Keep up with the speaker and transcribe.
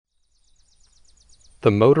The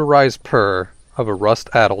motorized purr of a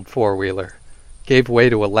rust-addled four-wheeler gave way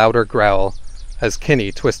to a louder growl as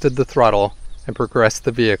Kinney twisted the throttle and progressed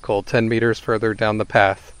the vehicle 10 meters further down the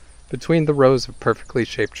path, between the rows of perfectly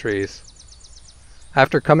shaped trees.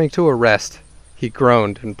 After coming to a rest, he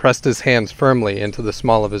groaned and pressed his hands firmly into the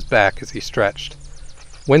small of his back as he stretched,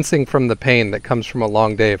 wincing from the pain that comes from a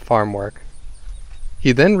long day of farm work.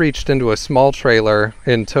 He then reached into a small trailer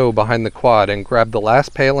in tow behind the quad and grabbed the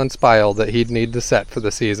last pail and spile that he'd need to set for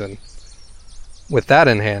the season. With that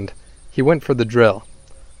in hand, he went for the drill,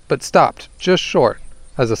 but stopped just short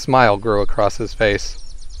as a smile grew across his face.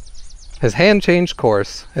 His hand changed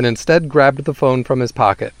course and instead grabbed the phone from his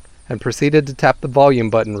pocket and proceeded to tap the volume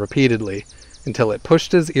button repeatedly until it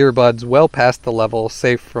pushed his earbuds well past the level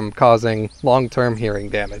safe from causing long-term hearing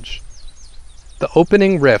damage. The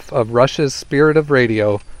opening riff of Rush's Spirit of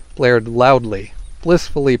Radio blared loudly,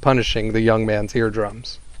 blissfully punishing the young man's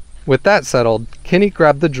eardrums. With that settled, Kinney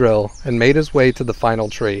grabbed the drill and made his way to the final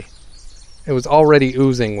tree. It was already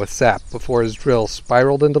oozing with sap before his drill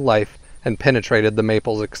spiraled into life and penetrated the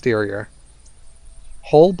maple's exterior.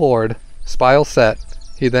 Hole bored, spile set,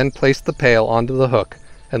 he then placed the pail onto the hook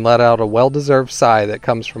and let out a well-deserved sigh that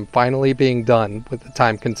comes from finally being done with the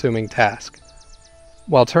time-consuming task.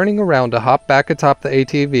 While turning around to hop back atop the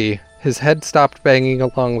ATV, his head stopped banging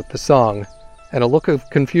along with the song, and a look of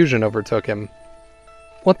confusion overtook him.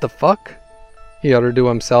 "What the fuck?" he uttered to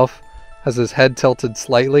himself, as his head tilted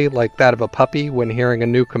slightly like that of a puppy when hearing a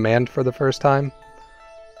new command for the first time.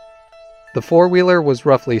 The four-wheeler was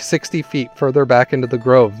roughly 60 feet further back into the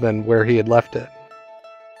grove than where he had left it.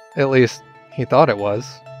 At least, he thought it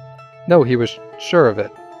was. No, he was sure of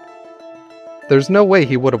it. There's no way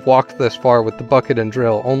he would have walked this far with the bucket and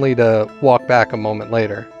drill only to walk back a moment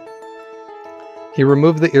later. He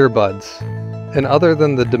removed the earbuds, and other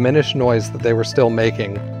than the diminished noise that they were still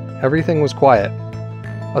making, everything was quiet.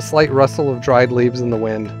 A slight rustle of dried leaves in the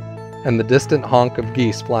wind, and the distant honk of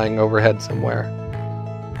geese flying overhead somewhere.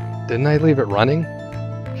 Didn't I leave it running?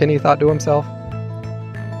 Kinney thought to himself.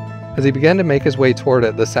 As he began to make his way toward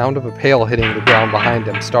it, the sound of a pail hitting the ground behind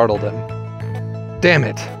him startled him. Damn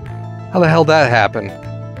it! How the hell that happen?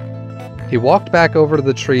 He walked back over to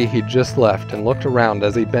the tree he'd just left and looked around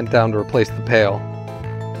as he bent down to replace the pail.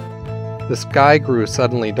 The sky grew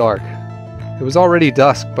suddenly dark. It was already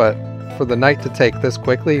dusk, but for the night to take this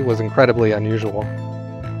quickly was incredibly unusual.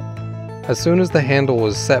 As soon as the handle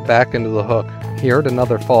was set back into the hook, he heard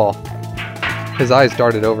another fall. His eyes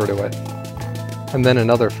darted over to it. And then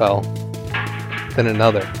another fell. Then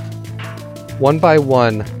another. One by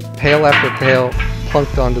one, pail after pail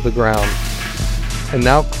plunked onto the ground. And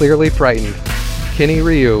now clearly frightened, Kinney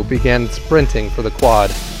Ryu began sprinting for the quad.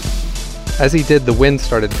 As he did, the wind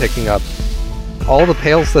started picking up. All the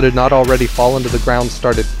pails that had not already fallen to the ground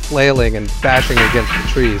started flailing and bashing against the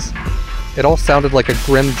trees. It all sounded like a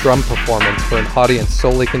grim drum performance for an audience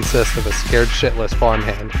solely consist of a scared shitless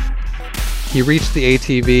farmhand. He reached the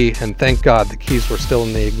ATV, and thank God the keys were still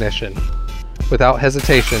in the ignition. Without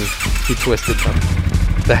hesitation, he twisted them.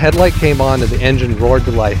 The headlight came on and the engine roared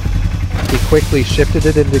to life. He quickly shifted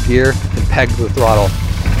it into gear and pegged the throttle.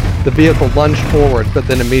 The vehicle lunged forward, but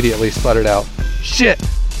then immediately sputtered out. "Shit!"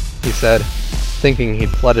 he said, thinking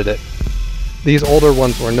he'd flooded it. These older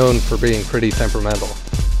ones were known for being pretty temperamental.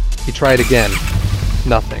 He tried again.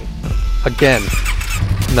 Nothing. Again.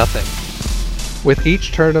 Nothing. With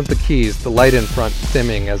each turn of the keys, the light in front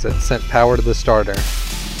dimming as it sent power to the starter.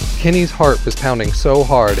 Kinney's heart was pounding so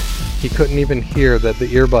hard, he couldn't even hear that the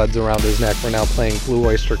earbuds around his neck were now playing Blue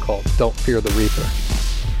Oyster Cult's Don't Fear the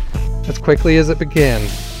Reaper. As quickly as it began,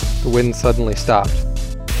 the wind suddenly stopped.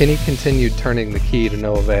 Kinney continued turning the key to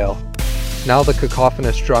no avail. Now the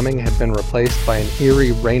cacophonous drumming had been replaced by an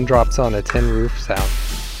eerie raindrops on a tin roof sound.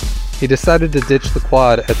 He decided to ditch the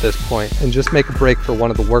quad at this point and just make a break for one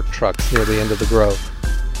of the work trucks near the end of the grove.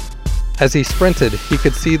 As he sprinted, he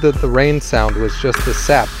could see that the rain sound was just the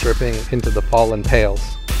sap dripping into the fallen pails.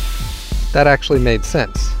 That actually made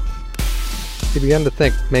sense. He began to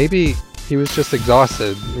think maybe he was just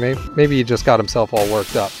exhausted, maybe he just got himself all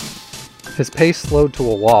worked up. His pace slowed to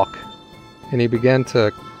a walk, and he began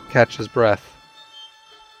to catch his breath.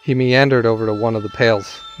 He meandered over to one of the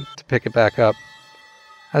pails to pick it back up.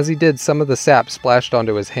 As he did, some of the sap splashed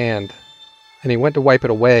onto his hand, and he went to wipe it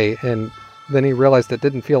away, and then he realized it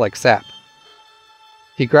didn't feel like sap.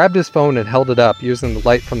 He grabbed his phone and held it up, using the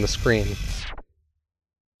light from the screen.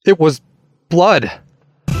 It was blood!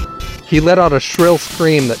 He let out a shrill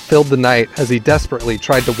scream that filled the night as he desperately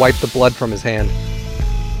tried to wipe the blood from his hand.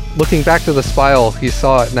 Looking back to the spile, he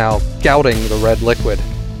saw it now, gouting the red liquid.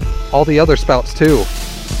 All the other spouts too.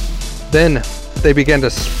 Then, they began to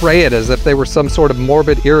spray it as if they were some sort of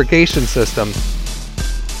morbid irrigation system.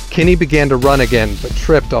 Kinney began to run again, but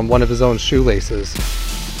tripped on one of his own shoelaces.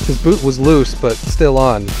 His boot was loose, but still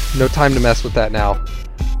on. No time to mess with that now.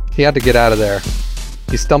 He had to get out of there.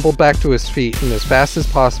 He stumbled back to his feet, and as fast as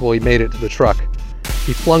possible he made it to the truck.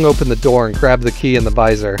 He flung open the door and grabbed the key in the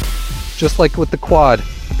visor. Just like with the quad,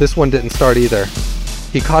 this one didn't start either.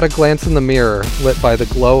 He caught a glance in the mirror, lit by the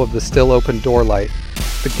glow of the still open door light.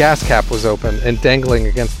 The gas cap was open and dangling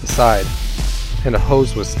against the side, and a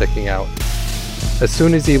hose was sticking out. As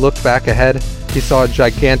soon as he looked back ahead, he saw a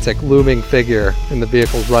gigantic, looming figure in the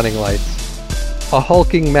vehicle's running lights. A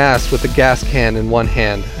hulking mass with a gas can in one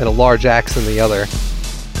hand and a large axe in the other.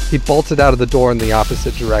 He bolted out of the door in the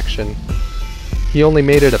opposite direction. He only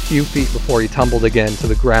made it a few feet before he tumbled again to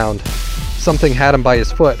the ground. Something had him by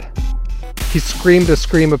his foot. He screamed a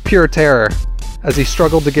scream of pure terror. As he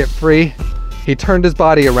struggled to get free, he turned his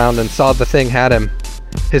body around and saw the thing had him.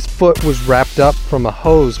 His foot was wrapped up from a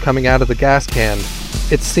hose coming out of the gas can.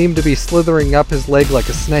 It seemed to be slithering up his leg like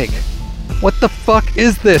a snake. What the fuck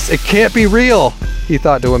is this? It can't be real, he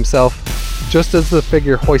thought to himself. Just as the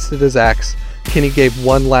figure hoisted his axe, Kinney gave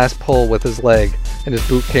one last pull with his leg, and his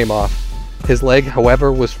boot came off. His leg,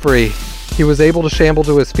 however, was free. He was able to shamble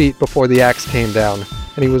to his feet before the axe came down,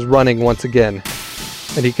 and he was running once again.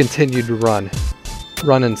 And he continued to run.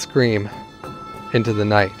 Run and scream. Into the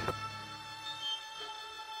night.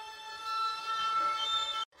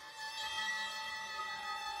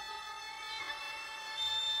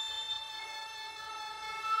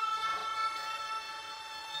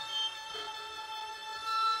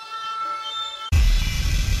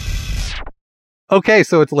 Okay,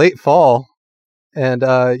 so it's late fall, and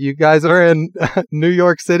you guys are in New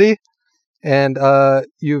York City, and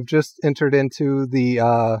you've just entered into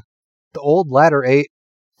the old Ladder 8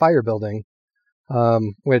 fire building,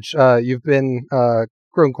 which you've been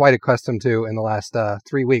grown quite accustomed to in the last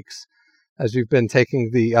 3 weeks, as you've been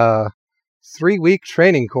taking the 3-week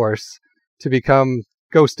training course to become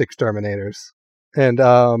ghost exterminators. And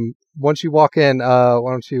once you walk in,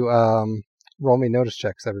 why don't you roll me notice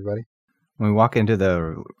checks, everybody? When we walk into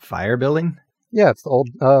the fire building? Yeah, it's the old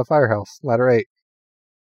firehouse, Ladder 8.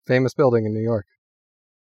 Famous building in New York.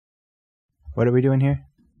 What are we doing here?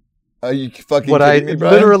 Are you fucking what kidding I me,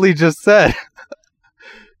 Brian? literally just said.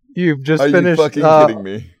 You've just finished. Are you fucking kidding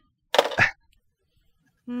me?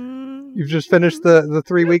 You've just finished the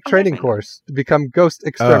 3-week training course to become ghost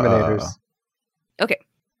exterminators. Okay.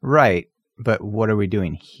 Right, but what are we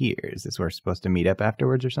doing here? Is this where we're supposed to meet up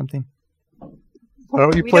afterwards or something? Why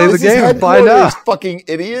don't you play the This is game and find headquarters, out? fucking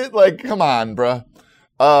idiot! Like, come on, bruh.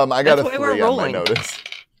 I got That's a why we're 3 on my rolling. notice.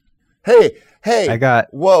 Hey!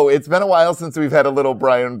 Whoa! It's been a while since we've had a little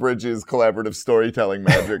Brian Bridges collaborative storytelling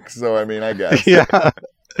magic. So I mean, I guess.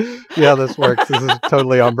 yeah, this works. This is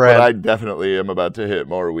totally on brand. But I definitely am about to hit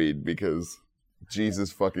more weed because Jesus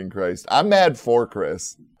fucking Christ, I'm mad for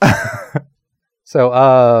Chris.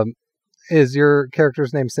 So, is your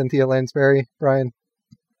character's name Cynthia Lansbury, Brian?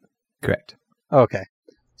 Correct. Okay.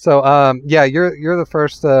 So, yeah, you're the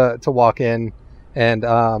first to walk in, and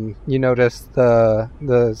you notice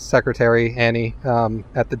the secretary Annie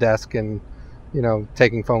at the desk, and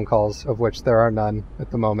taking phone calls, of which there are none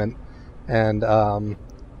at the moment, and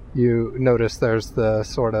you notice there's the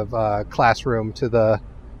sort of classroom to the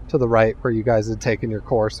right where you guys had taken your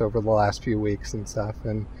course over the last few weeks and stuff,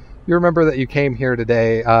 and you remember that you came here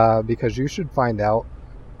today because you should find out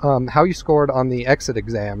how you scored on the exit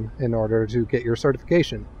exam in order to get your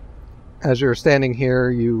certification. As you're standing here,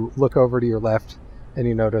 you look over to your left and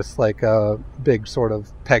you notice like a big sort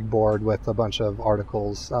of pegboard with a bunch of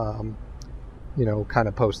articles, kind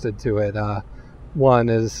of posted to it. One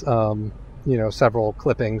is, several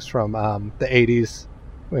clippings from the 80s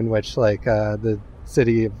in which the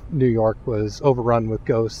city of New York was overrun with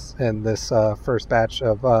ghosts, and this first batch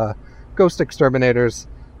of ghost exterminators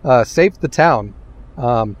saved the town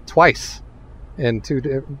twice in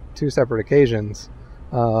two separate occasions,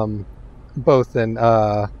 both in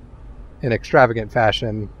extravagant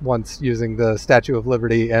fashion, once using the Statue of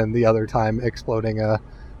Liberty and the other time exploding a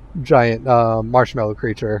giant marshmallow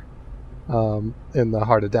creature in the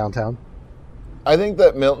heart of downtown. I think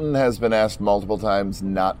that Milton has been asked multiple times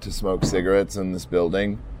not to smoke cigarettes in this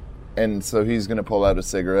building, and so he's going to pull out a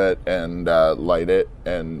cigarette and light it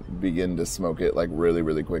and begin to smoke it really,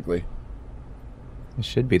 really quickly. It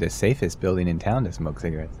should be the safest building in town to smoke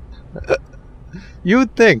cigarettes. You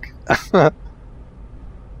would think.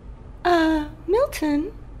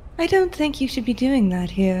 Milton, I don't think you should be doing that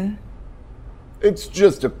here. It's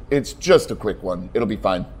just a quick one. It'll be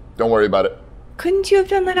fine. Don't worry about it. Couldn't you have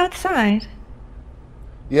done that outside?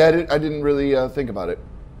 Yeah, I didn't really think about it.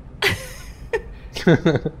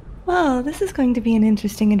 Well, this is going to be an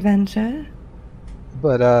interesting adventure.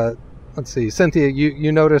 But let's see, Cynthia,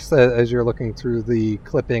 you notice that as you're looking through the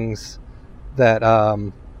clippings that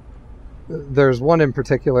there's one in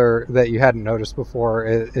particular that you hadn't noticed before.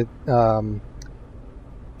 It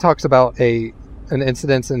talks about an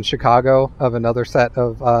incident in Chicago of another set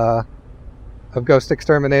of ghost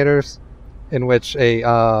exterminators in which it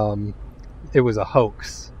was a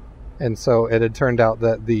hoax. And so it had turned out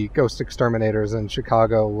that the ghost exterminators in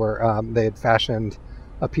Chicago were they had fashioned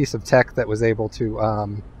a piece of tech that was able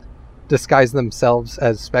to disguise themselves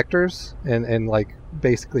as specters and like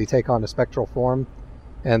basically take on a spectral form,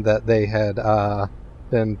 and that they had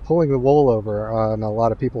been pulling the wool over on a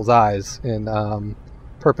lot of people's eyes and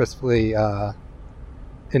purposefully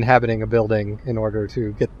inhabiting a building in order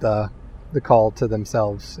to get the call to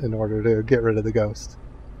themselves in order to get rid of the ghost.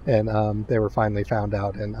 And they were finally found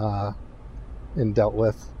out and dealt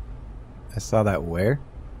with. I saw that where?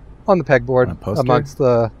 On the pegboard, On a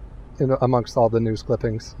poster? amongst all the news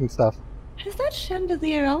clippings and stuff. Has that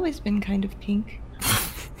chandelier always been kind of pink?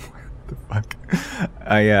 What the fuck?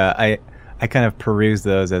 I kind of peruse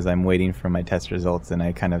those as I'm waiting for my test results, and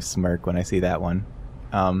I kind of smirk when I see that one.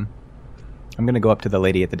 I'm going to go up to the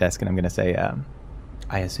lady at the desk and I'm going to say,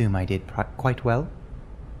 I assume I did quite well?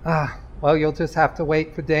 Well, you'll just have to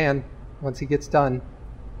wait for Dan once he gets done.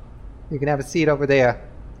 You can have a seat over there.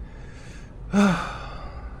 All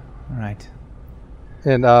right.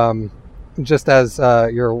 And just as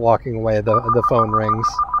you're walking away, the phone rings.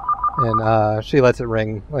 And she lets it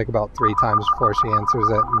ring like about 3 times before she answers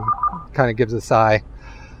it and kind of gives a sigh.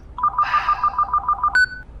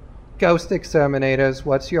 Ghost exterminators,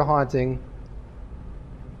 what's your haunting?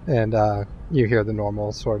 And you hear the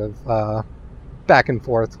normal sort of back and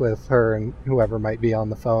forth with her and whoever might be on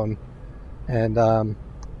the phone. And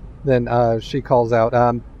then she calls out,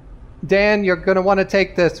 Dan, you're going to want to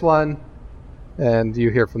take this one. And you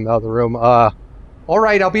hear from the other room, all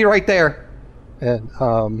right, I'll be right there.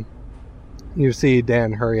 And you see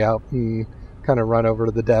Dan hurry out and kind of run over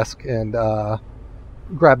to the desk and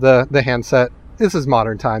grab the handset. This is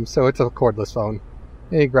modern times, so it's a cordless phone.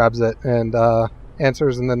 And he grabs it and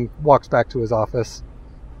answers and then walks back to his office.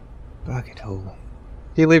 Bucket hole.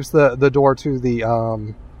 He leaves the door to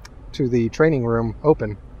the training room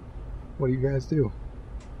open. What do you guys do?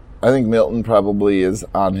 I think Milton probably is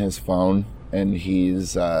on his phone and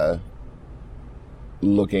he's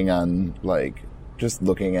looking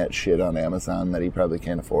at shit on Amazon that he probably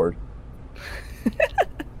can't afford.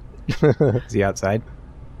 Is he outside?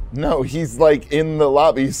 No, he's like in the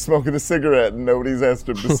lobby smoking a cigarette and nobody's asked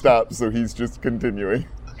him to stop, so he's just continuing.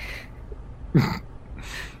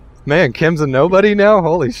 Man, Kim's a nobody now?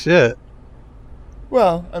 Holy shit.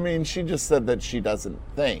 Well, I mean, she just said that she doesn't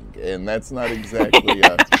think, and that's not exactly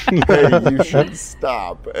a, hey, you should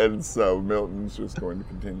stop. And so Milton's just going to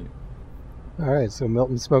continue. All right, so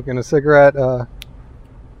Milton's smoking a cigarette.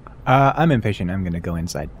 I'm impatient. I'm going to go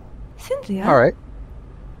inside. Cynthia? All right.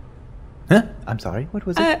 Huh? I'm sorry, what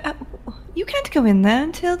was it? You can't go in there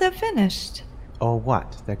until they're finished. Or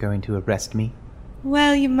what? They're going to arrest me?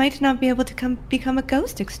 Well, you might not be able to become a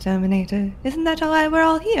ghost exterminator. Isn't that why we're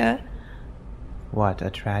all here? What a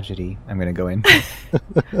tragedy. I'm going to go in.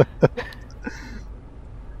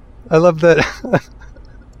 I love that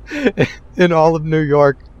in all of New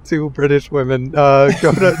York, 2 British women go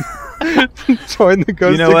to join the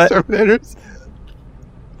ghost exterminators.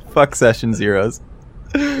 Fuck session zeros.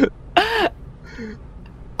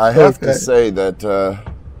 I have to say that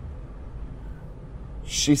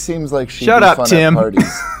she seems like she'd Shut be up, fun Tim. at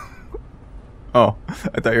parties. Oh,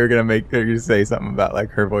 I thought you were going to say something about like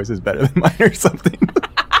her voice is better than mine or something.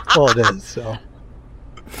 Well, it is, so.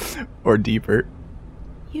 Or deeper.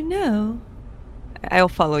 You know. I'll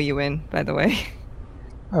follow you in, by the way.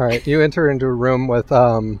 All right, you enter into a room with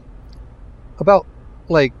about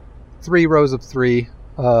like 3 rows of 3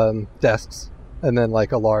 desks, and then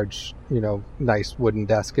like a large, nice wooden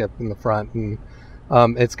desk up in the front, and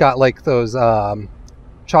it's got like those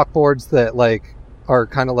chalkboards that like are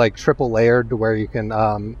kind of like triple layered to where you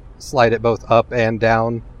can slide it both up and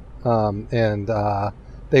down, and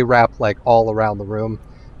they wrap like all around the room,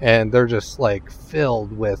 and they're just like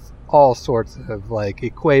filled with all sorts of like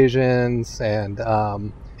equations and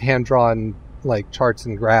hand-drawn like charts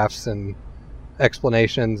and graphs and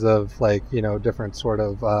explanations of like different sort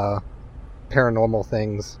of paranormal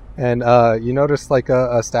things. And you notice like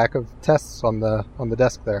a stack of tests on the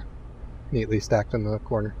desk there, neatly stacked in the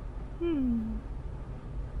corner.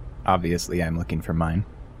 Obviously, I'm looking for mine.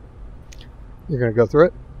 You're gonna go through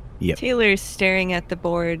it? Yep. Taylor's staring at the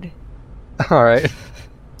board. All right.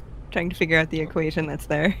 trying to figure out the equation that's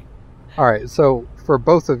there. All right, so for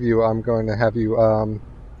both of you, I'm going to have you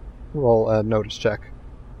roll a notice check.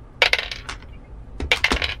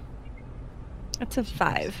 That's a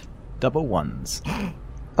 5. Double ones.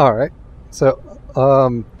 All right, so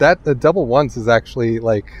that the double ones is actually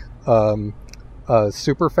like a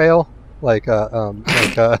super fail, like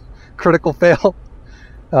a critical fail.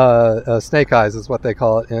 Snake Eyes is what they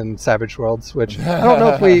call it in Savage Worlds, which I don't know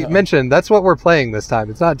if we mentioned. That's what we're playing this time.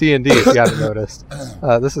 It's not D&D, if you haven't noticed.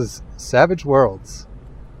 This is Savage Worlds.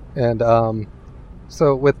 And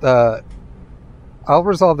so with... I'll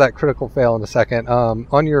resolve that critical fail in a second.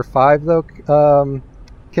 On your 5, though,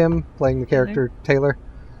 Kim, playing the character Taylor,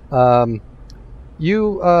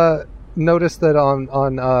 you noticed that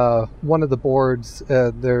on one of the boards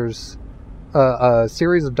there's a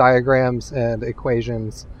series of diagrams and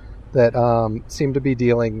equations that seem to be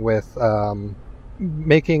dealing with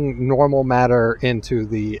making normal matter into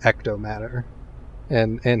the ectomatter,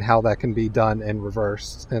 and how that can be done and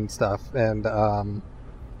reversed and stuff. And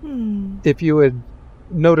if you had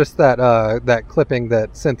noticed that that clipping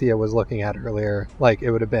that Cynthia was looking at earlier, like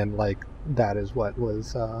it would have been like that is what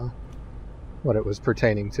was what it was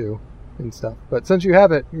pertaining to and stuff. But since you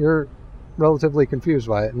have it, you're relatively confused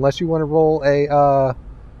by it, unless you want to roll a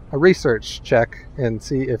research check and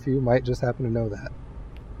see if you might just happen to know that.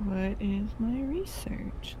 What is my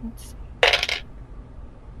research? Let's see.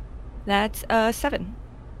 That's 7.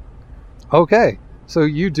 Okay, so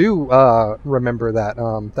you do remember that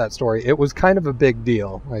that story. It was kind of a big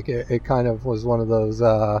deal. Like it kind of was one of those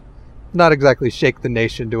not exactly shake the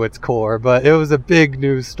nation to its core, but it was a big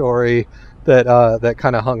news story that that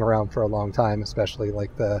kind of hung around for a long time, especially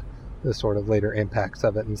like the sort of later impacts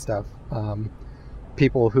of it and stuff.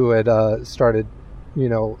 People who had started,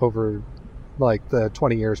 over like the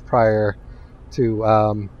 20 years prior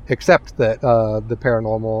to accept that the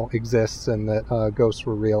paranormal exists and that ghosts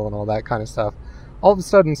were real and all that kind of stuff, all of a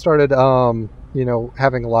sudden started,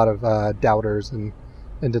 having a lot of doubters and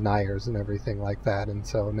deniers and everything like that. And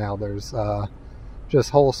so now there's just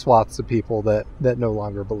whole swaths of people that no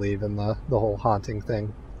longer believe in the whole haunting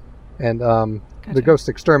thing. And Gotcha. The ghost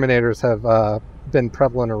exterminators have been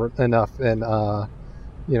prevalent enough in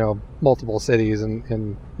multiple cities and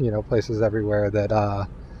in places everywhere that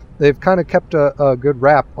they've kind of kept a good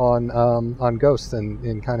rap on ghosts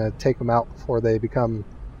and kind of take them out before they become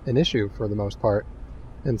an issue for the most part.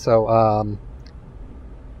 And so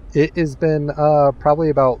it has been probably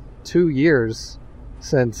about 2 years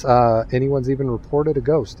since anyone's even reported a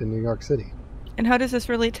ghost in New York City. And how does this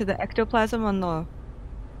relate to the ectoplasm on the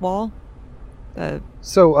wall?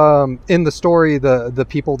 So in the story, the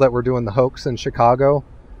people that were doing the hoax in Chicago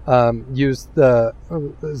used the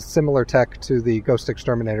similar tech to the ghost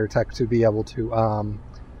exterminator tech to be able to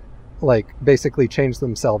basically change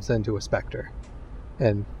themselves into a specter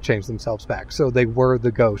and change themselves back. So they were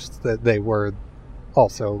the ghosts that they were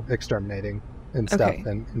also exterminating and stuff. Okay.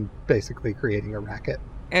 and basically creating a racket.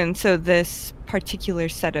 And so this particular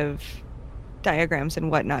set of diagrams and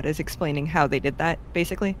whatnot is explaining how they did that,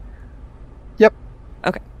 basically? Yep.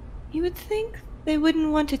 Okay. You would think they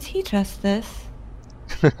wouldn't want to teach us this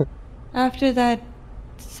after that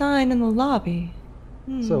sign in the lobby.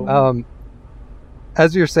 So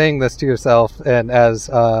as you're saying this to yourself, and as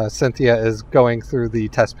Cynthia is going through the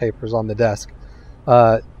test papers on the desk,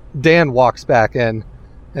 Dan walks back in,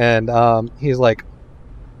 and he's like,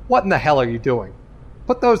 "What in the hell are you doing?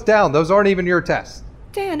 Put those down. Those aren't even your tests."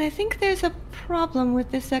 Dan, I think there's a problem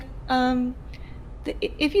with this.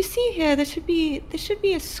 If you see here, there should be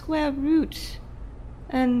a square root,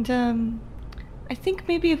 and I think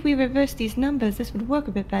maybe if we reverse these numbers, this would work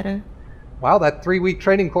a bit better. Wow, that 3-week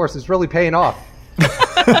training course is really paying off.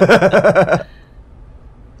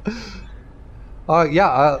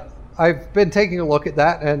 I've been taking a look at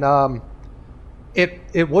that, and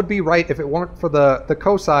it would be right if it weren't for the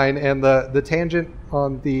cosine and the tangent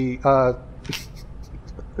on the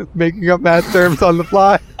making up math terms on the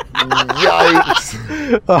fly. Yikes!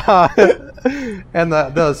 And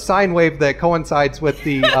the sine wave that coincides with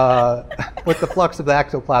the flux of the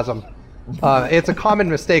ectoplasm. It's a common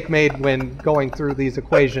mistake made when going through these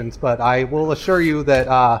equations, but I will assure you that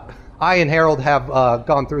I and Harold have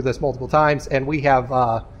gone through this multiple times, and we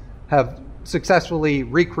have successfully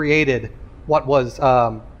recreated what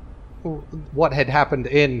had happened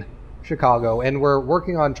in Chicago, and we're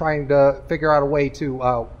working on trying to figure out a way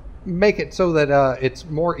to make it so that it's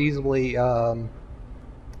more easily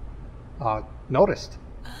noticed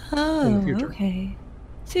in the future. Okay.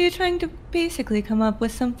 So you're trying to basically come up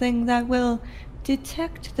with something that will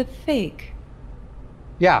detect the fake.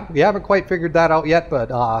 Yeah, we haven't quite figured that out yet,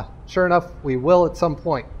 but sure enough, we will at some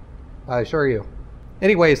point. I assure you.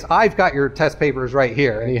 Anyways, I've got your test papers right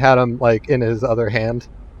here. And he had them like in his other hand,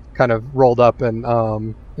 kind of rolled up and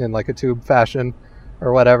in like a tube fashion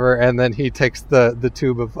or whatever. And then he takes the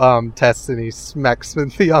tube of tests and he smacks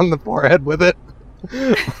Smithy on the forehead with it.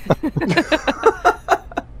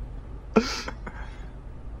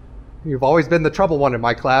 You've always been the trouble one in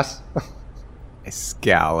my class. I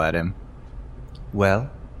scowl at him. Well,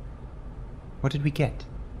 what did we get?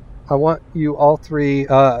 I want you all three.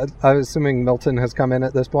 I'm assuming Milton has come in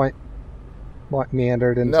at this point.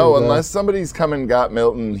 Meandered into. No, unless somebody's come and got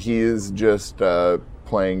Milton, he is just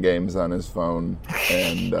playing games on his phone,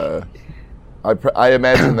 and I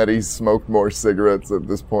imagine that he's smoked more cigarettes at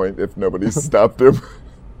this point if nobody's stopped him.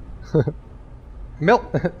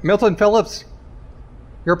 Milton Phillips,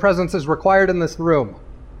 your presence is required in this room.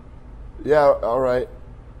 Yeah, all right.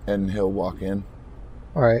 And he'll walk in.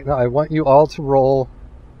 All right. Now I want you all to roll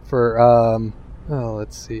for.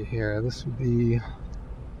 Let's see here. This would be.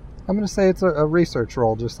 I'm going to say it's a research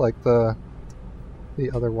roll, just like the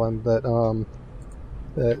other one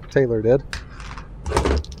that Taylor did.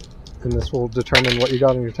 And this will determine what you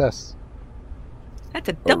got on your tests. That's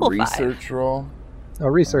a double a research roll.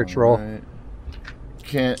 A research roll. Right.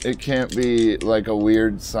 It can't be like a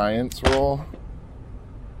weird science roll.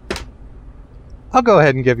 I'll go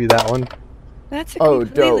ahead and give you that one. That's a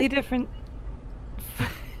completely dope. different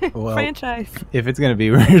Well, franchise. If it's going to be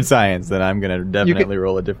weird science, then I'm going to definitely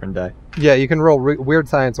roll a different die. Yeah, you can roll weird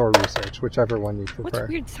science or research, whichever one you prefer. What's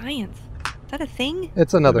weird science? Is that a thing?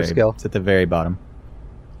 It's another skill. It's at the very bottom.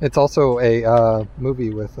 It's also a movie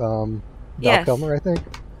with Val Yes. Kilmer, I think.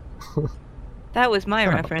 That was my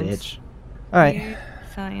Son of a reference. bitch. All right, Weird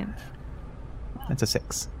science. that's a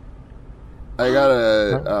 6. I got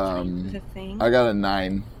Is a thing? I got a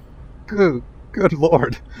 9. Good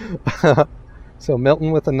lord. So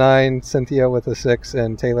Milton with a 9, Cynthia with a 6,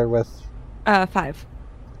 and Taylor with... 5.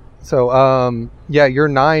 So, yeah, your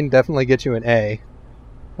 9 definitely gets you an A,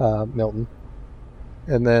 Milton.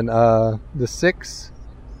 And then the 6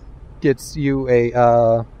 gets you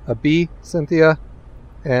a B, Cynthia.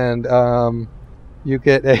 And you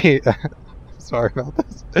get a... sorry about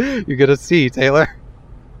this. You get a C, Taylor.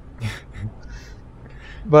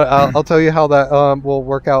 But I'll tell you how that will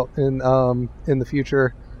work out in the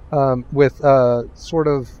future. With sort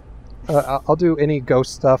of, I'll do any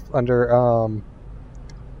ghost stuff under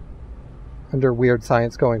weird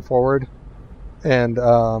science going forward, and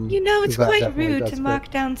It's that quite definitely rude does to fit.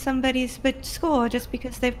 mark down somebody's score just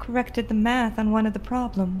because they've corrected the math on one of the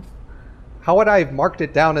problems. How would I have marked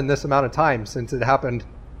it down in this amount of time since it happened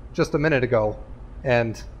just a minute ago,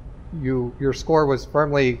 and your score was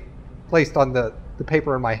firmly placed on the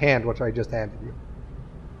paper in my hand, which I just handed you.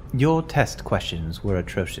 Your test questions were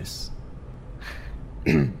atrocious.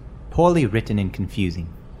 Poorly written and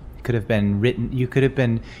confusing. You could have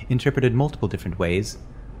been interpreted multiple different ways.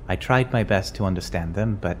 I tried my best to understand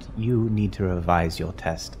them, but you need to revise your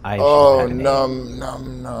test. Oh,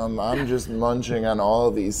 num. I'm just munching on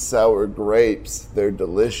all these sour grapes. They're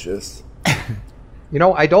delicious.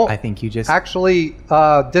 I don't I think you just actually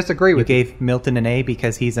disagree you with you. gave Milton an A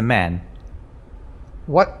because he's a man.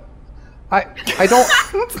 What? I don't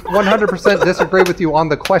 100% disagree with you on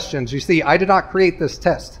the questions. You see, I did not create this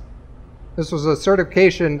test. This was a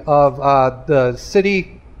certification of the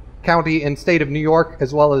city, county, and state of New York,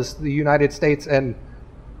 as well as the United States and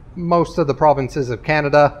most of the provinces of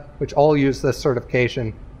Canada, which all use this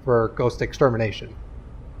certification for ghost extermination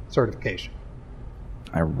certification.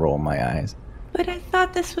 I roll my eyes. But I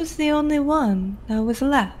thought this was the only one that was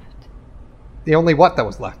left. The only what that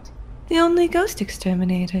was left? The only ghost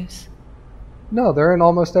exterminators. No, they're in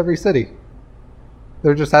almost every city.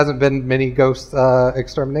 There just hasn't been many ghost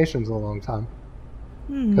exterminations in a long time.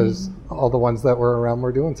 Because all the ones that were around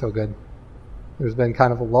were doing so good. There's been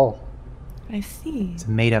kind of a lull. I see. It's a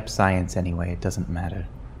made-up science anyway. It doesn't matter.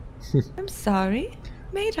 I'm sorry.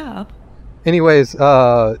 Made up. Anyways,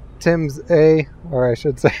 Tim's A, or I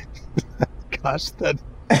should say, gosh, that.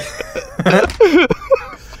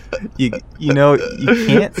 You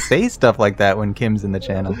can't say stuff like that when Kim's in the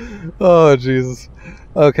channel. Oh, Jesus.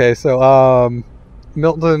 Okay, so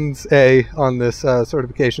Milton's A on this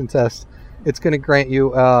certification test. It's going to grant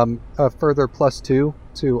you a further +2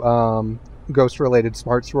 to ghost-related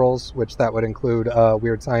smarts rolls, which that would include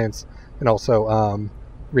weird science and also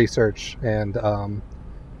research and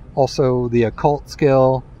also the occult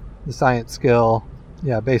skill, the science skill.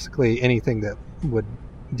 Yeah, basically anything that would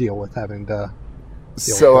deal with having to...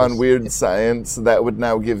 So on weird science, that would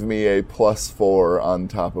now give me a +4 on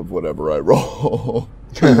top of whatever I roll.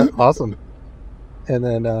 Awesome. And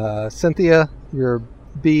then Cynthia, your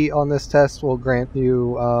B on this test will grant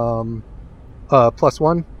you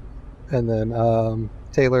 +1, and then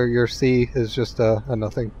Taylor, your C is just a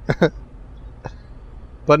nothing.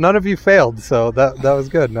 But none of you failed, so that was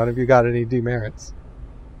good. None of you got any demerits.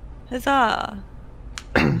 Huzzah!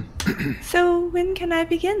 So when can I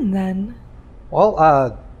begin then?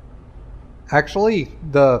 Well, actually,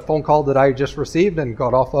 the phone call that I just received and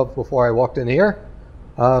got off of before I walked in here,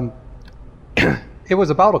 it was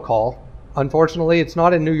about a call. Unfortunately, it's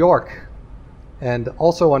not in New York. And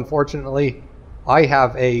also, unfortunately, I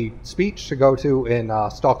have a speech to go to in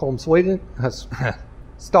Stockholm, Sweden.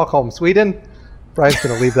 Stockholm, Sweden. Brian's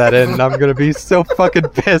going to leave that in, and I'm going to be so fucking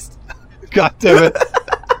pissed. God damn it.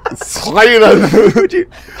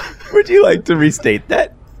 Would you like to restate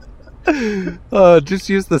that? Just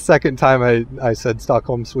use the second time I said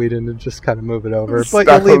Stockholm, Sweden, and just kind of move it over. But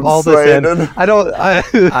Stockholm, you leave all this in. Sweden.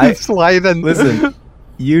 I Sweden. Listen,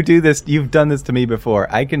 you do this. You've done this to me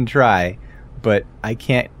before. I can try, but I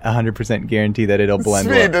can't 100% guarantee that it'll blend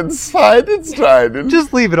well. Sweden's fine, it's fine.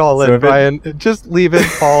 Just leave it all So in, if it- Brian. Just leave it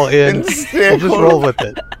all in. We'll just roll with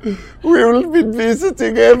it. We will be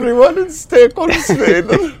visiting everyone in Stockholm,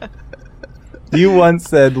 Sweden. You once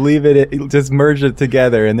said leave it, just merge it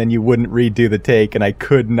together, and then you wouldn't redo the take, and I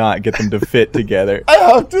could not get them to fit together. I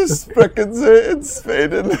have to sprechen say in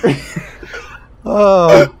Sweden.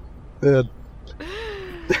 Oh, man.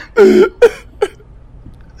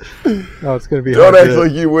 No, it's going to be Don't hard act to-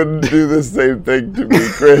 like you wouldn't do the same thing to me,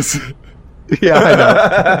 Chris.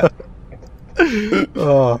 Yeah, I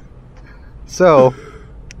know. So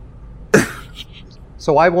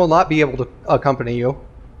I will not be able to accompany you.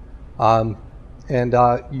 And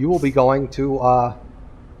you will be going to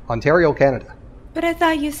Ontario, Canada. But I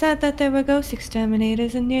thought you said that there were ghost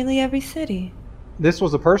exterminators in nearly every city. This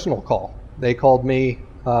was a personal call. They called me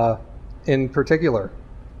in particular.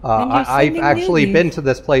 And you're I've sending actually newbies. been to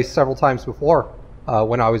this place several times before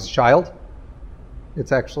when I was a child.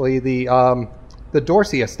 It's actually the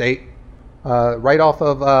Dorsey Estate, right off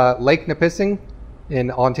of Lake Nipissing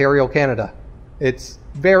in Ontario, Canada. It's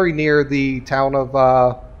very near the town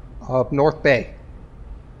of North Bay.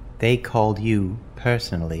 They called you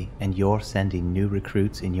personally, and you're sending new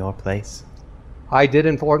recruits in your place? I did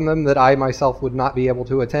inform them that I myself would not be able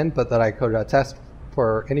to attend, but that I could attest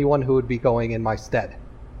for anyone who would be going in my stead.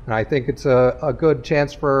 And I think it's a good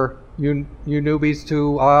chance for you newbies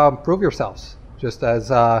to prove yourselves, just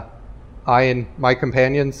as I and my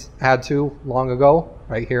companions had to long ago,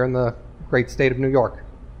 right here in the great state of New York.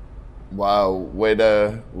 Wow, way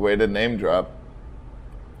to name drop.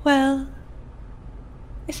 Well,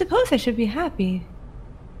 I suppose I should be happy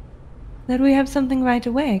that we have something right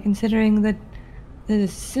away, considering that the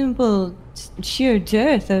simple, sheer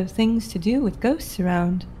dearth of things to do with ghosts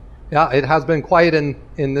around. Yeah, it has been quiet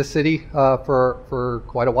in this city for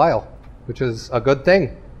quite a while, which is a good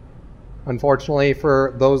thing. Unfortunately,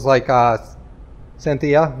 for those like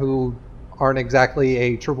Cynthia, who aren't exactly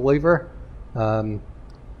a true believer,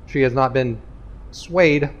 she has not been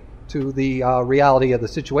swayed to the reality of the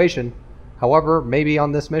situation. However, maybe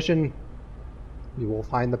on this mission, you will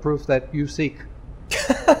find the proof that you seek.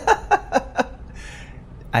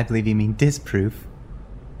 I believe you mean disproof.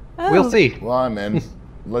 Oh, We'll see. Well, I'm in.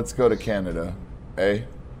 Let's go to Canada. Eh?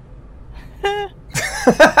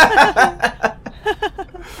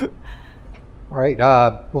 All right.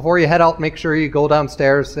 Before you head out, make sure you go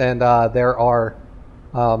downstairs, and there are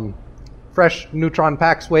fresh neutron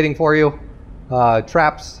packs waiting for you,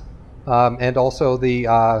 traps, and also the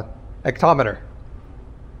ectometer.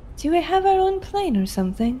 Do we have our own plane or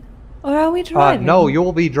something? Or are we driving? No, you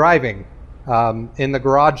will be driving. In the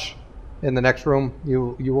garage, in the next room,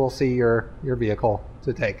 you will see your vehicle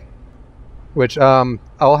to take. Which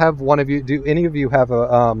I'll have one of you. Do any of you have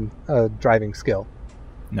a driving skill?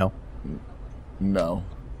 No. No.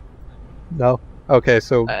 No. Okay,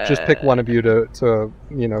 so just pick one of you to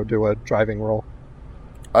do a driving roll.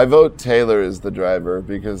 I vote Taylor as the driver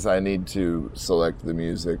because I need to select the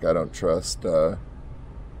music. I don't trust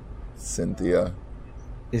Cynthia.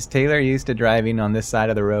 Is Taylor used to driving on this side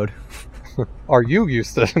of the road? Are you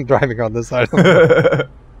used to driving on this side of the road?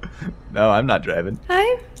 No, I'm not driving.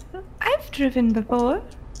 I've driven before.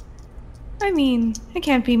 I mean, it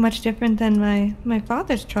can't be much different than my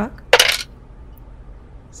father's truck.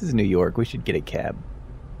 This is New York. We should get a cab.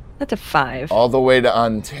 That's a 5. All the way to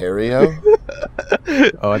Ontario?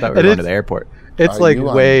 Oh, I thought we were It going is- to the airport. It's Are like you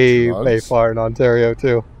on way drugs? far in Ontario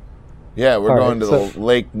too. Yeah, we're All going right, to so- the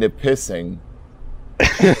Lake Nipissing.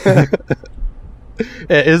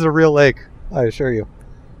 It is a real lake, I assure you.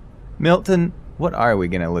 Milton, what are we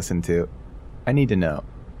going to listen to? I need to know.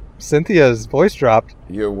 Cynthia's voice dropped.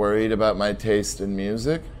 You're worried about my taste in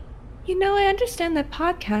music? You know, I understand that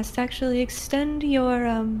podcasts actually extend your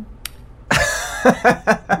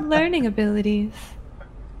learning abilities.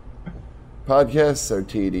 Podcasts are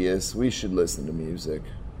tedious. We should listen to music.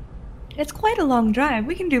 It's quite a long drive.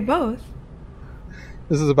 We can do both.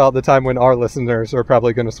 This is about the time when our listeners are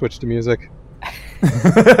probably going to switch to music.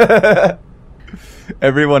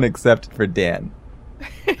 Everyone except for Dan.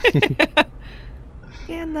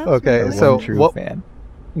 Dan, that's Okay, really so One true what- fan.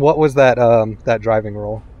 What was that that driving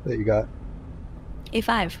roll that you got?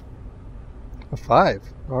 A5. A 5.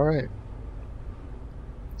 All right.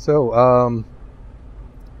 So,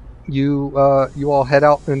 you all head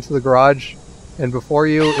out into the garage, and before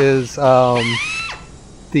you is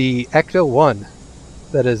the Ecto 1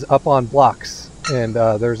 that is up on blocks, and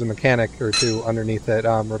there's a mechanic or two underneath it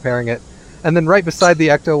repairing it. And then right beside the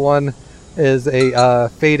Ecto 1 is a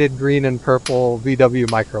faded green and purple VW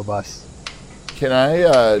microbus. Can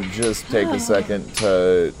I just take a second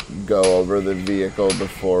to go over the vehicle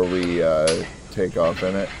before we take off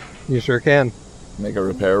in it? You sure can. Make a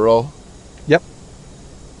repair roll? Yep.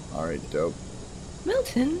 Alright, dope.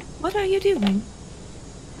 Milton, what are you doing?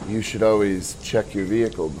 You should always check your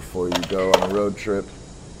vehicle before you go on a road trip.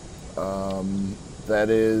 That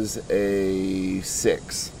is a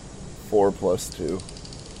 6. 4 plus 2.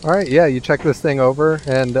 All right, yeah, you check this thing over,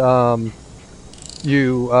 and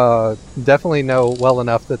you definitely know well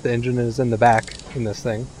enough that the engine is in the back in this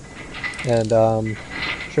thing. And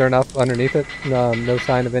sure enough, underneath it, no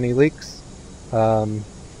sign of any leaks.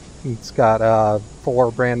 It's got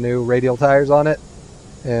 4 brand new radial tires on it,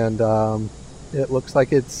 and it looks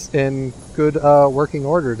like it's in good working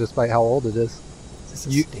order despite how old it is. Is this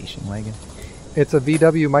a station wagon? It's a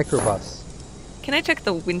VW microbus. Can I check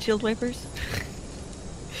the windshield wipers?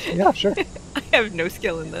 Yeah, sure. I have no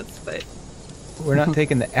skill in this, but We're not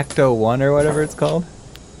taking the Ecto 1 or whatever it's called?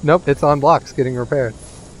 Nope, it's on blocks getting repaired.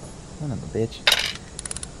 Son of a bitch.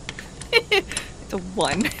 it's a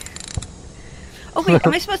 1. Oh wait,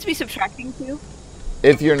 am I supposed to be subtracting 2?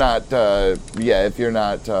 If you're not, if you're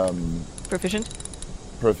not Proficient?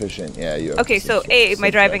 proficient, yeah, you have Okay, to so A, my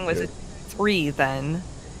subtract driving was a two. 3 then,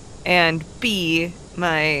 and B,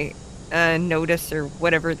 my notice or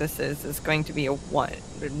whatever this is going to be a 1,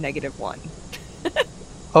 or negative 1.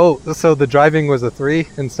 Oh, so the driving was a 3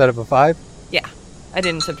 instead of a 5? Yeah, I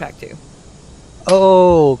didn't subtract 2.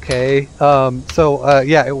 Oh, okay.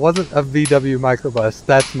 Yeah, it wasn't a VW microbus.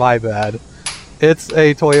 That's my bad. It's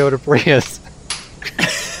a Toyota Prius.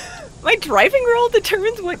 My driving roll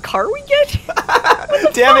determines what car we get?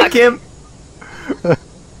 Damn it, Kim!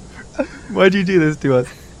 Why'd you do this to us?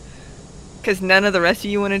 Because none of the rest of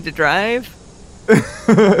you wanted to drive?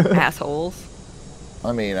 Assholes.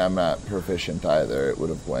 I mean, I'm not proficient either. It would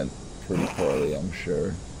have went pretty poorly, I'm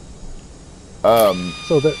sure.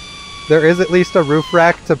 So there is at least a roof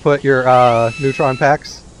rack to put your neutron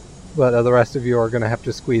packs, but the rest of you are going to have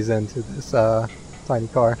to squeeze into this tiny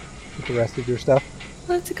car with the rest of your stuff.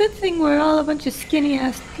 Well, it's a good thing we're all a bunch of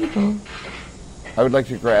skinny-ass people. I would like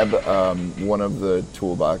to grab one of the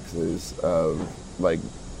toolboxes of, like,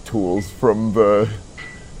 tools from the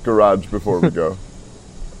garage before we go.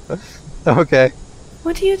 Okay.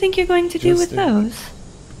 What do you think you're going to do with Just those?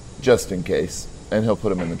 Just in case. And he'll put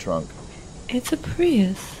them in the trunk. It's a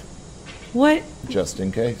Prius. What? Just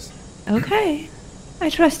in case. Okay. I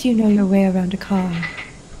trust you know your way around a car.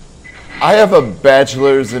 I have a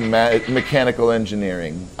bachelor's in mechanical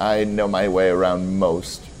engineering. I know my way around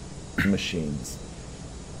most machines.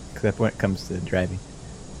 Except when it comes to driving.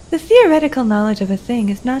 The theoretical knowledge of a thing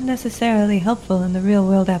is not necessarily helpful in the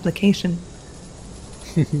real-world application.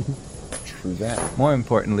 True that. More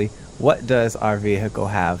importantly, what does our vehicle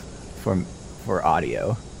have for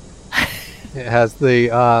audio? It has the,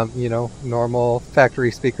 normal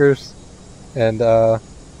factory speakers, and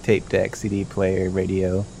Tape deck, CD player,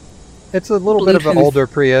 radio. it's a little bit of an Bluetooth. older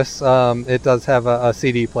Prius. It does have a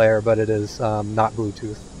CD player, but it is not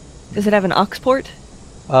Bluetooth. Does it have an aux port?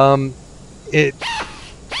 It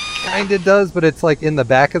kind of does, but it's like in the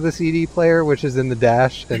back of the CD player, which is in the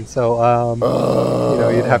dash, and so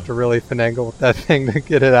you'd have to really finagle with that thing to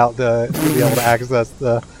get it out to be able to access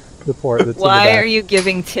the port that's in the Why back. are you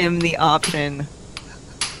giving Tim the option?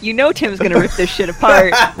 You know Tim's gonna rip this shit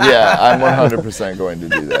apart. Yeah, I'm 100% going to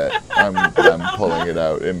do that. I'm pulling it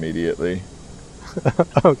out immediately.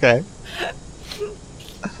 Okay.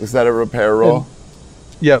 Is that a repair roll?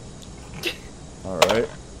 Yep. All right.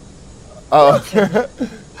 Oh,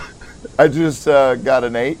 I just got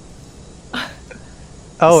an 8.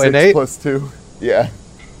 Oh, an 6 8? plus 2. Yeah.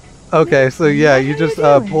 Okay, so yeah, you What are just you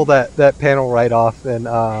doing? pull that panel right off, and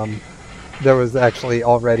there was actually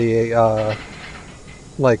already a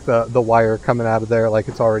like the wire coming out of there, like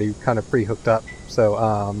it's already kind of pre-hooked up.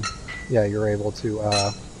 So yeah, you're able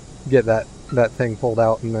to get that thing pulled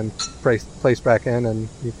out and then placed back in, and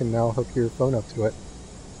you can now hook your phone up to it.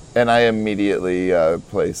 And I immediately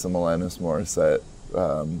play some Alanis Morissette.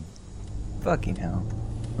 Fucking hell.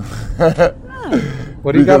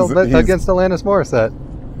 What do you got Because he's- against Alanis Morissette?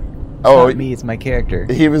 Oh, Not me, it's my character.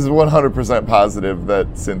 he was 100% positive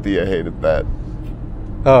that Cynthia hated that.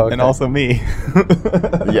 Oh, okay. And also me.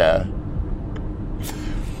 Yeah.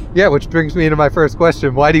 Yeah, which brings me to my first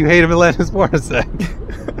question. Why do you hate Alanis Morissette?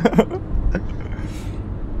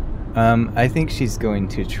 I think she's going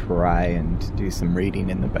to try and do some reading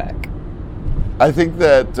in the back. I think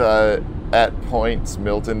that at points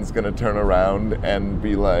Milton's gonna turn around and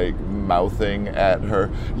be like mouthing at her,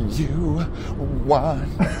 "You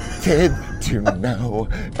wanted to know,"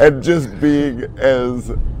 and just being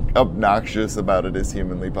as obnoxious about it as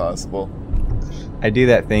humanly possible. I do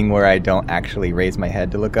that thing where I don't actually raise my head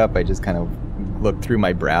to look up. I just kind of look through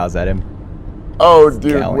my brows at him. Oh,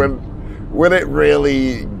 dude, Scowling. when it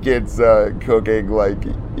really gets cooking, like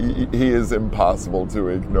he is impossible to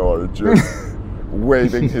ignore. Just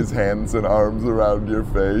waving his hands and arms around your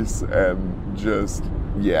face, and just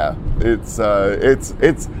it's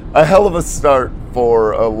a hell of a start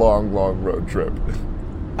for a long road trip.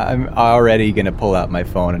 I'm already going to pull out my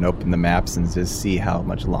phone and open the maps and just see how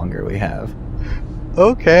much longer we have.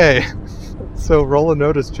 Okay. So roll a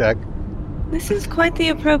notice check. This is quite the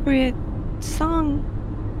appropriate song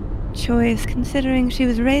choice, considering she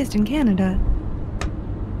was raised in Canada.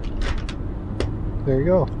 There you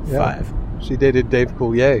go. Yeah. 5. She dated Dave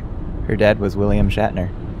Coulier. Her dad was William Shatner.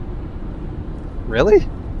 Really?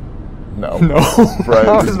 No, No. Brian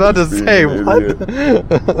I was is about to just say, being an what? idiot.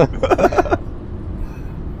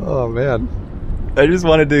 Oh, man. I just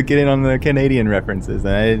wanted to get in on the Canadian references,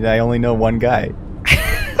 and I only know one guy.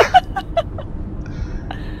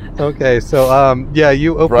 Okay, so, yeah,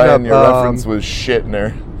 you open Brian, up... your reference was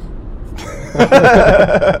Shitner.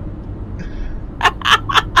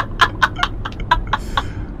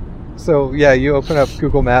 So, yeah, you open up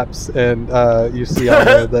Google Maps, and you see on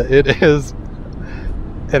there that it is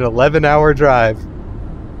an 11-hour drive.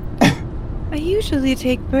 I usually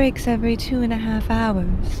take breaks every 2.5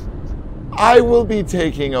 hours. I will be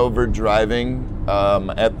taking over driving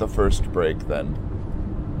at the first break then.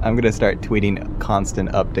 I'm going to start tweeting constant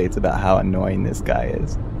updates about how annoying this guy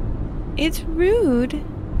is. It's rude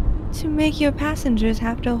to make your passengers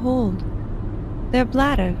have to hold their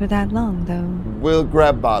bladder for that long, though. We'll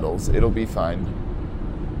grab bottles. It'll be fine.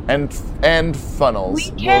 And funnels. We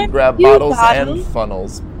We'll can't grab do bottles and bottles.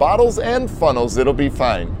 funnels. Bottles and funnels. It'll be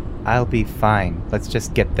fine. I'll be fine. Let's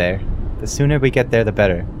just get there. The sooner we get there, the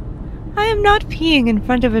better. I am not peeing in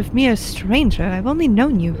front of a mere stranger. I've only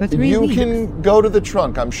known you for 3 You weeks. can go to the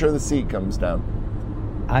trunk. I'm sure the seat comes down.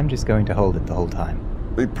 I'm just going to hold it the whole time.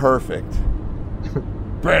 Be perfect.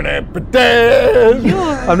 I'm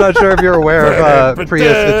not sure if you're aware of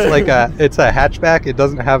Prius. It's like it's a hatchback. It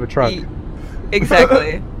doesn't have a trunk.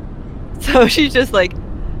 Exactly. So she's just like,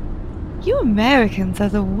 You Americans are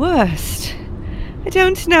the worst. I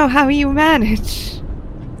don't know how you manage.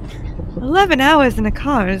 11 hours in a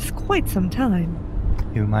car is quite some time.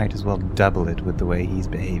 You might as well double it with the way he's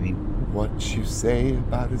behaving. What you say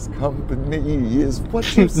about his company is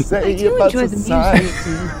what you I say do about enjoy the society.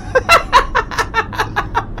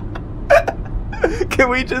 Can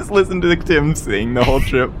we just listen to Tim sing the whole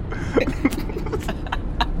trip?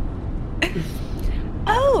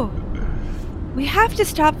 Oh! We have to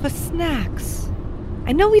stop for snacks.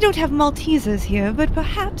 I know we don't have Maltesers here, but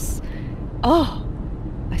perhaps... Oh!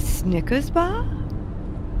 A Snickers bar?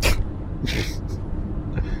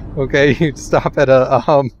 Okay, you stop at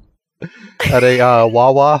a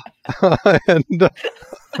Wawa, and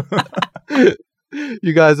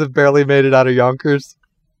you guys have barely made it out of Yonkers.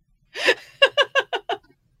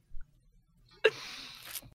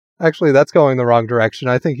 Actually, that's going the wrong direction.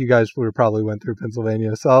 I think you guys probably went through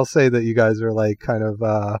Pennsylvania, so I'll say that you guys are like kind of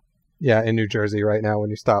in New Jersey right now when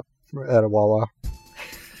you stop at a Wawa.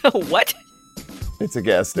 what? It's a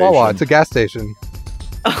gas station. Wawa, it's a gas station.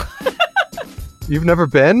 You've never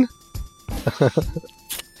been?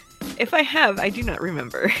 If I have, I do not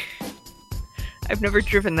remember. I've never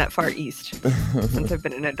driven that far east since I've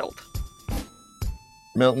been an adult.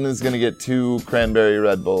 Milton is going to get 2 cranberry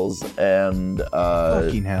Red Bulls and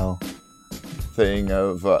Fucking hell. thing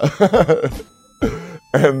of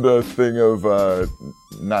and a thing of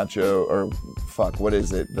nacho or fuck, what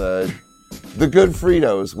is it? The good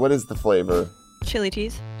Fritos. What is the flavor? Chili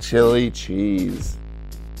cheese. Chili cheese.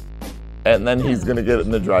 and then he's gonna get in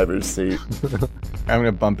the driver's seat. I'm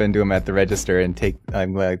gonna bump into him at the register and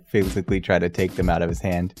I'm gonna physically try to take them out of his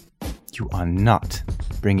hand. You are not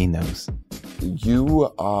bringing those.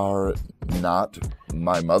 You are not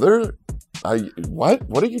my mother? What?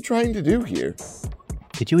 What are you trying to do here?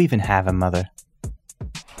 Did you even have a mother?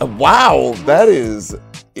 Wow, that is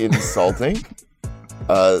insulting.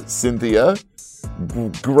 Cynthia,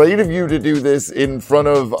 great of you to do this in front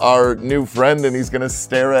of our new friend, and he's gonna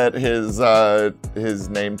stare at his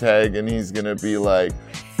name tag, and he's gonna be like,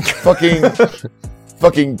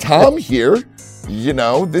 fucking Tom here. You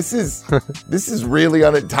know, this is really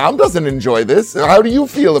on it. Tom doesn't enjoy this. How do you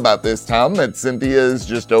feel about this, Tom, that Cynthia is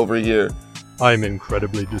just over here? I'm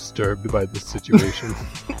incredibly disturbed by this situation.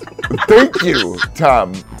 Thank you,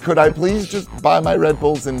 Tom. Could I please just buy my Red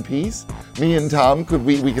Bulls in peace? Me and Tom,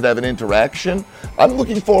 we could have an interaction? I'm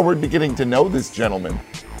looking forward to getting to know this gentleman.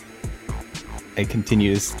 I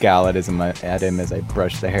continue to scowl at him as I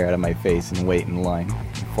brush the hair out of my face and wait in line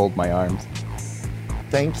and fold my arms.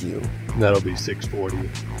 Thank you. That'll be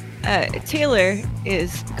 640. Taylor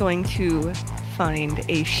is going to find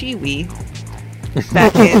a Shiwi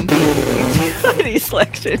back in the utility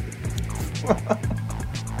selection.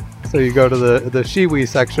 So you go to the Shiwi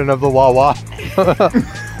section of the Wawa.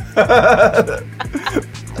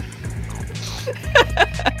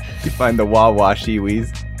 You find the Wawa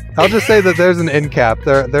Shiwis. I'll just say that there's an end cap.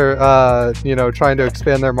 They're trying to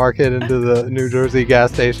expand their market into the New Jersey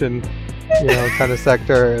gas station, kind of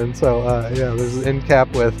sector, and so there's an end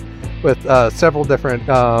cap with several different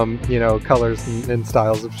colors and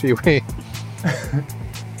styles of Shiwi.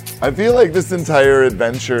 I feel like this entire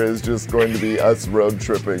adventure is just going to be us road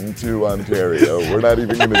tripping to Ontario. We're not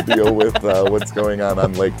even going to deal with what's going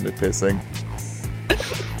on Lake Nipissing.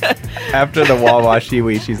 After the Wawa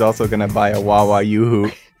Shiwi, she's also going to buy a Wawa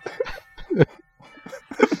Yoo-Hoo.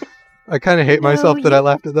 I kind of hate myself that I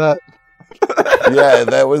laughed at that. Yeah,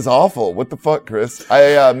 that was awful. What the fuck, Chris?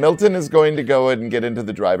 Milton is going to go and get into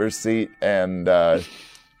the driver's seat and start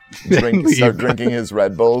drinking his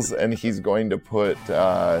Red Bulls, and he's going to put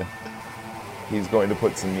some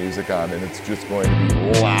music on, and it's just going to be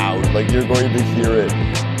loud. Like, you're going to hear it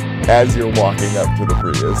as you're walking up to the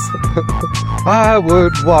Prius. I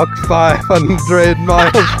would walk 500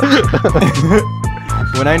 miles.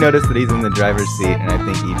 When I notice that he's in the driver's seat and I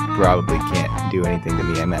think he probably can't do anything to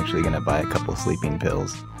me, I'm actually going to buy a couple sleeping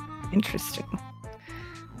pills. Interesting.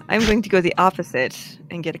 I'm going to go the opposite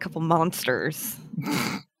and get a couple monsters.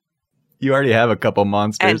 You already have a couple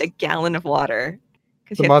monsters. And a gallon of water.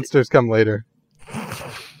 The monsters come later.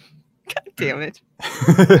 God damn it.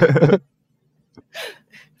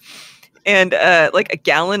 And a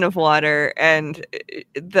gallon of water and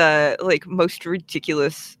the most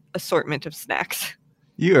ridiculous assortment of snacks.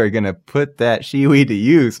 You are going to put that Shiwi to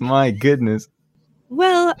use. My goodness.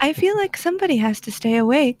 Well, I feel like somebody has to stay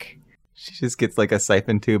awake. She just gets a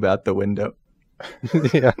siphon tube out the window.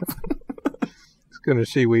 Yeah. It's going to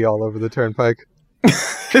Shiwi all over the turnpike.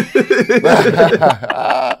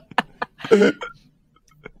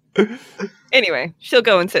 Anyway, she'll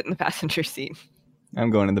go and sit in the passenger seat.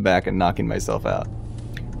 I'm going in the back and knocking myself out.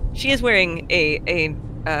 She is wearing a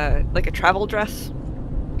travel dress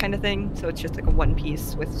kind of thing, so it's just a one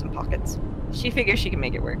piece with some pockets. She figures she can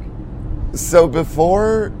make it work. So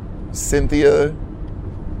before Cynthia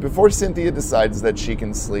decides that she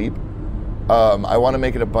can sleep, I want to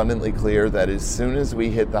make it abundantly clear that as soon as we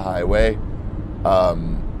hit the highway,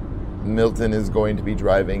 Milton is going to be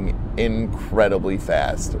driving incredibly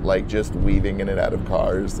fast, just weaving in and out of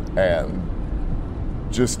cars, and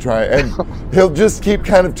he'll just keep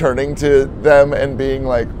kind of turning to them and being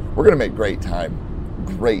like, we're going to make great time.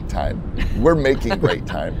 Great time. We're making great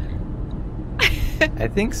time. I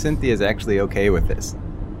think Cynthia's actually okay with this.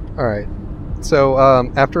 All right. So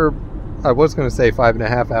after, I was going to say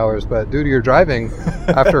 5.5 hours, but due to your driving,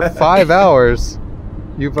 after 5 hours,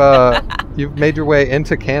 you've made your way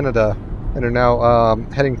into Canada and are now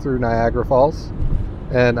heading through Niagara Falls.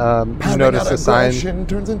 And you notice a sign.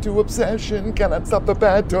 Turns into obsession. Cannot stop the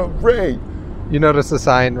battle ray. You notice a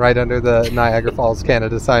sign right under the Niagara Falls,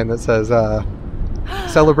 Canada sign that says,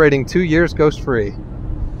 celebrating 2 years ghost-free.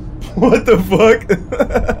 What the fuck?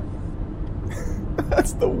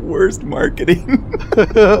 That's the worst marketing.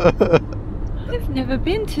 I've never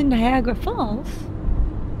been to Niagara Falls.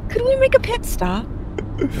 Could we make a pit stop?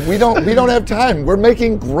 We don't have time. We're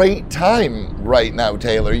making great time right now,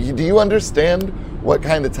 Taylor. Do you understand what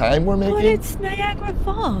kind of time we're making? But it's Niagara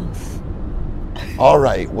Falls. All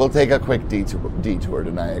right, we'll take a quick detour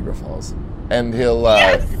to Niagara Falls, and he'll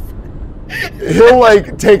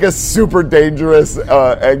take a super dangerous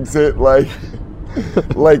exit.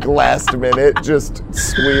 like last minute, just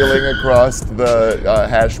squealing across the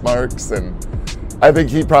hash marks, and I think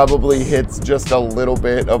he probably hits just a little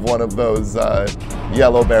bit of one of those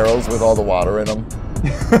yellow barrels with all the water in them.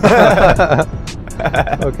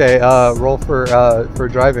 Okay, roll for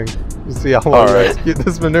driving. You see how well you execute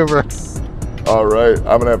this maneuver. All right,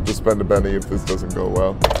 I'm gonna have to spend a penny if this doesn't go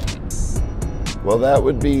well. Well, that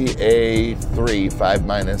would be a 3, 5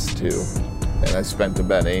 minus 2, and I spent a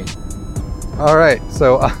penny. All right,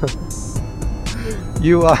 so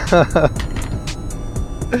you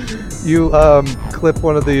you clip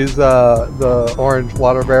one of these the orange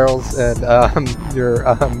water barrels, and your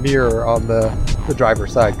mirror on the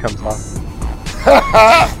driver's side comes off.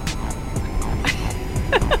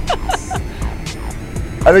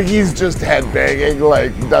 I think he's just headbanging,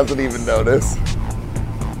 like, doesn't even notice.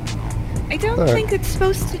 I don't think it's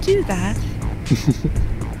supposed to do that.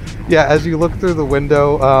 Yeah, as you look through the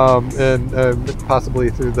window and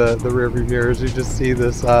possibly through the rearview mirrors, you just see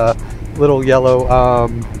this little yellow,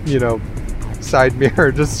 side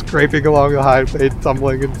mirror just scraping along the highway,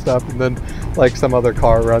 tumbling and stuff, and then like some other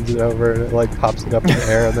car runs it over and it like pops it up in the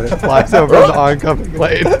air, and then it flies over the oncoming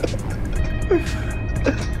lane.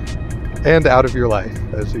 And out of your life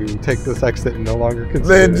as you take this exit and no longer consider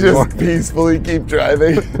Then it just anymore. peacefully keep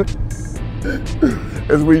driving.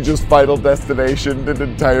 As we just Final Destination an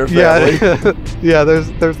entire family. Yeah, yeah.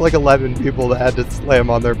 There's like 11 people that had to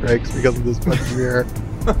slam on their brakes because of this fucking mirror.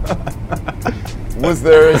 Was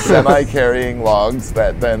there a semi carrying logs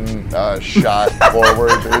that then shot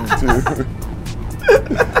forward into?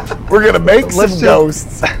 We're gonna make Let's some just-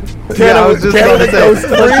 ghosts. Yeah, I was just about to say. Ghost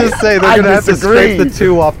Let's just say they're I gonna have to scrape the disagree.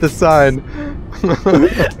 2 off the sign.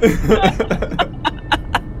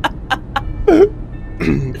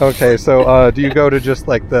 Okay, so do you go to just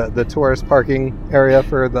like the tourist parking area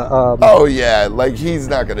for the? Oh yeah, like he's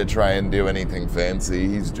not gonna try and do anything fancy.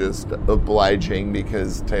 He's just obliging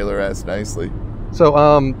because Taylor asked nicely. So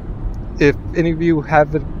if any of you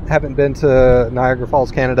haven't been to Niagara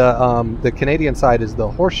Falls, Canada, the Canadian side is the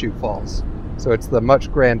Horseshoe Falls, so it's the much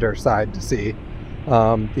grander side to see.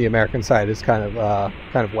 The American side is kind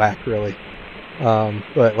of whack, really.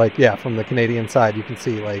 But like, yeah, from the Canadian side, you can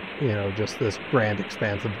see like, just this grand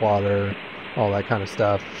expanse of water, all that kind of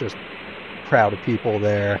stuff. Just crowd of people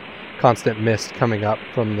there, constant mist coming up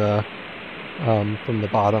from the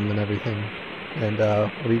bottom and everything. And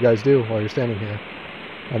what do you guys do while you're standing here?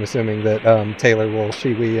 I'm assuming that Taylor will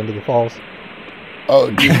shiwi into the falls. Oh,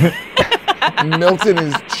 dude. Milton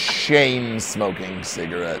is chain smoking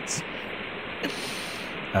cigarettes.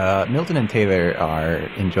 Milton and Taylor are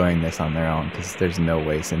enjoying this on their own because there's no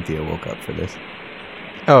way Cynthia woke up for this.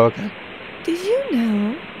 Oh, okay. Did you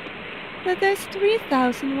know that there's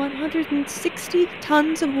 3,160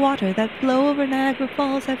 tons of water that flow over Niagara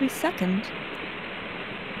Falls every second?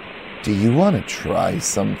 Do you want to try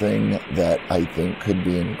something that I think could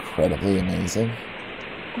be incredibly amazing?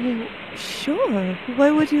 Oh, sure.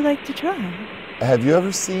 What would you like to try? Have you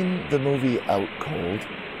ever seen the movie Out Cold?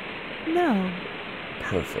 No.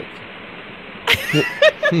 Perfect.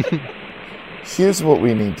 Here's what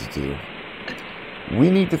we need to do. We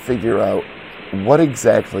need to figure out what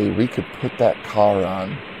exactly we could put that car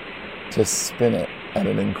on to spin it at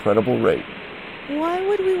an incredible rate. Why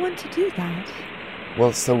would we want to do that?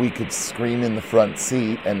 Well, so we could scream in the front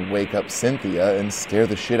seat and wake up Cynthia and scare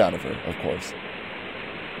the shit out of her, of course.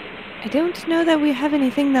 I don't know that we have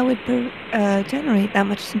anything that would generate that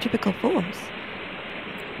much centrifugal force.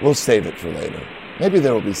 We'll save it for later. Maybe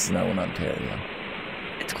there will be snow in Ontario.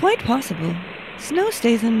 It's quite possible. Snow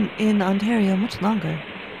stays in Ontario much longer.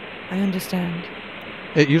 I understand.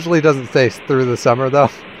 It usually doesn't stay through the summer, though.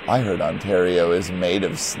 I heard Ontario is made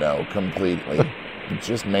of snow completely. It's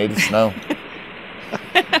just made of snow.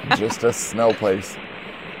 Just a snow place.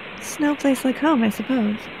 Snow place like home, I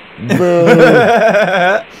suppose. Boo!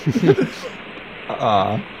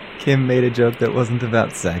 Aw, Kim made a joke that wasn't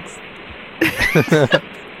about sex.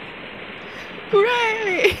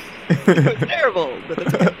 Hooray! It was terrible, but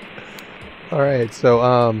it's okay. All right,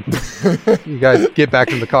 so you guys get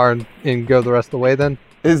back in the car and go the rest of the way then?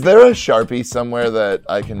 Is there a Sharpie somewhere that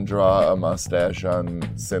I can draw a mustache on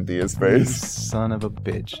Cynthia's You face? son of a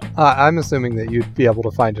bitch. I'm assuming that you'd be able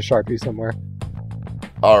to find a Sharpie somewhere.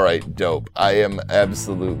 Alright, dope. I am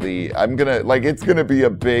absolutely... it's gonna be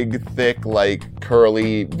a big, thick,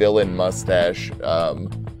 curly villain mustache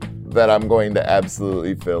that I'm going to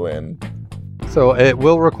absolutely fill in. So it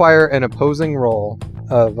will require an opposing roll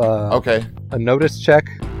of Okay. a notice check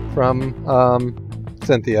from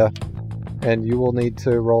Cynthia, and you will need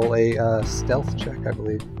to roll a stealth check, I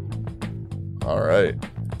believe. Alright.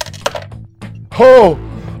 Oh!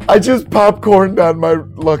 I just popcorned on my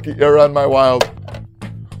on my wild.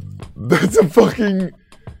 That's a fucking...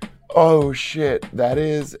 Oh, shit. That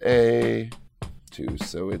is a 2,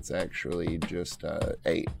 so it's actually just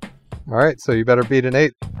 8. All right, so you better beat an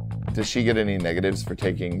 8. Does she get any negatives for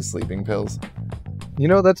taking sleeping pills? You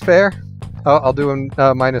know, that's fair. I'll do a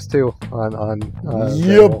 -2 on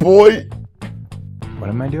Yeah, roll. boy! What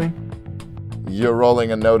am I doing? You're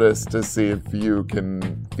rolling a notice to see if you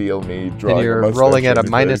can feel me drawing And you're a mustache rolling at a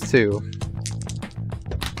or anything. -2.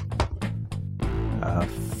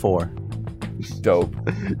 4. Dope.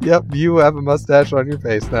 Yep, you have a mustache on your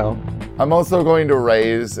face now. I'm also going to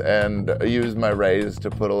raise and use my raise to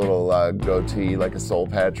put a little goatee, like a soul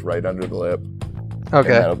patch, right under the lip. And Okay.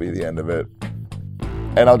 that'll be the end of it.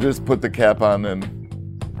 And I'll just put the cap on and...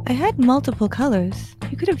 I had multiple colors.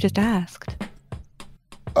 You could have just asked.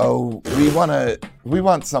 Oh, we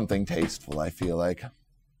want something tasteful, I feel like.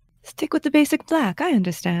 Stick with the basic black, I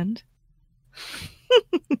understand.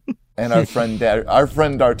 And our friend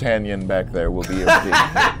D'Artagnan back there will be a big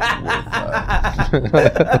hit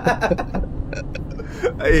with...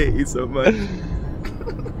 I hate you so much.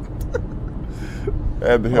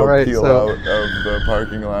 And he'll All right, peel so- out of the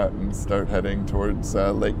parking lot and start heading towards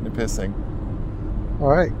Lake Nipissing. All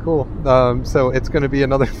right, cool. So it's going to be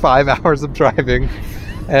another 5 hours of driving,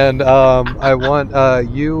 and I want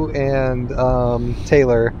you and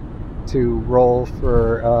Taylor to roll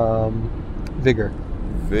for vigor.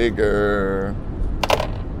 Vigor.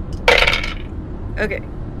 Okay.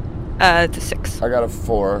 It's a 6. I got a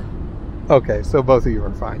 4. Okay, so both of you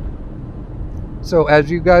are fine. So as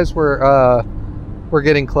you guys were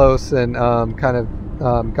getting close and kind of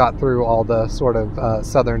got through all the sort of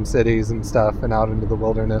southern cities and stuff and out into the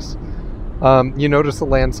wilderness, you notice a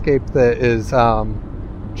landscape that is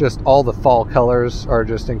just all the fall colors are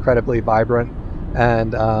just incredibly vibrant.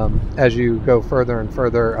 And as you go further and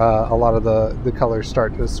further, a lot of the colors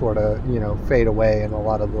start to sort of, fade away, and a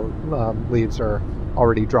lot of the leaves are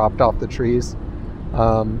already dropped off the trees.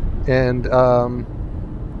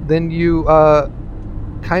 Then you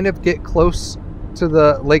kind of get close to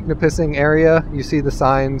the Lake Nipissing area. You see the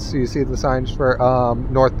signs. You see the signs for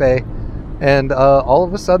North Bay, and all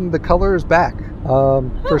of a sudden the color is back.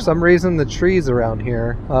 For some reason, the trees around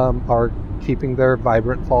here are keeping their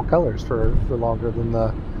vibrant fall colors for longer than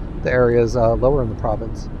the areas lower in the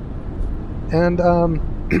province. And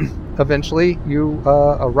eventually you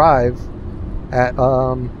arrive at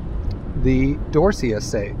the Dorsey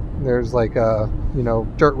estate. There's like a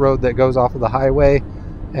dirt road that goes off of the highway,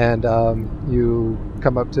 and you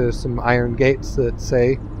come up to some iron gates that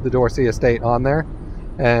say the Dorsey estate on there,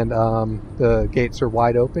 and the gates are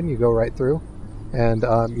wide open. You go right through, and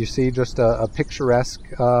you see just a picturesque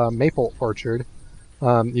maple orchard.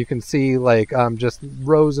 You can see like just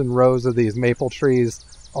rows and rows of these maple trees,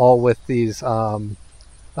 all with these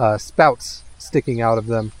spouts sticking out of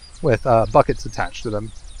them with buckets attached to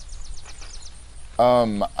them.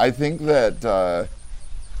 I think that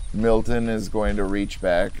Milton is going to reach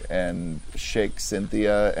back and shake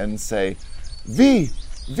Cynthia and say, V,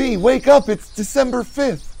 wake up, it's December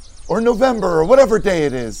 5th, or November, or whatever day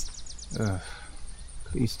it is.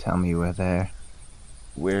 Please tell me we're there.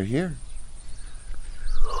 We're here.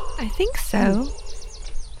 I think so.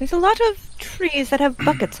 There's a lot of trees that have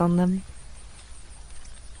buckets on them.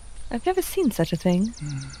 I've never seen such a thing.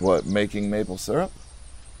 What, making maple syrup?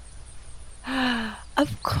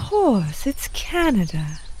 Of course, it's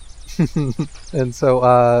Canada. And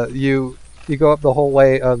so you go up the whole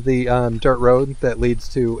way of the dirt road that leads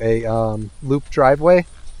to a loop driveway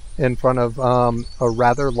in front of a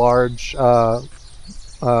rather large,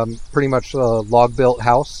 pretty much a log-built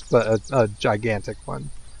house, but a gigantic one.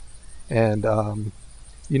 And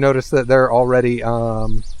you notice that there are already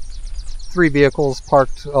 3 vehicles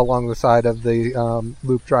parked along the side of the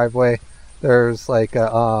loop driveway. There's like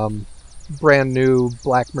a brand new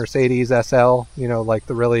black Mercedes SL, like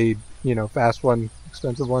the really, fast one,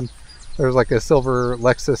 expensive one. There's like a silver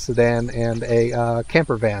Lexus sedan and a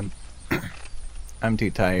camper van. I'm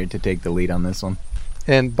too tired to take the lead on this one.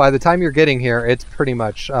 And by the time you're getting here, it's pretty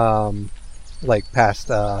much like past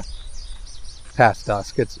dusk.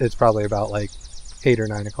 It's probably about like 8 or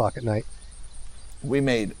 9 o'clock at night. We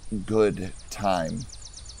made good time.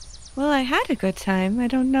 Well, I had a good time. I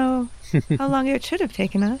don't know how long it should have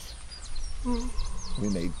taken us. We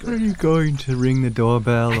made Are good. you going to ring the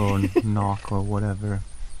doorbell or knock or whatever?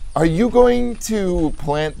 Are you going to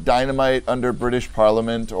plant dynamite under British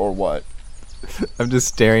Parliament or what? I'm just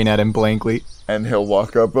staring at him blankly. And he'll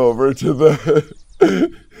walk up over to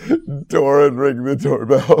the door and ring the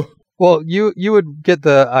doorbell. Well, you would get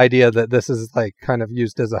the idea that this is like kind of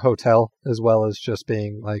used as a hotel as well as just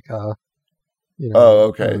being like Oh,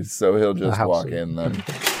 okay. So he'll just house walk or- in then.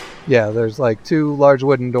 Yeah, there's like 2 large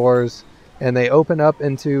wooden doors, and they open up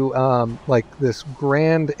into like this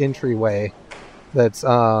grand entryway that's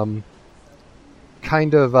kind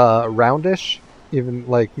of roundish, even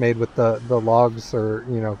like made with the logs, or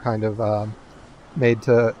kind of made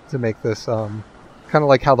to make this kind of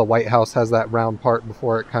like how the White House has that round part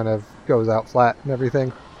before it kind of goes out flat and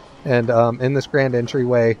everything. And in this grand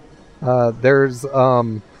entryway, there's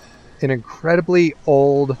an incredibly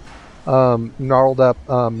old, gnarled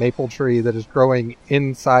up maple tree that is growing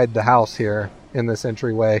inside the house here in this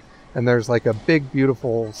entryway. And there's like a big,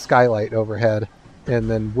 beautiful skylight overhead, and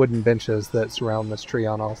then wooden benches that surround this tree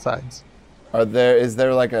on all sides. Is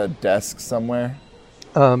there like a desk somewhere?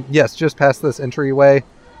 Yes, just past this entryway,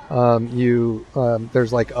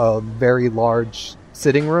 there's like a very large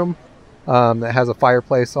sitting room that has a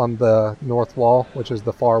fireplace on the north wall, which is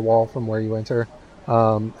the far wall from where you enter.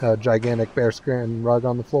 A gigantic bearskin rug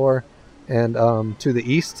on the floor, and to the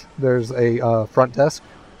east there's a front desk,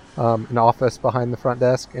 an office behind the front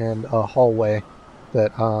desk, and a hallway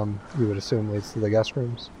that you would assume leads to the guest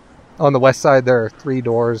rooms. On the west side there are 3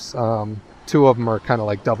 doors. 2 of them are kind of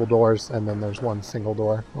like double doors, and then there's 1 single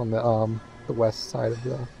door on the west side of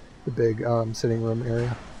the big sitting room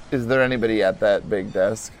area. Is there anybody at that big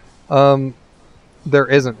desk? There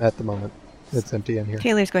isn't at the moment. It's empty in here.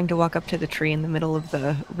 Taylor's going to walk up to the tree in the middle of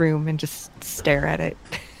the room and just stare at it.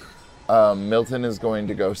 Milton is going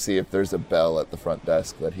to go see if there's a bell at the front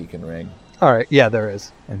desk that he can ring. All right, yeah, there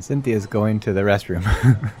is. And Cynthia's going to the restroom.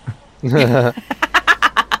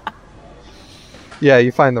 Yeah,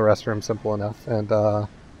 you find the restroom simple enough, and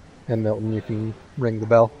Milton, you can ring the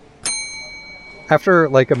bell. After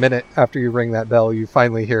like a minute after you ring that bell, you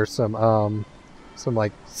finally hear some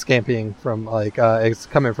like scamping from like it's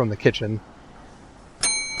coming from the kitchen.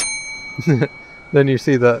 Then you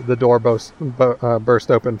see the door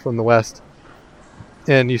burst open from the west,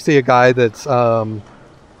 and you see a guy that's kind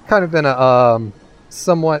of in a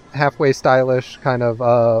somewhat halfway stylish kind of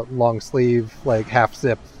long sleeve, like half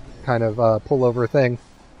zip kind of pullover thing,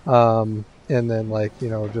 and then like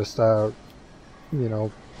just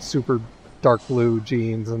super dark blue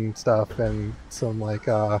jeans and stuff, and some like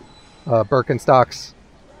Birkenstocks.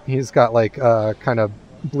 He's got like kind of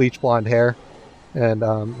bleach blonde hair, and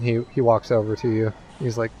he walks over to you.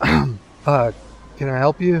 He's like, can I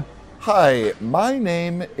help you? Hi, my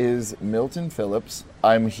name is Milton Phillips.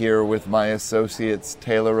 I'm here with my associates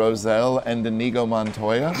Taylor Roselle and Inigo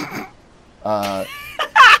Montoya.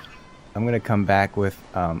 I'm going to come back with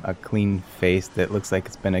a clean face that looks like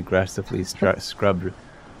it's been aggressively scrubbed,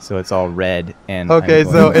 so it's all red. And Okay,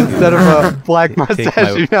 so instead of a black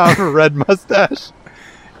mustache, you now have a red mustache.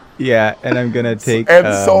 Yeah, and I'm going to take...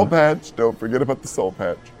 And soul patch. Don't forget about the soul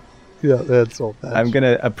patch. Yeah, that's soul patch. I'm going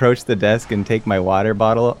to approach the desk and take my water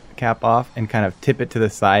bottle cap off and kind of tip it to the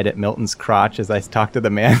side at Milton's crotch as I talk to the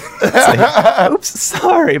man. Say, oops,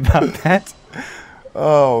 sorry about that.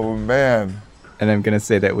 Oh, man. And I'm going to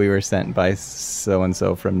say that we were sent by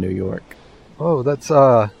so-and-so from New York. Oh, that's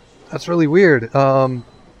really weird.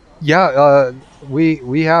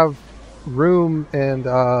 We have room, and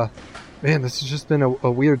man, this has just been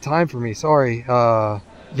a weird time for me. Sorry.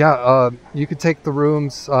 You could take the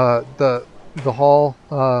rooms, the hall.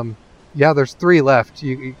 There's 3 left.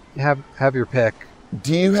 You have your pick.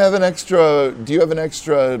 Do you have an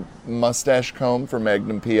extra mustache comb for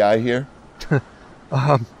Magnum PI here?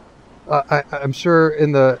 I'm sure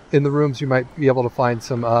in the rooms you might be able to find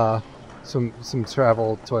some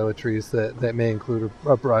travel toiletries that may include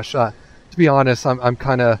a brush. To be honest, I'm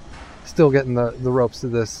kind of still getting the ropes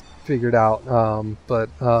of this figured out. But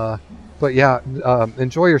yeah,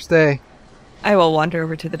 enjoy your stay. I will wander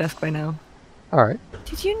over to the desk by now. All right.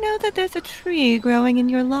 Did you know that there's a tree growing in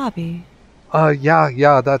your lobby?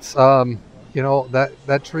 Yeah. That's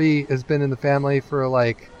that tree has been in the family for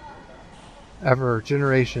like ever,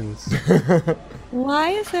 generations.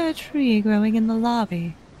 Why is there a tree growing in the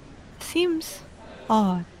lobby? Seems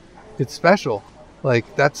odd. It's special.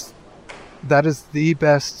 Like that is the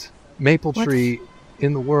best maple tree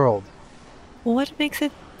in the world. What makes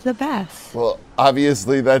it the best? Well,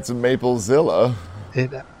 obviously that's Maplezilla.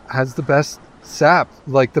 It has the best sap,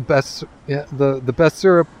 like the best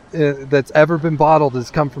syrup that's ever been bottled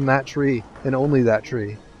has come from that tree, and only that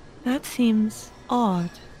tree. That seems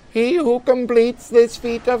odd. He who completes this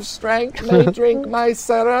feat of strength may drink my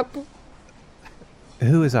syrup.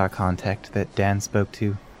 Who is our contact that Dan spoke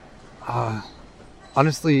to?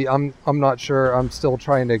 Honestly, I'm not sure. I'm still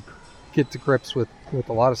trying to get to grips with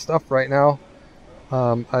a lot of stuff right now.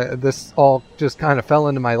 This all just kind of fell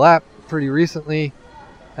into my lap pretty recently,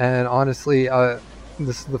 and honestly,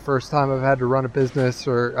 this is the first time I've had to run a business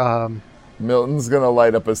or. Milton's gonna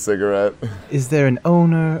light up a cigarette. Is there an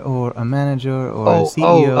owner or a manager or a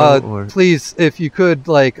CEO or... Please, if you could,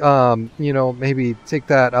 maybe take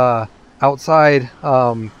that outside.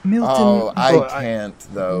 Milton. Oh, I can't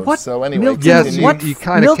though. What? So anyway, Milton, yes, continue. you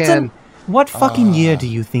kind of can. What fucking year do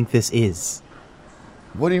you think this is?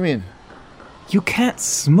 What do you mean? You can't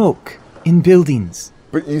smoke in buildings.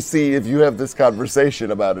 But you see, if you have this conversation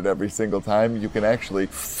about it every single time, you can actually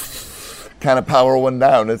kind of power one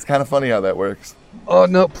down. It's kind of funny how that works. Oh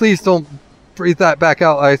no! Please don't breathe that back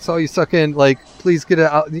out. I saw you suck in. Please get it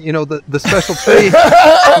out. The special tree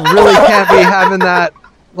really can't be having that.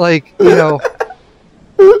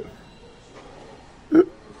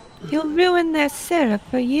 You'll ruin their syrup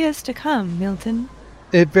for years to come, Milton.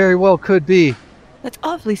 It very well could be. That's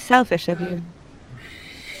awfully selfish of you.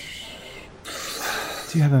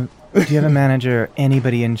 Do you have a manager,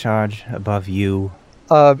 anybody in charge above you?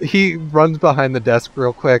 He runs behind the desk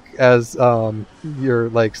real quick as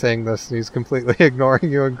you're saying this, and he's completely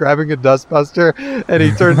ignoring you and grabbing a dustbuster, and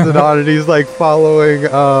he turns it on, and he's following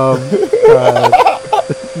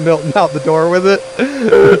Milton out the door with it,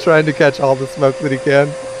 trying to catch all the smoke that he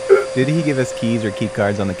can. Did he give us keys or key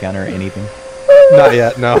cards on the counter or anything? Not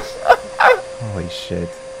yet, no. Holy shit.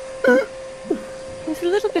 There's a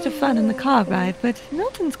little bit of fun in the car ride, but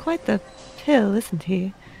Milton's quite the pill, isn't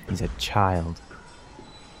he? He's a child.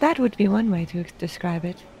 That would be one way to describe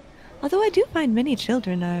it. Although I do find many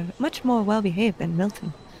children are much more well-behaved than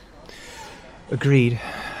Milton. Agreed.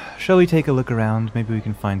 Shall we take a look around? Maybe we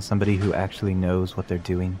can find somebody who actually knows what they're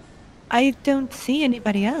doing. I don't see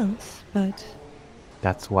anybody else, but...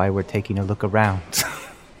 That's why we're taking a look around.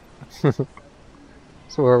 So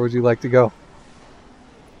where would you like to go?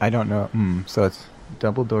 I don't know. So it's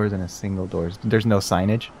double doors and a single doors. There's no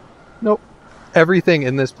signage? Nope. Everything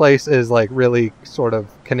in this place is really sort of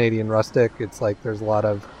Canadian rustic. It's there's a lot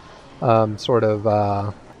of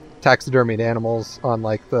taxidermied animals on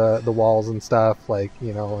the walls and stuff,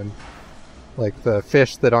 and the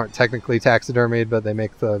fish that aren't technically taxidermied, but they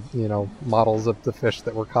make the models of the fish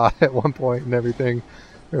that were caught at one point and everything.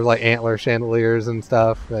 There's antler chandeliers and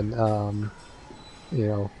stuff, and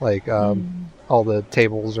all the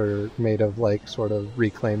tables are made of sort of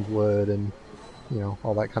reclaimed wood and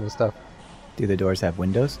all that kind of stuff. Do the doors have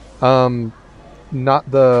windows?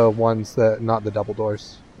 Not the double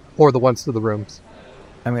doors, or the ones to the rooms.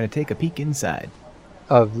 I'm gonna take a peek inside.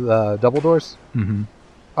 Of the double doors? Mm-hmm.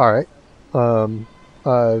 All right.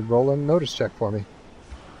 Roll a notice check for me.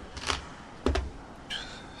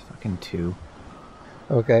 Fucking 2.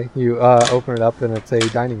 Okay, you open it up and it's a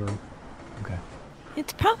dining room. Okay.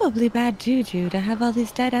 It's probably bad juju to have all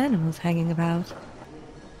these dead animals hanging about.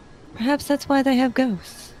 Perhaps that's why they have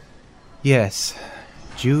ghosts. Yes.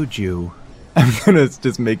 Juju. I'm gonna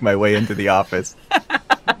just make my way into the office.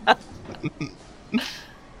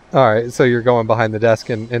 Alright, so you're going behind the desk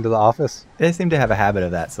and into the office? They seem to have a habit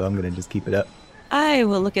of that, so I'm gonna just keep it up. I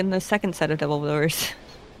will look in the second set of double doors.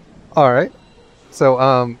 Alright. So,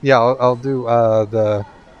 I'll do the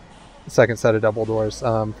second set of double doors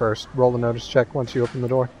first. Roll a notice check once you open the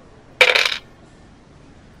door.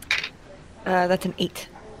 That's an 8.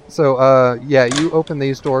 So, you open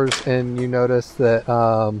these doors and you notice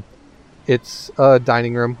that it's a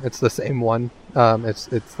dining room. It's the same one. It's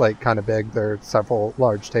kind of big. There are several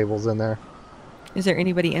large tables in there. Is there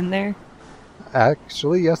anybody in there?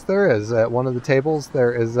 Actually, yes, there is. At one of the tables,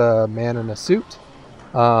 there is a man in a suit,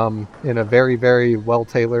 in a very, very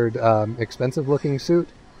well-tailored, expensive-looking suit,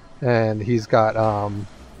 and he's got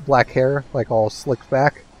black hair, all slicked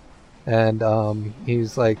back, and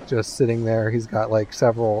he's just sitting there. He's got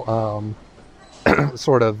several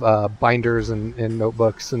sort of binders and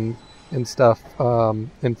notebooks and stuff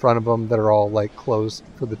in front of him that are all closed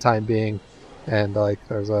for the time being, and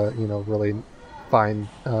there's a really fine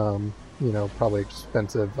probably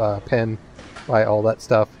expensive pen by all that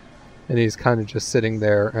stuff, and he's kind of just sitting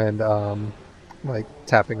there and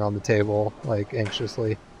tapping on the table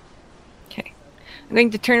anxiously. Okay, I'm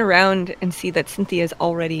going to turn around and see that Cynthia's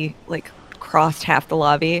already crossed half the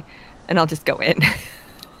lobby, and I'll just go in.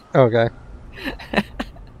 Okay.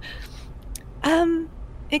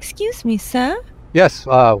 Excuse me, sir? Yes,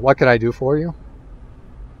 what can I do for you?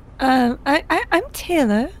 I'm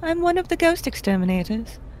Taylor. I'm one of the ghost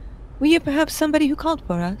exterminators. Were you perhaps somebody who called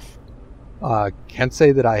for us? Can't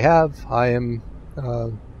say that I have. I am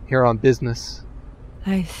here on business.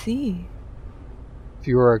 I see. If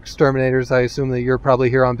you are exterminators, I assume that you're probably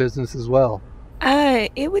here on business as well.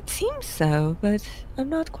 It would seem so, but I'm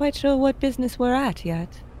not quite sure what business we're at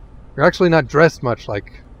yet. You're actually not dressed much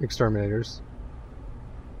like exterminators.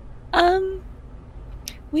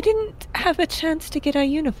 We didn't have a chance to get our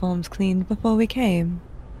uniforms cleaned before we came.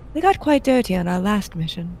 They got quite dirty on our last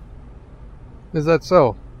mission. Is that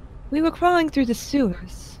so? We were crawling through the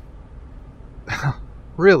sewers.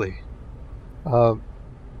 Really?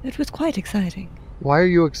 It was quite exciting. Why are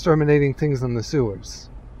you exterminating things in the sewers?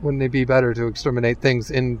 Wouldn't it be better to exterminate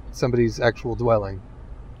things in somebody's actual dwelling?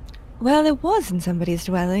 Well, it was in somebody's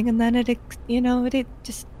dwelling, and then it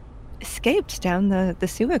just escaped down the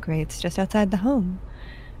sewer grates just outside the home.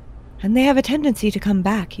 And they have a tendency to come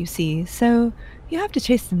back, you see, so you have to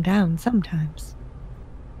chase them down sometimes.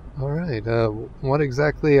 Alright, what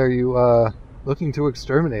exactly are you, looking to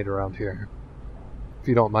exterminate around here? If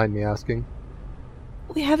you don't mind me asking.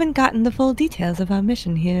 We haven't gotten the full details of our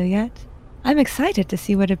mission here yet. I'm excited to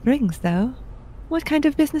see what it brings, though. What kind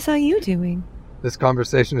of business are you doing? This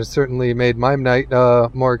conversation has certainly made my night,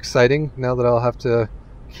 more exciting, now that I'll have to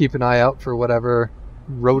keep an eye out for whatever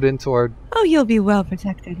rodent or... Oh, you'll be well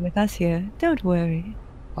protected with us here. Don't worry.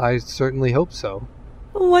 I certainly hope so.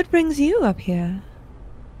 What brings you up here?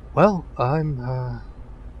 Well, I'm,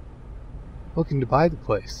 looking to buy the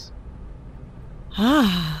place.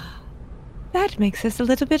 Ah, that makes this a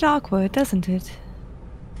little bit awkward, doesn't it?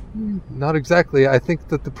 Not exactly. I think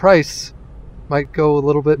that the price might go a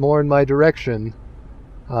little bit more in my direction.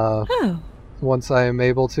 Oh. Once I am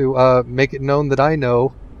able to, make it known that I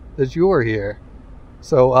know that you're here.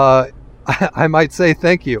 So, I might say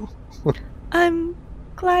thank you. I'm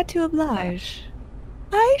glad to oblige.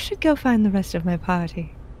 I should go find the rest of my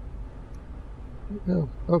party. Oh,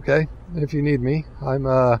 okay. If you need me. I'm,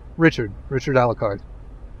 Richard Alucard.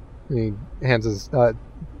 He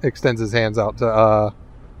extends his hands out to,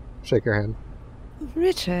 shake your hand.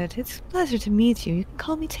 Richard, it's a pleasure to meet you. You can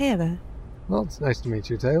call me Taylor. Well, it's nice to meet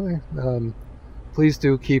you, Taylor. Please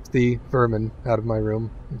do keep the vermin out of my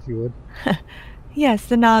room, if you would. Yes,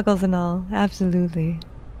 the noggles and all. Absolutely.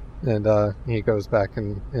 And, he goes back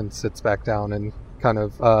and sits back down and kind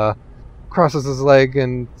of, crosses his leg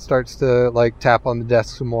and starts to, like, tap on the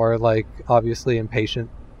desk some more, like, obviously impatient,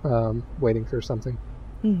 waiting for something.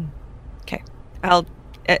 Okay.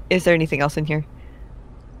 Is there anything else in here?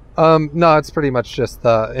 No, it's pretty much just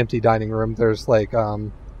the empty dining room. There's, like,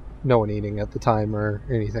 no one eating at the time or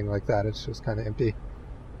anything like that. It's just kind of empty.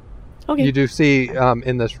 Okay. You do see,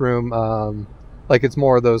 in this room, like, it's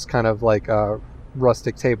more of those kind of, like,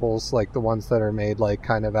 rustic tables, like the ones that are made, like,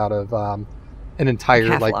 kind of out of, an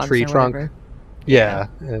entire, like, tree trunk. Whatever. Yeah,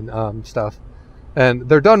 and, stuff. And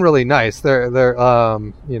they're done really nice. They're,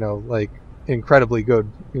 you know, like, incredibly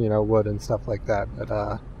good, you know, wood and stuff like that.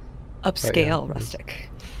 But, Upscale, yeah, rustic.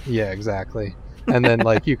 yeah, exactly. And then,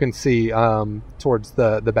 like, you can see, towards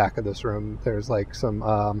the back of this room, there's, like, some,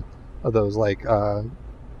 of those, like,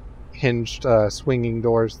 hinged, swinging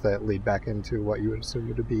doors that lead back into what you would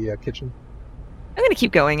assume to be a kitchen. I'm gonna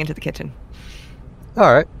keep going into the kitchen.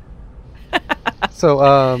 All right.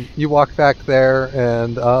 So, you walk back there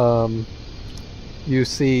and, you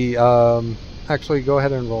see, actually, go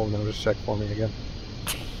ahead and roll a notice check for me again.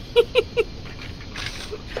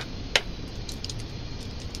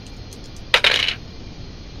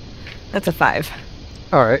 That's a 5.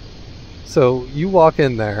 All right. So you walk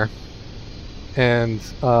in there, and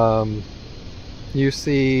you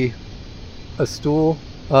see a stool,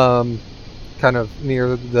 kind of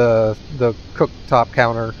near the cooktop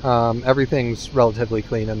counter. Everything's relatively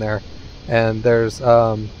clean in there, and there's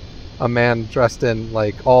a man dressed in,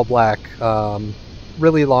 like, all black,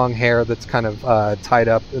 really long hair that's kind of tied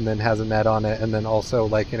up and then has a net on it, and then also,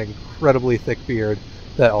 like, an incredibly thick beard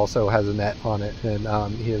that also has a net on it,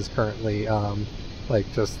 and he is currently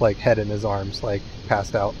like, just, like, head in his arms, like,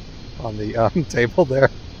 passed out on the table there.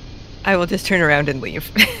 I will just turn around and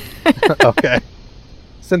leave. Okay.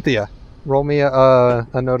 Cynthia, roll me a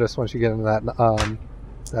notice once you get into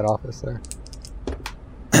that office there.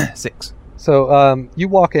 6. So you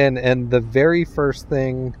walk in, and the very first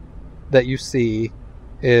thing that you see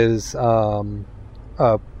is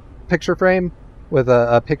a picture frame with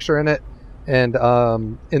a picture in it. And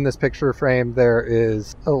in this picture frame, there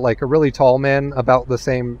is like a really tall man, about the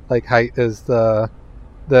same, like, height as the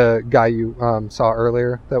guy you saw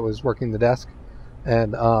earlier that was working the desk.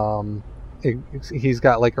 And he's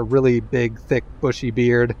got, like, a really big, thick, bushy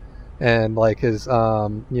beard, and, like, his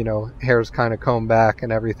you know, hair's kind of combed back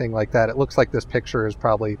and everything like that. It looks like this picture is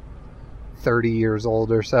probably 30 years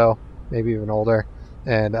old or so, maybe even older.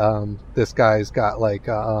 And this guy's got, like,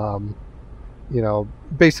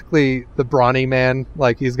 basically the brawny man.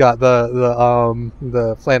 Like he's got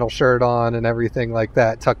the flannel shirt on and everything like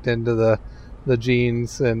that, tucked into the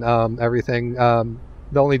jeans and everything.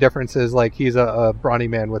 The only difference is like he's a brawny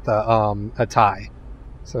man with a tie.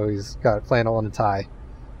 So he's got flannel and a tie,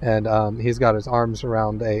 and he's got his arms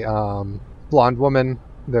around a blonde woman.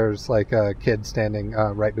 There's like a kid standing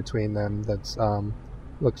right between them. That's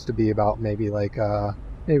looks to be about maybe about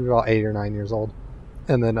 8 or 9 years old.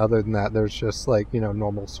 And then other than that, there's just like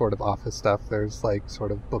normal sort of office stuff. There's like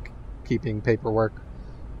sort of bookkeeping paperwork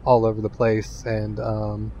all over the place,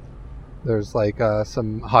 and there's like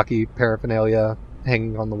some hockey paraphernalia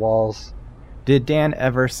hanging on the walls. Did Dan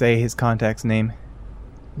ever say his contact's name?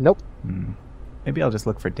 Nope. Maybe I'll just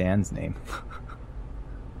look for Dan's name.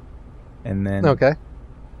 And then... Okay.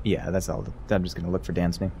 Yeah, that's all. I'm just going to look for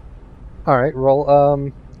Dan's name. All right,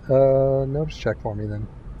 roll notice check for me then.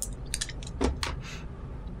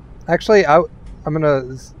 Actually, I'm going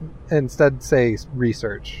to instead say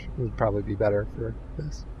research. Would probably be better for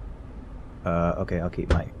this. Okay, I'll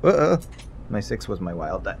keep my... My 6 was my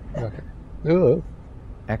wild die. Okay. Ooh.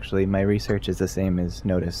 Actually, my research is the same as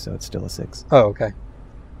notice, so it's still a 6. Oh, okay.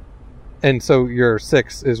 And so your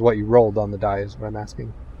 6 is what you rolled on the die, is what I'm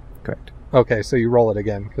asking. Correct. Okay, so you roll it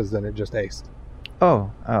again, because then it just aced.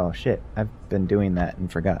 Oh, shit. I've been doing that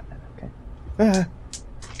and forgot. Okay.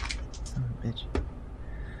 Son of a bitch.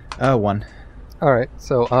 1. All right,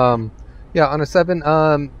 so, yeah, on a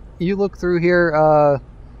 7, you look through here,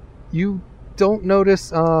 you don't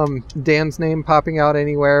notice Dan's name popping out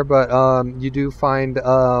anywhere, but you do find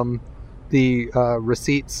the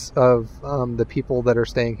receipts of the people that are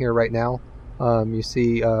staying here right now. You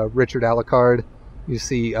see Richard Alucard, you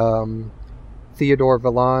see Theodore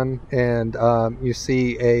Vallon, and you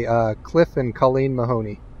see a Cliff and Colleen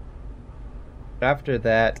Mahoney. After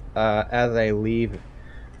that, as I leave,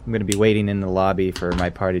 I'm going to be waiting in the lobby for my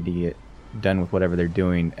party to get done with whatever they're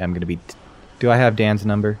doing. I'm going to be... Do I have Dan's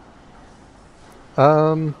number?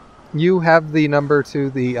 You have the number to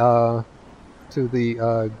the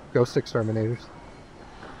ghost exterminators.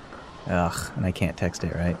 Ugh, and I can't text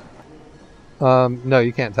it, right? No,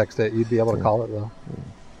 you can't text it. You'd be able to call it though.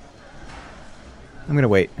 I'm gonna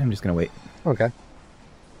wait. I'm just gonna wait. Okay.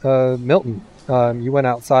 Milton, you went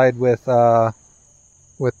outside with that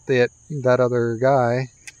other guy.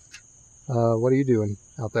 What are you doing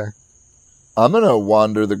out there? I'm gonna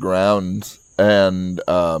wander the grounds and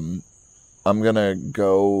I'm gonna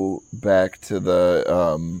go back to the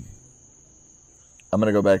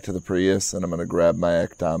Prius, and I'm gonna grab my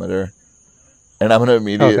ectometer, and I'm gonna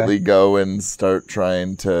immediately go and start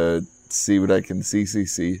trying to see what I can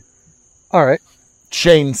see. All right.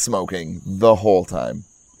 Chain smoking the whole time.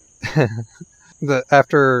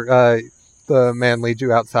 After the man leads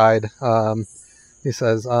you outside, he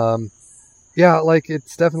says, "Yeah, like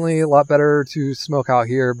it's definitely a lot better to smoke out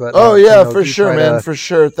here." But for sure, man, for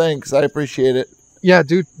sure. Thanks, I appreciate it. Yeah,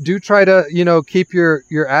 do try to keep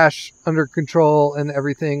your ash under control and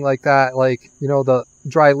everything like that. Like the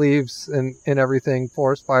dry leaves and everything,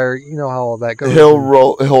 forest fire. You know how all that goes.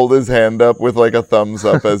 He'll hold his hand up with like a thumbs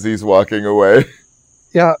up as he's walking away.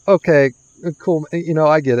 Yeah. Okay. Cool.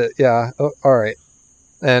 I get it. Yeah. All right.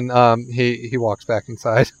 And he walks back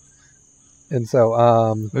inside. And so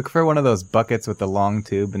look for one of those buckets with the long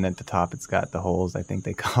tube, and at the top it's got the holes. I think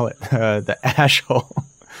they call it the ash hole.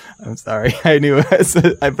 I'm sorry, I knew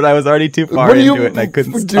it, but I was already too far into it, and I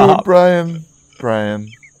couldn't stop. Brian.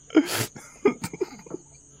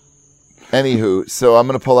 Anywho, so I'm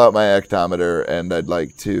gonna pull out my ectometer, and I'd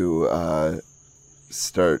like to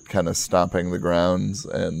start kind of stomping the grounds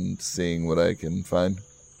and seeing what I can find.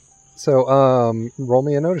 So roll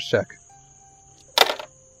me a notice check.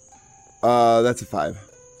 That's a 5.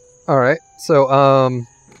 All right. So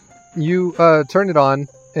you turn it on,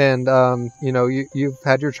 and you've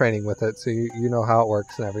had your training with it, so you know how it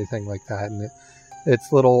works and everything like that. And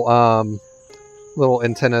it's little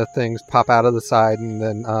antenna things pop out of the side, and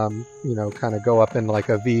then kind of go up in like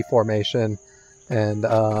a V formation, and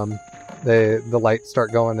the lights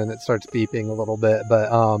start going, and it starts beeping a little bit, but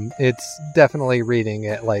it's definitely reading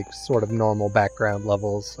at like sort of normal background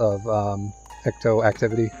levels of ecto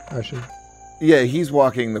activity, I should. Yeah, he's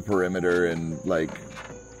walking the perimeter and like...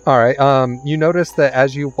 Alright, you notice that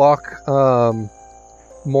as you walk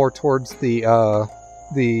more towards the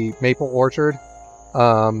maple orchard,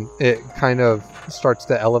 it kind of starts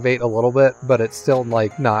to elevate a little bit, but it's still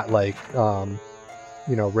like not like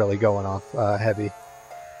really going off heavy.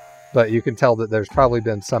 But you can tell that there's probably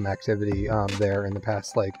been some activity there in the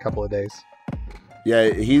past like couple of days. Yeah,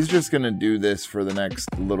 he's just going to do this for the next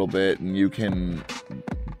little bit, and you can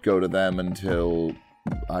go to them until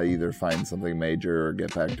I either find something major or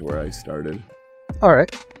get back to where I started. All right.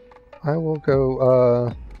 I will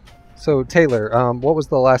go. So, Taylor, what was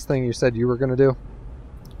the last thing you said you were going to do?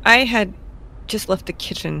 I had just left the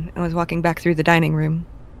kitchen and was walking back through the dining room.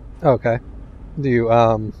 Okay. Do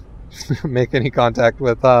you make any contact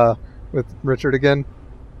with Richard again?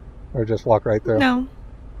 Or just walk right through? No.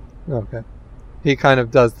 Okay. He kind of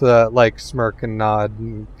does the, like, smirk and nod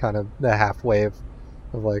and kind of the half wave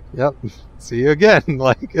of like, yep, see you again.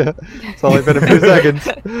 Like, it's only been a few seconds.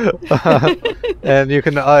 And you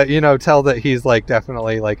can, tell that he's, like,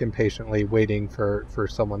 definitely, like, impatiently waiting for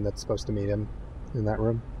someone that's supposed to meet him in that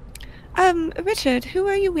room. Richard, who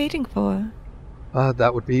are you waiting for?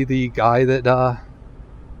 That would be the guy that,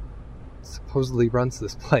 supposedly runs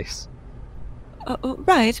this place.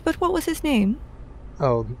 Right, but what was his name?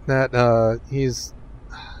 Oh, he's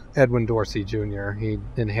Edwin Dorsey Jr. He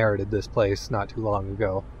inherited this place not too long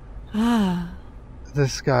ago. Ah.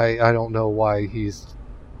 This guy, I don't know why he's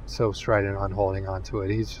so strident on holding on to it.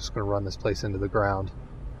 He's just going to run this place into the ground.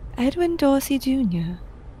 Edwin Dorsey Jr.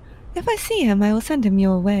 If I see him, I will send him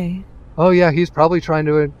your way. Oh yeah, he's probably trying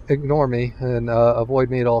to ignore me and avoid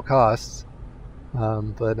me at all costs.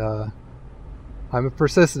 But I'm a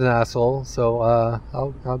persistent asshole, so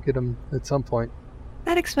I'll get him at some point.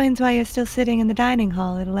 That explains why you're still sitting in the dining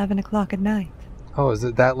hall at 11 o'clock at night. Oh, is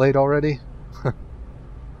it that late already?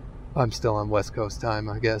 I'm still on West Coast time,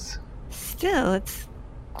 I guess. Still, it's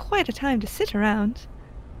quite a time to sit around.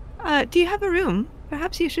 Do you have a room?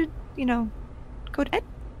 Perhaps you should, go to bed?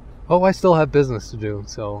 Oh, I still have business to do,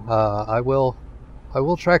 so I will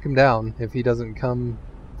track him down if he doesn't come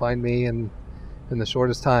find me in the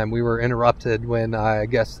shortest time. We were interrupted when I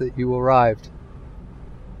guessed that you arrived.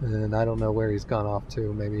 And I don't know where he's gone off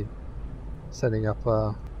to. Maybe setting up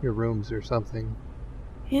your rooms or something.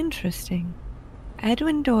 Interesting.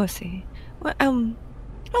 Edwin Dorsey. Well,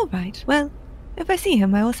 all right. Well, if I see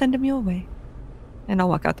him, I will send him your way. And I'll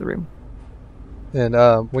walk out the room. And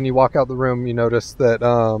when you walk out the room, you notice that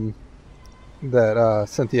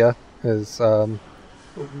Cynthia is.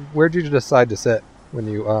 Where did you decide to sit when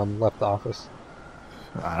you left the office?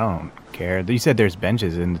 I don't care. You said there's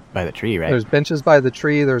benches by the tree, right? There's benches by the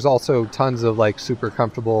tree. There's also tons of like super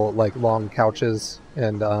comfortable, like long couches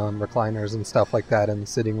and recliners and stuff like that in the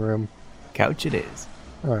sitting room. Couch it is.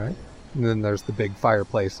 All right. And then there's the big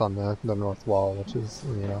fireplace on the north wall, which is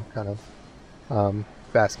kind of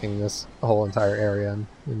basking this whole entire area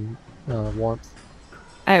in warmth.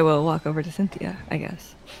 I will walk over to Cynthia, I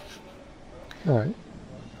guess. All right.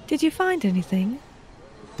 Did you find anything?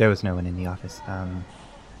 There was no one in the office.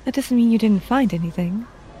 That doesn't mean you didn't find anything.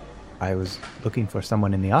 I was looking for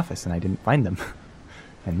someone in the office and I didn't find them.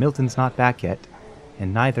 And Milton's not back yet,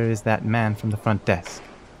 and neither is that man from the front desk.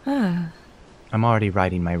 Ah. I'm already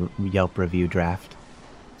writing my Yelp review draft.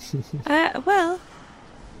 Well,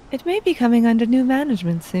 it may be coming under new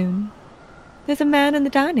management soon. There's a man in the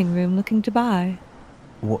dining room looking to buy.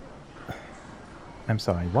 What? I'm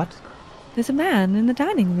sorry, what? There's a man in the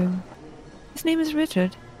dining room. His name is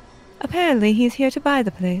Richard. Apparently he's here to buy the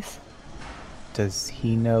place. Does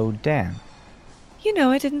he know Dan?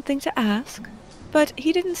 I didn't think to ask, but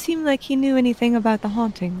he didn't seem like he knew anything about the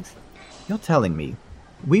hauntings. You're telling me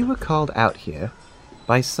we were called out here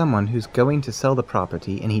by someone who's going to sell the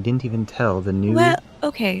property and he didn't even tell the new... Well,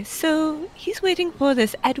 okay, so he's waiting for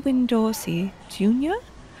this Edwin Dorsey Jr.?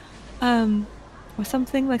 Or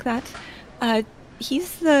something like that.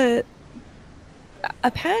 He's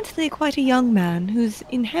apparently quite a young man who's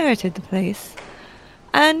inherited the place,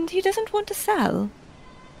 and he doesn't want to sell.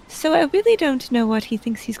 So I really don't know what he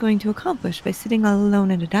thinks he's going to accomplish by sitting all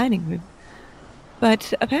alone in a dining room.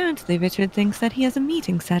 But apparently Richard thinks that he has a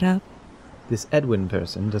meeting set up. This Edwin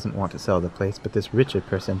person doesn't want to sell the place, but this Richard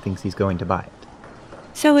person thinks he's going to buy it.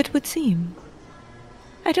 So it would seem.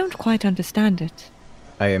 I don't quite understand it.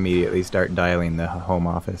 I immediately start dialing the home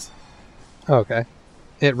office. Okay.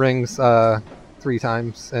 It rings 3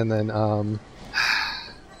 times, and then,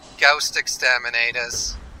 Ghost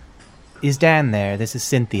exterminators. Is Dan there? This is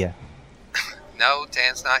Cynthia. No,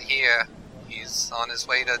 Dan's not here. He's on his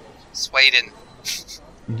way to Sweden.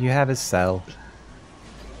 Do you have his cell?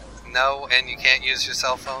 No, and you can't use your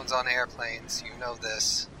cell phones on airplanes. You know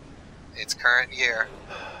this. It's current year.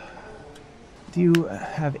 Do you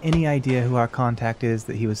have any idea who our contact is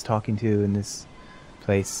that he was talking to in this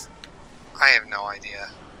place? I have no idea.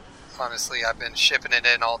 Honestly, I've been shipping it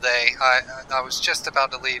in all day. I was just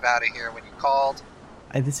about to leave out of here when you called.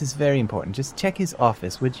 This is very important. Just check his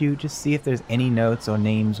office, would you? Just see if there's any notes or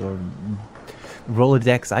names or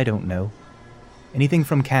Rolodex, I don't know. Anything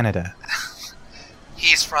from Canada.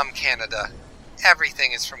 He's from Canada.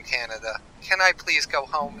 Everything is from Canada. Can I please go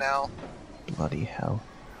home now? Bloody hell.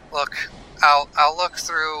 Look, I'll look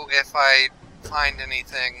through. If I find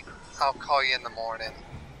anything, I'll call you in the morning,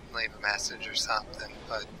 leave a message or something,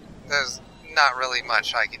 but there's not really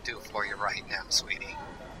much I can do for you right now, sweetie.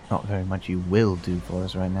 Not very much you will do for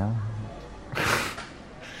us right now.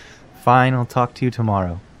 Fine, I'll talk to you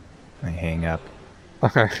tomorrow. I hang up.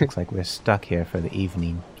 Alright. Looks like we're stuck here for the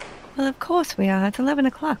evening. Well, of course we are. It's 11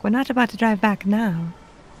 o'clock. We're not about to drive back now.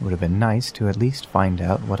 Would have been nice to at least find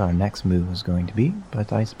out what our next move was going to be,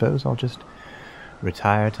 but I suppose I'll just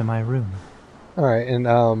retire to my room. Alright,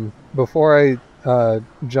 and before I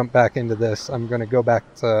jump back into this, I'm going to go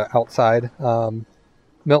back to outside.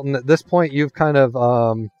 Milton, at this point, you've kind of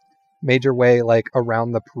made your way like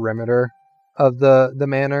around the perimeter of the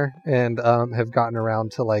manor and have gotten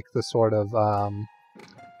around to like the sort of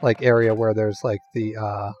like area where there's like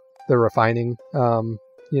the refining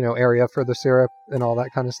area for the syrup and all that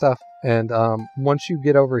kind of stuff. And once you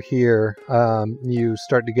get over here, you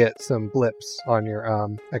start to get some blips on your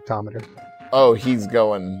ectometer. Oh, he's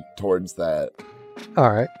going towards that.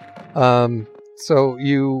 All right. So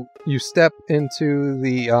you step into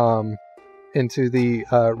the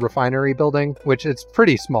refinery building, which it's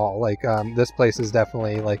pretty small. Like this place is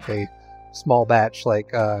definitely like a small batch,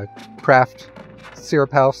 like craft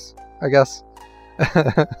syrup house, I guess.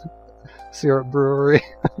 Syrup brewery.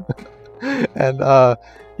 And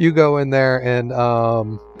you go in there, and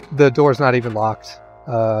the door's not even locked.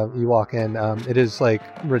 You walk in. It is like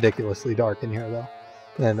ridiculously dark in here, though.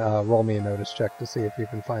 And roll me a notice check to see if you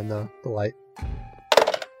can find the light.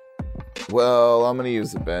 Well, I'm going to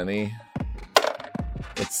use a Benny.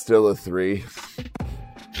 It's still a 3.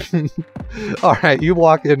 All right, you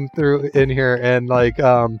walk in here, and like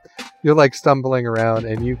you're like stumbling around,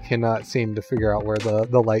 and you cannot seem to figure out where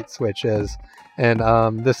the light switch is. And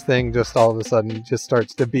this thing just all of a sudden just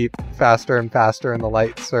starts to beep faster and faster, and the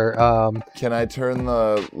lights are... Can I turn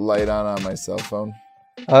the light on my cell phone?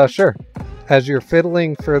 Sure. As you're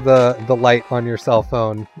fiddling for the light on your cell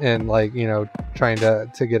phone and like, trying to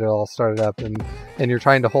get it all started up, and you're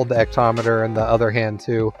trying to hold the ectometer in the other hand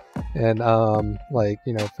too, and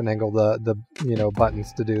finagle the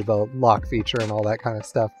buttons to do the lock feature and all that kind of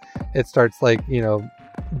stuff. It starts like,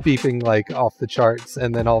 beeping like off the charts,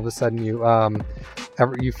 and then all of a sudden you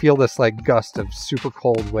feel this like gust of super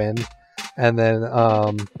cold wind, and then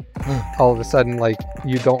all of a sudden like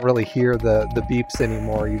you don't really hear the beeps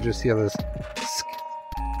anymore. You just hear this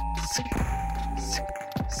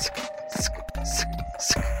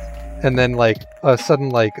and then like a sudden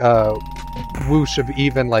like whoosh of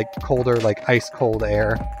even like colder, like ice cold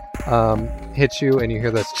air hits you, and you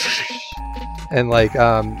hear this and like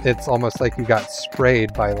it's almost like you got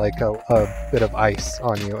sprayed by like a bit of ice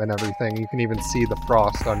on you and everything. You can even see the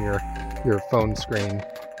frost on your phone screen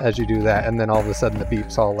as you do that, and then all of a sudden the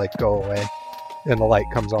beeps all like go away and the light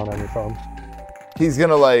comes on your phone. He's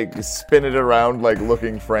gonna like spin it around, like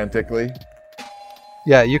looking frantically.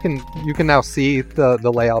 Yeah, you can now see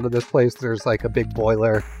the layout of this place. There's like a big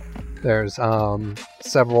boiler. There's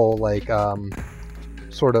several like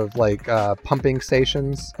sort of like pumping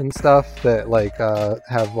stations and stuff that like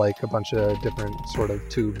have like a bunch of different sort of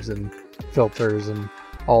tubes and filters and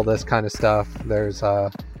all this kind of stuff. There's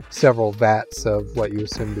several vats of what you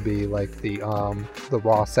assume to be like the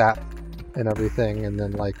raw sap and everything, and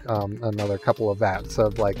then like another couple of vats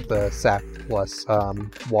of like the sap plus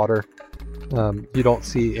water. You don't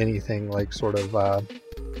see anything like sort of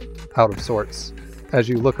out of sorts. As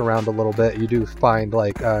you look around a little bit, you do find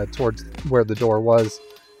like towards where the door was,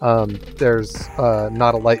 there's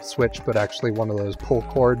not a light switch, but actually one of those pull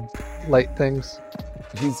cord light things.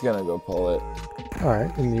 He's gonna go pull it. All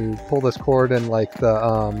right, and you pull this cord, and like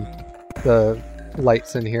the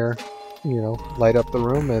lights in here, light up the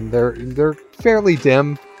room, and they're fairly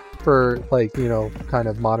dim for like kind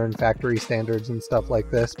of modern factory standards and stuff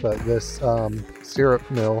like this. But this syrup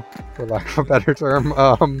mill, for lack of a better term,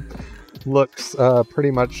 looks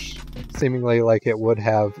pretty much seemingly like it would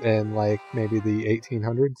have in like maybe the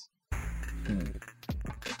 1800s.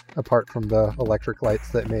 Apart from the electric lights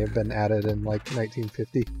that may have been added in like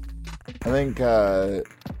 1950. I think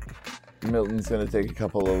Milton's gonna take a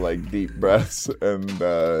couple of like deep breaths and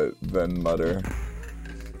then mutter,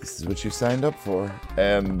 "This is what you signed up for,"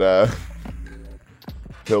 and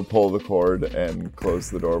he'll pull the cord and close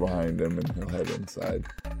the door behind him, and he'll head inside.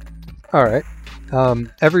 All right.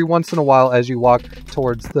 Every once in a while, as you walk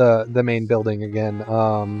towards the main building again,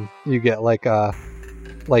 you get like a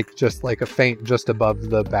faint just above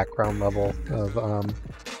the background level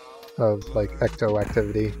of like ecto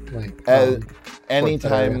activity. Like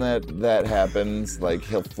anytime that happens, like,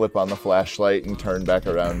 he'll flip on the flashlight and turn back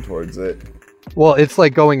around towards it. Well, it's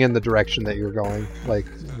like going in the direction that you're going. Like,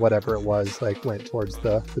 whatever it was, like, went towards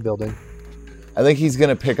the building. I think he's going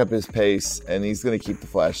to pick up his pace, and he's going to keep the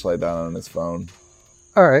flashlight on his phone.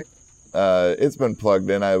 All right. It's been plugged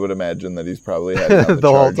in. I would imagine that he's probably had it on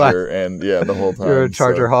the whole charger. time. And, yeah, the whole time. You're a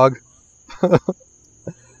charger hog.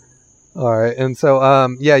 All right. And so,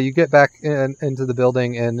 you get back into the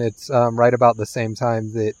building, and it's right about the same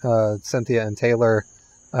time that Cynthia and Taylor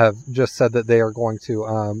have just said that they are going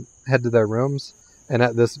to head to their rooms. And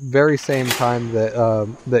at this very same time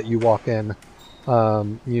that you walk in,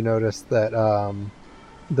 you notice that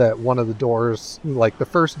that one of the doors, like the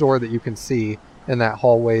first door that you can see in that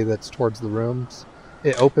hallway that's towards the rooms,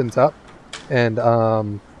 it opens up, and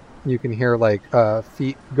you can hear like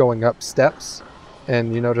feet going up steps,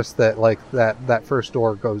 and you notice that like that first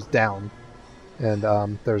door goes down, and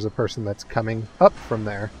there's a person that's coming up from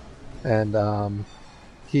there, and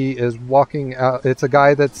he is walking out. It's a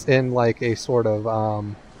guy that's in like a sort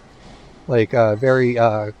of very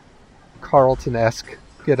Carlton-esque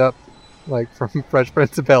get up, like from Fresh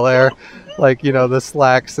Prince of Bel-Air, like, you know, the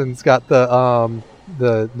slacks, and it's got the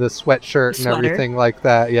sweatshirt and everything like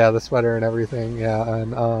that. Yeah, the sweater and everything. Yeah,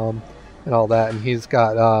 and all that. And he's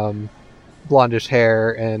got blondish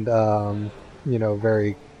hair and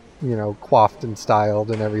very, coiffed and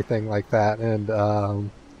styled and everything like that.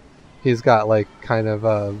 And he's got like kind of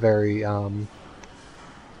a very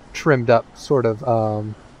trimmed up sort of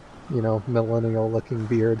millennial looking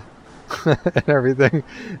beard. And everything,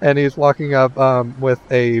 and he's walking up with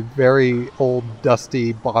a very old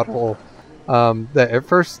dusty bottle that at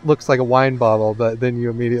first looks like a wine bottle, but then you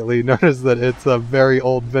immediately notice that it's a very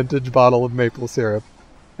old vintage bottle of maple syrup,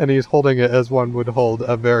 and he's holding it as one would hold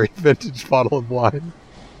a very vintage bottle of wine.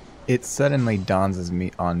 It suddenly dawns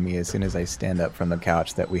on me as soon as I stand up from the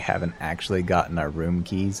couch that we haven't actually gotten our room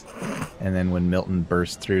keys, and then when Milton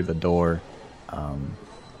bursts through the door, I'm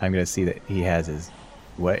going to see that he has his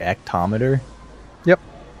ectometer? Yep.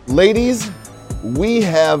 Ladies, we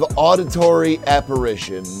have auditory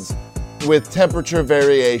apparitions with temperature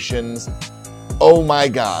variations. Oh my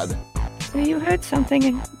god. So you heard something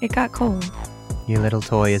and it got cold. Your little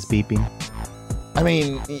toy is beeping. I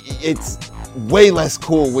mean, it's way less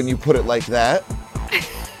cool when you put it like that.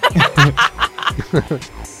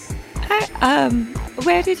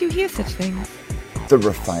 Where did you hear such things? The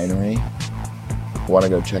refinery. Want to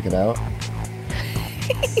go check it out?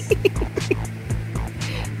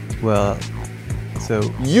 Well, so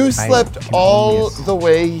you slept all the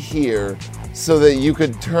way here so that you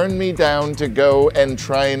could turn me down to go and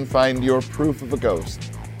try and find your proof of a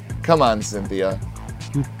ghost. Come on, Cynthia.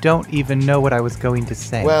 You don't even know what I was going to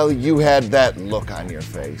say. Well, you had that look on your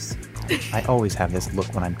face. I always have this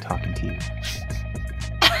look when I'm talking to you.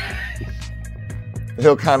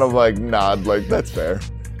 He'll kind of like nod like, that's fair.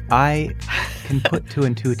 I can put two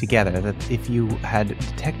and two together that if you had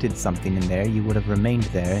detected something in there, you would have remained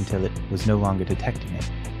there until it was no longer detecting it.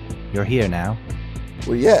 You're here now.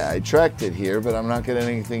 Well, yeah, I tracked it here, but I'm not getting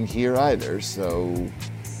anything here either, so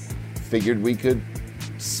figured we could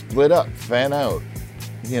split up, fan out,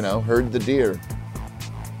 herd the deer.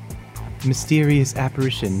 Mysterious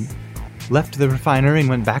apparition left the refinery and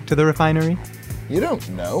went back to the refinery? You don't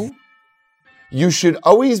know. You should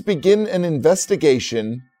always begin an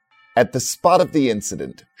investigation at the spot of the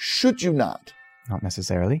incident, should you not? Not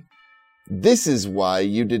necessarily. This is why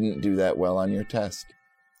you didn't do that well on your test.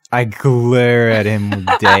 I glare at him with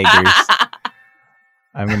daggers.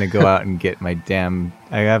 I'm gonna go out and get my damn...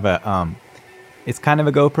 I have a, it's kind of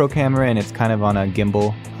a GoPro camera, and it's kind of on a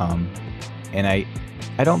gimbal, and I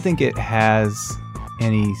don't think it has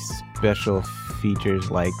any special features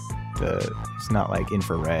like it's not like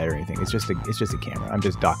infrared or anything. It's just a camera. I'm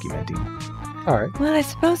just documenting. All right. Well, I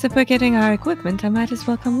suppose if we're getting our equipment, I might as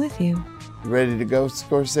well come with you. Ready to go,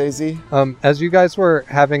 Scorsese? As you guys were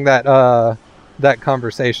having that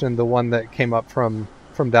conversation, the one that came up from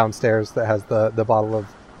downstairs that has the bottle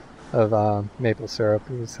of maple syrup,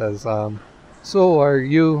 he says, "So are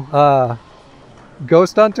you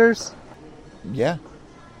ghost hunters?" Yeah.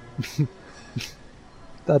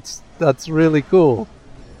 That's really cool.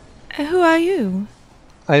 Who are you?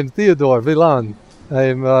 I'm Theodore Villan.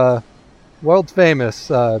 I'm world famous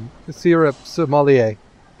syrup sommelier.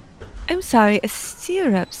 I'm sorry, a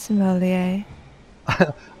syrup sommelier.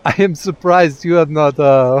 I am surprised you have not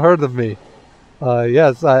heard of me.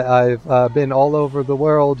 Yes, I've been all over the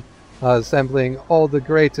world sampling all the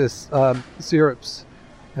greatest syrups,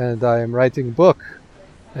 and I am writing a book.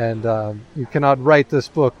 And you cannot write this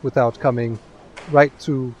book without coming right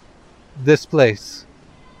to this place.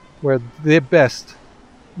 where the best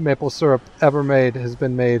maple syrup ever made has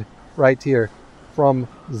been made right here from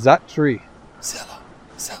that tree. Zilla.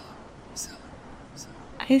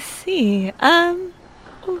 I see.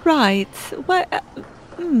 Right. What?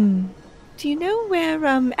 Do you know where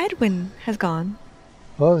Edwin has gone?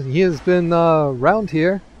 Well, he has been around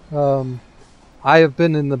here. I have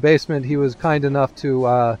been in the basement. He was kind enough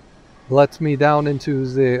to let me down into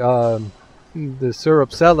the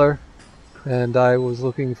syrup cellar, and I was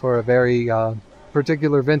looking for a very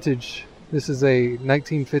particular vintage. This is a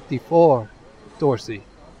 1954 Dorsey.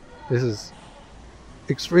 This is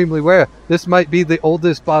extremely rare. This might be the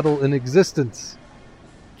oldest bottle in existence.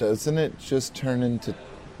 Doesn't it just turn into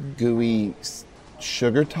gooey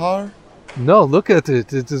sugar tar? No, look at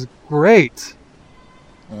it. It is great.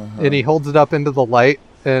 And he holds it up into the light,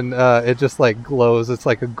 and it just like glows. It's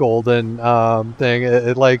like a golden thing.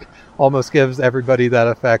 It like almost gives everybody that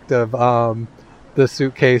effect of the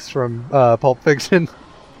suitcase from Pulp Fiction.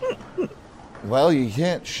 Well, you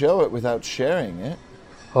can't show it without sharing it.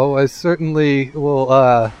 Oh, I certainly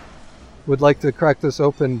will. Would like to crack this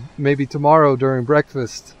open maybe tomorrow during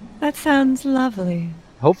breakfast. That sounds lovely.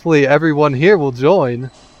 Hopefully, everyone here will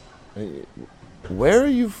join. Where are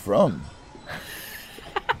you from?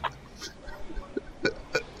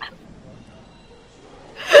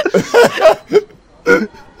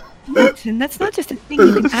 Milton, that's not just a thing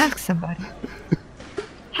you can ask somebody.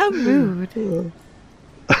 How rude.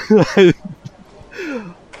 I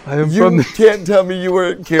am You from. can't tell me you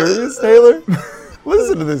weren't curious, Taylor?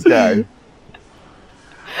 Listen to this guy.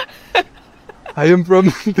 I am from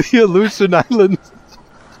the Aleutian Islands.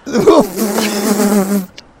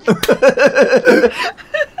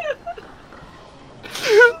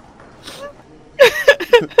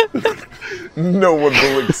 No one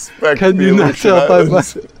will expect Can the you not Aleutian tell by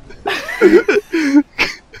Islands.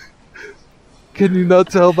 Can you not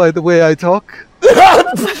tell by the way I talk?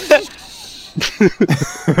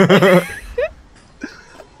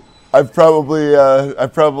 I've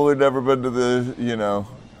probably never been to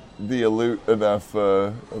the Aleut enough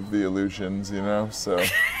of the Aleutians, so.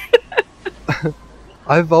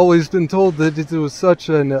 I've always been told that it was such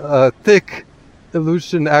an thick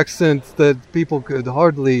Aleutian accent that people could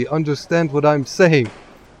hardly understand what I'm saying.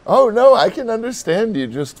 Oh no, I can understand you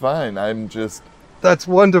just fine. I'm just, That's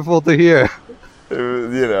wonderful to hear.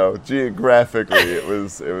 geographically it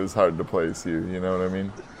was hard to place you. You know what I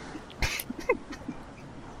mean?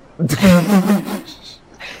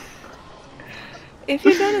 If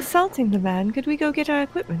you're done assaulting the man, could we go get our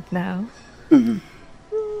equipment now?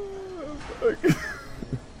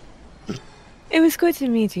 It was good to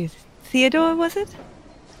meet you. Theodore, was it?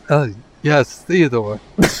 Yes, Theodore.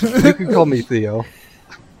 You can call me Theo.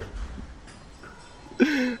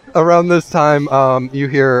 Around this time, you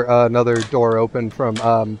hear another door open from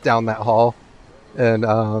down that hall,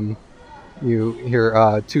 and you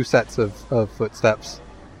hear two sets of footsteps,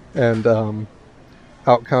 and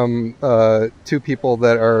out come two people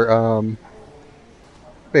that are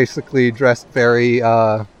basically dressed very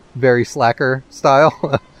very slacker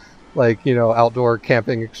style, like outdoor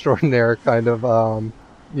camping extraordinaire kind of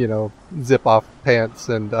zip off pants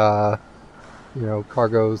and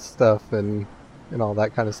cargo stuff and all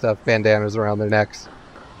that kind of stuff, bandanas around their necks.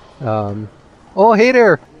 Oh, hey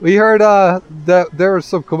there! We heard that there was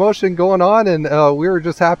some commotion going on, and we were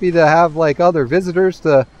just happy to have other visitors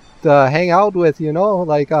to hang out with.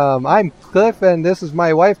 I'm Cliff, and this is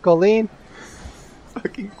my wife Colleen.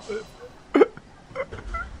 Fucking Cliff.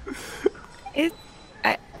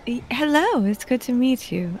 Hello, it's good to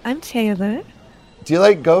meet you. I'm Taylor. Do you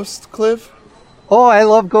like Ghost, Cliff? Oh, I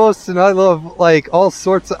love ghosts, and I love all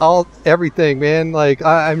sorts of everything, man.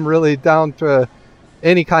 I'm really down to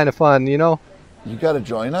any kind of fun, You got a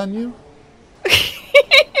joint on you?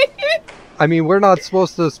 I mean, we're not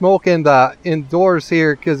supposed to smoke indoors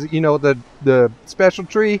here because the special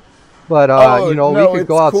tree. But we could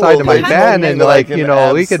go outside to my van and we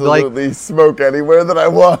could absolutely smoke anywhere that I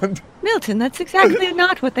want. Milton, that's exactly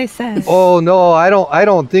not what they said. Oh no, I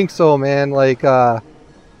don't think so, man.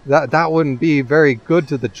 That wouldn't be very good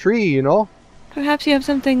to the tree, Perhaps you have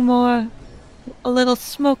something more, a little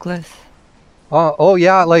smokeless. Oh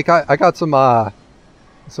yeah, I got some oh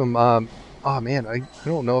man, I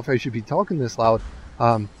don't know if I should be talking this loud.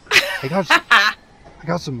 I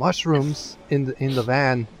got some mushrooms in the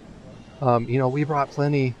van. We brought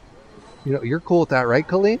plenty. You're cool with that, right,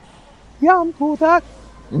 Colleen? Yeah, I'm cool with that.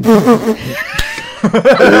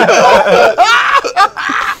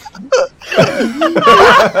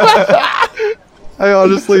 I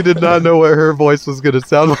honestly did not know what her voice was going to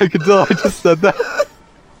sound like until I just said that.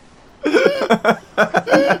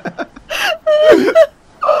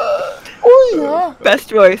 yeah. Best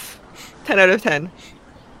voice. 10 out of 10.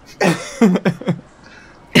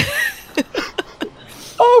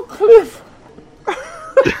 Oh, Cliff.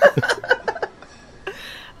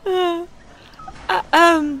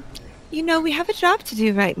 We have a job to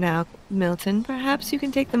do right now, Milton. Perhaps you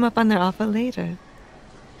can take them up on their offer later.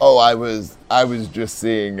 Oh, I was just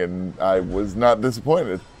seeing, and I was not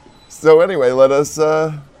disappointed. So anyway, let us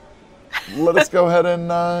go ahead and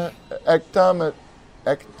ectomy.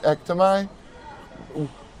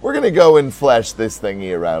 We're gonna go and flash this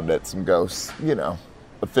thingy around at some ghosts.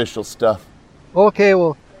 Official stuff. Okay,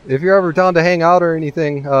 well, if you're ever down to hang out or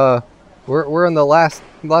anything, we're in the last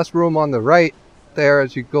room on the right there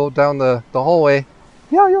as you go down the hallway.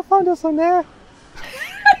 Yeah, you'll find us in there.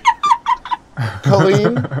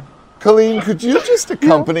 Colleen, could you just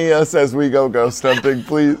accompany us as we go ghost hunting,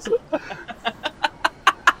 please?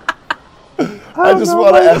 I just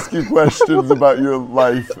want to ask you questions about your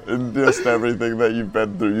life and just everything that you've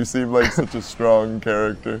been through. You seem like such a strong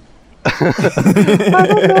character. I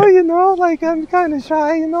don't know, like, I'm kind of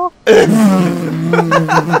shy, I love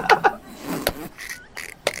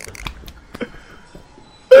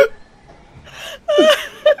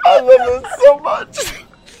it so much.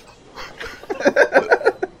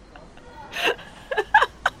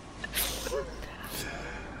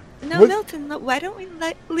 No, Milton, why don't we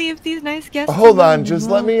leave these nice guests Hold alone, on, just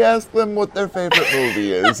let me ask them what their favorite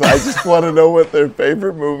movie is. I just want to know what their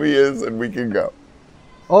favorite movie is, and we can go.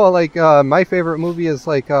 Oh, like, my favorite movie is,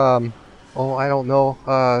 like, I don't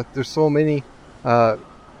know. There's so many.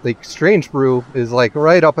 Like, Strange Brew is, like,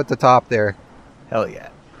 right up at the top there. Hell yeah.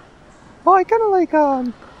 Oh, I kind of like,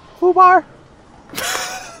 Fubar.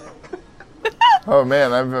 Oh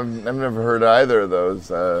man, I've never heard either of those.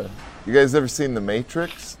 You guys ever seen The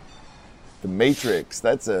Matrix? The Matrix.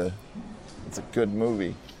 That's a good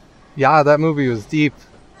movie. Yeah, that movie was deep.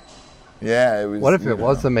 Yeah, it was. What if it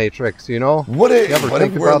was The Matrix, What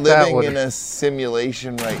if we're about that? living in a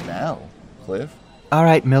simulation right now, Cliff? All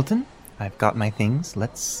right, Milton. I've got my things.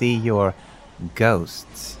 Let's see your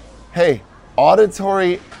ghosts. Hey,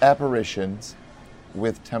 auditory apparitions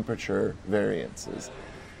with temperature variances.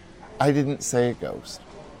 I didn't say a ghost.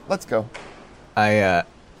 Let's go. I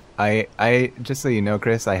just so you know,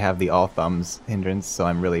 Chris, I have the all thumbs hindrance, so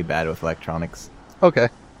I'm really bad with electronics. Okay.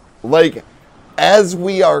 Like, as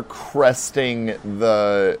we are cresting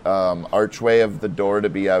the archway of the door to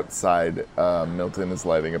be outside, Milton is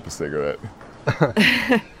lighting up a cigarette.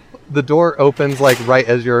 The door opens, like, right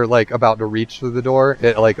as you're, like, about to reach through the door.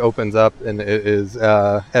 It, like, opens up, and it is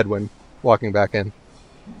Edwin walking back in.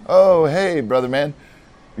 Oh, hey, brother man.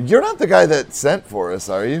 You're not the guy that sent for us,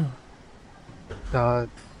 are you? I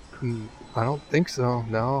don't think so.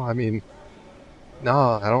 No, I mean,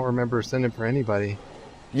 no, I don't remember sending for anybody.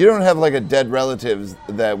 You don't have, like, a dead relatives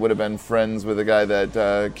that would have been friends with a guy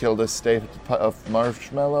that killed a state of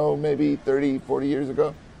Marshmallow maybe 30, 40 years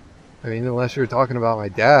ago? I mean, unless you're talking about my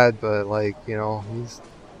dad, but, like, he's...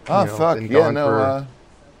 Oh, fuck,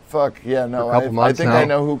 yeah, no, I think I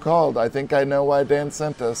know who called. I think I know why Dan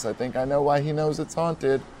sent us. I think I know why he knows it's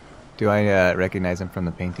haunted. Do I recognize him from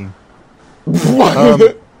the painting?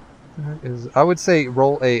 I would say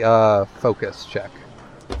roll a focus check.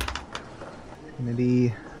 Gonna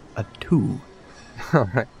be a 2. All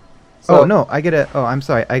right. So, no, I get a... Oh, I'm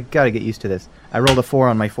sorry. I gotta get used to this. I rolled a 4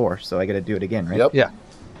 on my 4, so I gotta do it again, right? Yep. Yeah.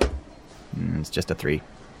 It's just a 3.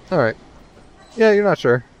 All right. Yeah, you're not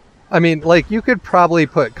sure. I mean, like, you could probably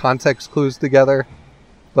put context clues together,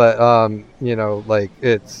 but, like,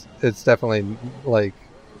 it's definitely, like,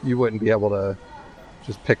 you wouldn't be able to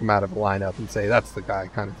just pick him out of a lineup and say, that's the guy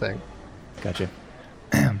kind of thing. Gotcha.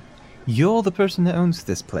 You're the person that owns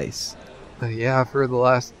this place. Yeah, for the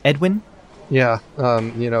last... Edwin? Yeah,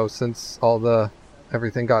 since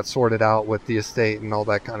everything got sorted out with the estate and all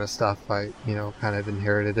that kind of stuff, I, kind of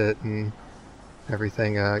inherited it and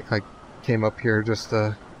everything. I came up here just,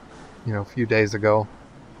 a few days ago.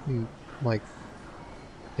 Like,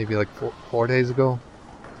 maybe like 4 days ago.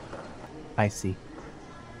 I see.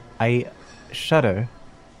 I shudder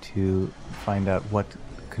to find out what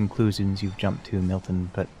conclusions you've jumped to, Milton,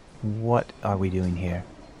 but what are we doing here?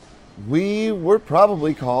 We were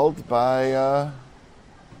probably called by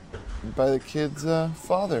the kid's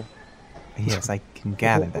father. Yes, I can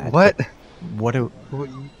gather that. What? What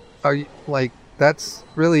are you, like, that's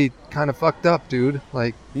really kind of fucked up, dude.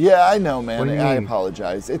 Like... Yeah, I know, man. What do you I mean?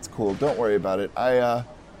 apologize. It's cool. Don't worry about it.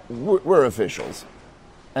 We're officials.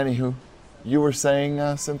 Anywho, you were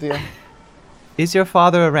saying, Cynthia? Is your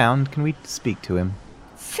father around? Can we speak to him?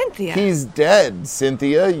 Cynthia. He's dead,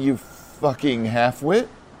 Cynthia, you fucking half-wit.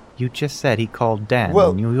 You just said he called Dan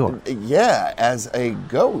Well, in New York. yeah, as a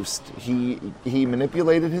ghost, he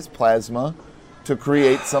manipulated his plasma to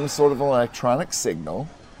create some sort of an electronic signal.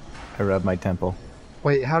 I rub my temple.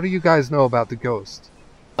 Wait, how do you guys know about the ghost?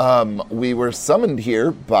 We were summoned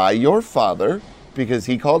here by your father because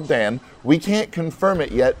he called Dan. We can't confirm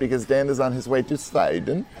it yet because Dan is on his way to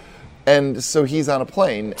Sweden. And so he's on a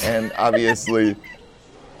plane and obviously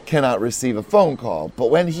cannot receive a phone call.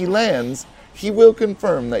 But when he lands, he will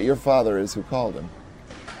confirm that your father is who called him.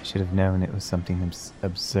 I should have known it was something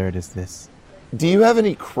absurd as this. Do you have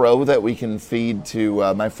any crow that we can feed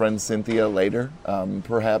to my friend Cynthia later?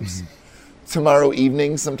 Perhaps tomorrow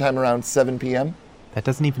evening, sometime around 7 p.m.? That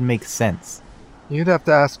doesn't even make sense. You'd have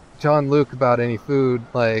to ask John Luke about any food,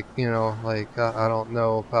 I don't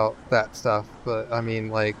know about that stuff, but I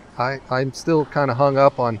mean, I'm still kind of hung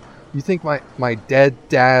up on, you think my dead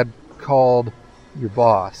dad called your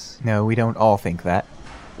boss? No, we don't all think that.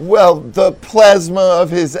 Well, the plasma of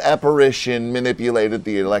his apparition manipulated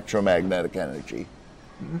the electromagnetic energy.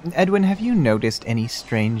 Edwin, have you noticed any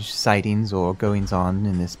strange sightings or goings-on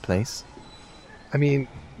in this place? I mean,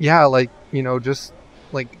 yeah, just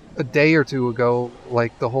a day or two ago,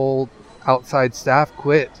 the whole outside staff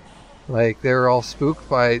quit. They were all spooked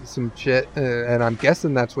by some shit, and I'm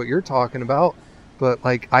guessing that's what you're talking about. But,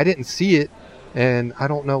 I didn't see it, and I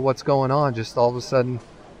don't know what's going on. Just all of a sudden,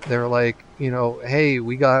 they're hey,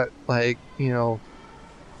 we got,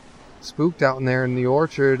 spooked out in there in the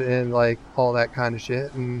orchard, and, all that kind of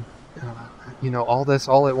shit. And, all this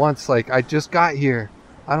all at once. I just got here.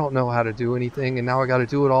 I don't know how to do anything, and now I got to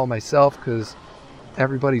do it all myself, because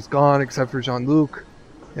everybody's gone except for Jean-Luc,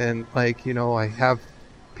 and I have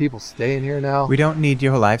people staying here now. We don't need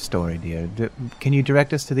your life story, dear. Can you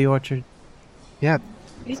direct us to the orchard? Yeah,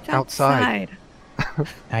 It's outside.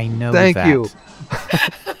 I know Thank that. you.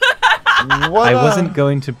 What, I wasn't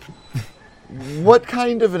going to... What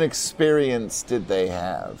kind of an experience did they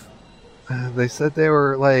have? They said they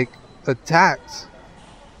were attacked,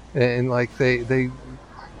 and I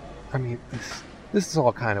mean, this is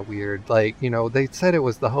all kind of weird. They said it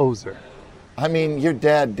was the hoser. I mean, your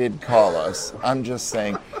dad did call us. I'm just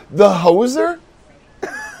saying. The hoser?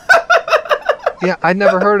 Yeah, I'd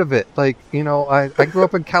never heard of it. I grew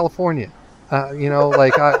up in California. I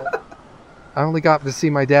only got to see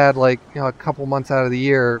my dad a couple months out of the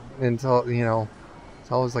year until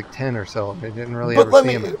I was 10 or so. I didn't really But ever let see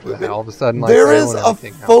me- him after that. All of a sudden, There I is own a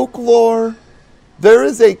everything now. folklore. There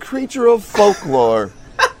is a creature of folklore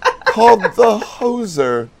called the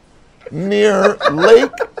hoser near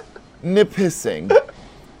Lake Nipissing.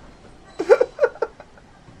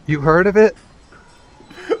 You heard of it?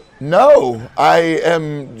 No, I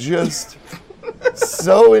am just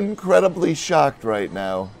so incredibly shocked right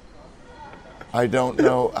now. I don't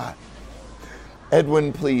know.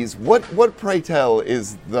 Edwin, please, what pray tell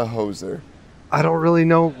is the hoser? I don't really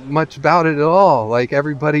know much about it at all.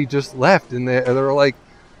 Everybody just left, and they were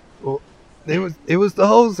well, it was the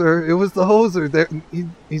hoser. It was the hoser.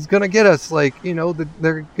 He's gonna get us.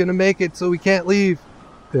 They're gonna make it so we can't leave.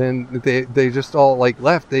 And they just all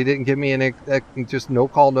left. They didn't give me just no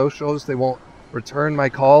call, no shows. They won't return my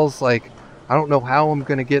calls. I don't know how I'm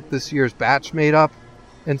gonna get this year's batch made up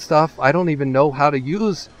and stuff. I don't even know how to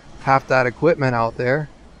use half that equipment out there.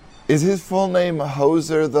 Is his full name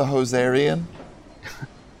Hoser the Hoserian?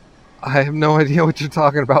 I have no idea what you're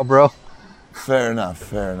talking about, bro. Fair enough.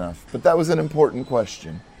 But that was an important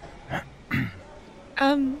question.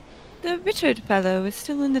 The Richard fellow is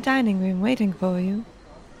still in the dining room waiting for you.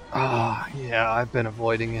 Ah, yeah, I've been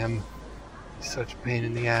avoiding him. He's such a pain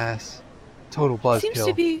in the ass. Total Seems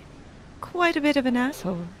to buzzkill. be quite a bit of an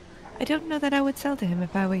asshole. I don't know that I would sell to him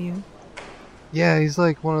if I were you. Yeah, he's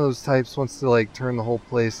one of those types wants to turn the whole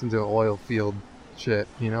place into an oil field shit,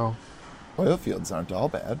 Oil fields aren't all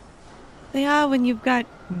bad. They are when you've got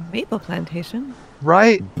maple plantation.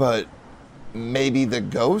 Right? But maybe the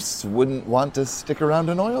ghosts wouldn't want to stick around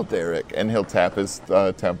an oil derrick. And he'll tap his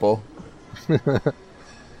temple.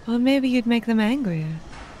 Or maybe you'd make them angrier.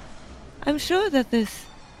 I'm sure that this...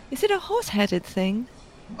 Is it a horse-headed thing?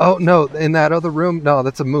 Oh, no, in that other room? No,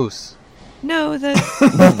 that's a moose. No, the...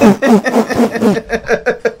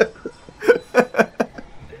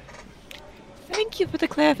 Thank you for the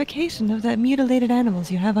clarification of the mutilated animals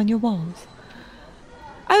you have on your walls.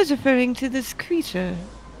 I was referring to this creature.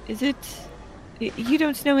 Is it... You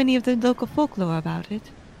don't know any of the local folklore about it?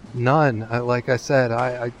 None. Like I said,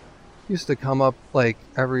 I used to come up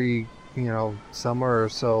every, summer or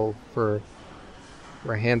so for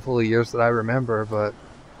a handful of years that I remember, but,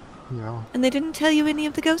 And they didn't tell you any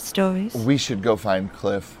of the ghost stories? We should go find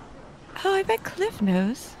Cliff. Oh, I bet Cliff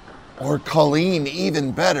knows. Or Colleen,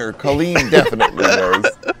 even better. Colleen definitely knows.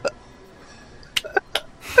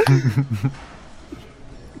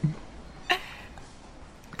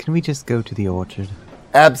 Can we just go to the orchard?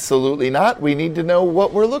 Absolutely not. We need to know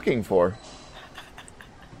what we're looking for.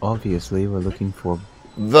 Obviously, we're looking for...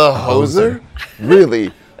 The hoser?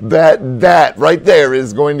 Really? That right there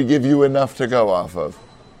is going to give you enough to go off of.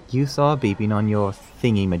 You saw beeping on your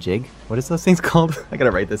thingy-majig. What is those things called? I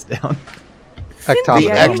gotta write this down. Ectometer. You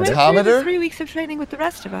went through Ectometer? the 3 weeks of training with the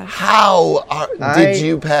rest of us. How did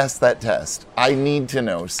you pass that test? I need to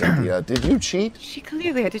know, Cynthia. Did you cheat? She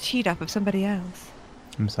clearly had to cheat off of somebody else.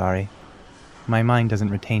 I'm sorry. My mind doesn't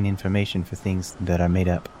retain information for things that are made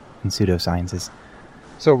up in pseudosciences.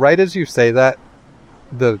 So right as you say that,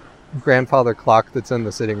 the grandfather clock that's in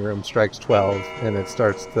the sitting room strikes 12, and it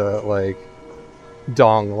starts to, like,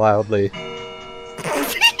 dong loudly.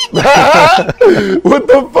 What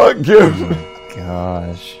the fuck, Kim?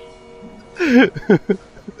 Gosh.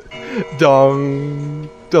 Dong,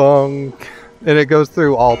 dong. And it goes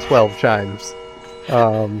through all 12 chimes.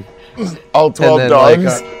 All 12 then,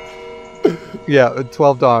 dogs? Yeah,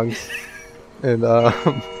 12 dongs. And,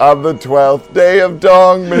 On the 12th day of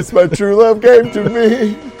dong, Miss My True Love came to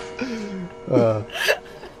me. 12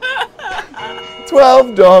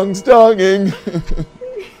 dongs donging.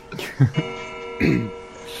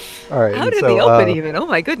 alright. How did they open even? Oh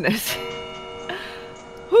my goodness.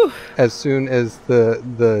 Whew. As soon as the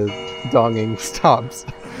donging stops,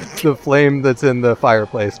 the flame that's in the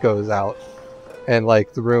fireplace goes out. And,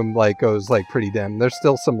 like, the room, like, goes, like, pretty dim. There's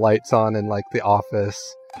still some lights on in, like, the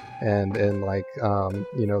office. And like,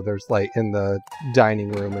 you know, there's light in the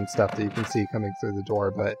dining room and stuff that you can see coming through the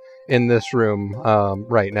door. But in this room,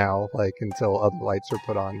 right now, like, until other lights are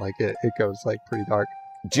put on, like, it goes, like, pretty dark.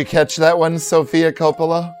 Did you catch that one, Sophia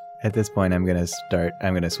Coppola? At this point, I'm gonna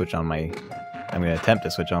attempt to switch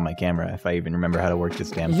on my camera, if I even remember how to work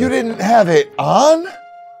this damn thing. You didn't have it on?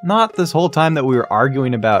 Not this whole time that we were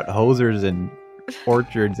arguing about hosers and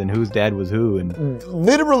orchards and whose dad was who and...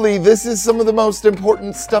 Literally, this is some of the most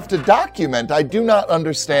important stuff to document. I do not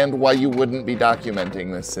understand why you wouldn't be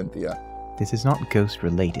documenting this, Cynthia. This is not ghost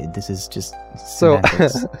related. This is just So,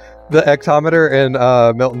 semantics. the ectometer in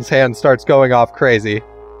Milton's hand starts going off crazy.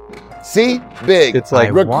 See? Big. It's like,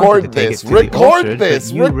 I wanted to record take this. it to the orchard, Record this.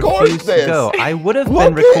 but you Record refused to this. go. I would have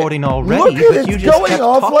Look been recording already, look but it's you just going kept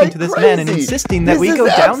off talking like to this man and crazy. insisting that This we is go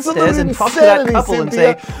downstairs absolute and talk to that insanity, couple and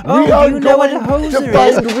Cynthia. say, We "Oh, are you know what a going to hoser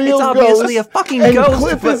find is? real It's obviously ghosts, a fucking and ghost,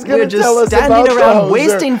 Cliff but is gonna we're just tell us standing about around the hoser,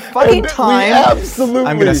 wasting fucking and time." We absolutely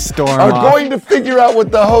I'm gonna storm are off. going to figure out what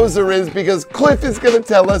the hoser is because Cliff is going to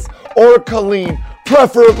tell us, or Colleen,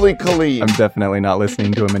 preferably Colleen. I'm definitely not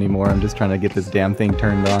listening to him anymore. I'm just trying to get this damn thing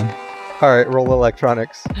turned on. Alright, roll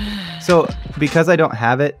electronics. So, because I don't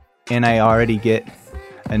have it, and I already get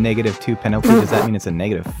a -2 penalty, does that mean it's a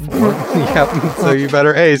 -4? Yep, so you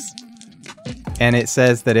better ace. And it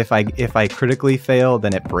says that if I critically fail,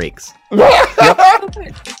 then it breaks.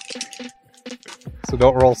 So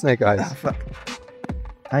don't roll snake eyes. Ah, fuck.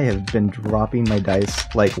 I have been dropping my dice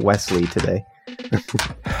like Wesley today.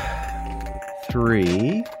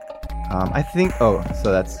 3. I think... Oh,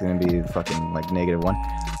 so that's going to be fucking, like, -1.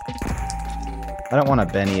 I don't want to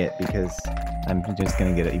Benny it because I'm just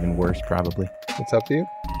going to get it even worse, probably. It's up to you.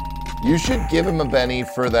 You should give him a Benny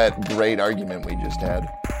for that great argument we just had.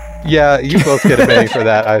 Yeah, you both get a Benny for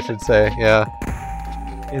that, I should say. Yeah.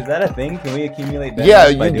 Is that a thing? Can we accumulate Bennies Yeah, by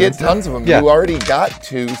you doing get stuff? tons of them. Yeah. You already got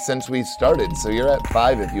 2 since we started, so you're at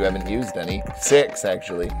 5 if you haven't used any. 6,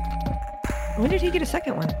 actually. When did he get a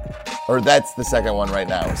second one? Or that's the second one right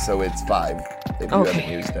now, so it's 5 if you Okay.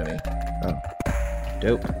 haven't used any.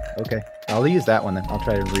 Dope. Okay. I'll use that one then. I'll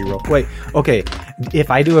try to reroll. Wait, okay. If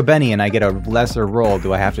I do a Benny and I get a lesser roll,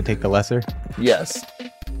 do I have to take the lesser? Yes,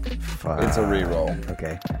 Fuck. it's a reroll.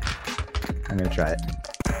 Okay. I'm gonna try it.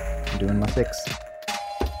 I'm doing my 6.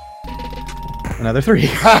 Another 3.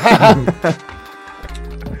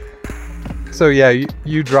 So yeah,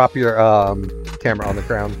 you drop your camera on the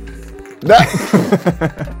ground.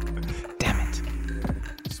 Damn it.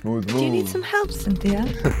 Smooth move. Do you need some help, Cynthia?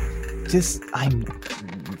 I'm...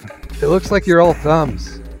 It looks like you're all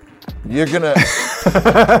thumbs. You're gonna...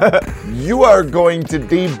 You are going to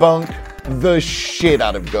debunk the shit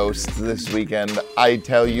out of ghosts this weekend. I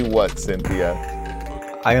tell you what, Cynthia.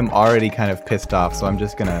 I am already kind of pissed off, so I'm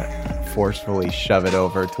just gonna forcefully shove it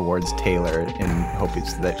over towards Taylor in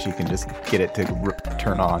hopes that she can just get it to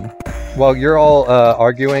turn on. While you're all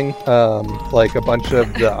arguing, like a bunch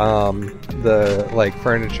of the like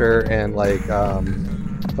furniture and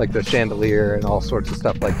like the chandelier and all sorts of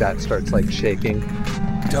stuff like that starts like shaking.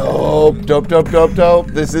 Dope, dope, dope, dope, dope.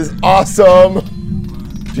 This is awesome.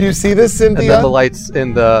 Do you see this, Cynthia? And then the lights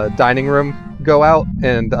in the dining room go out,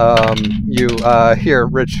 and you hear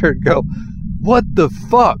Richard go, "What the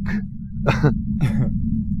fuck?"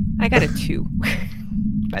 I got a 2,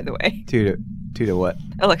 by the way. Two to what?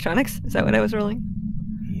 Electronics? Is that what I was rolling?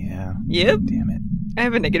 Yeah. Yep. Damn it. I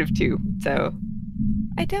have a -2, so...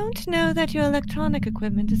 I don't know that your electronic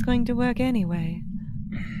equipment is going to work anyway.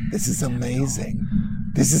 This is amazing.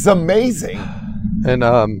 This is amazing. And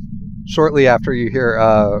shortly after you hear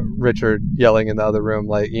Richard yelling in the other room,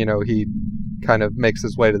 like, you know, he kind of makes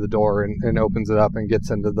his way to the door and opens it up and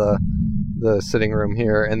gets into the sitting room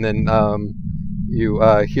here, and then you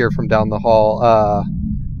hear from down the hall,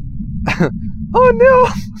 "Oh no!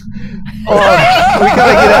 We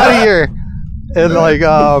gotta get out of here!" And like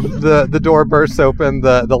the door bursts open,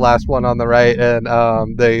 the last one on the right, and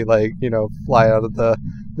they like, you know, fly out of the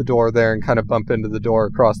door there and kind of bump into the door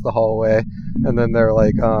across the hallway, and then they're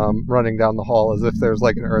like running down the hall as if there's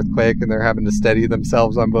like an earthquake, and they're having to steady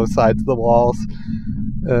themselves on both sides of the walls.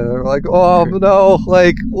 And they're like, "Oh no,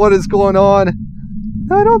 like, what is going on?"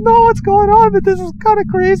 "I don't know what's going on, but this is kind of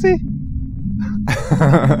crazy."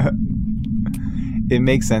 It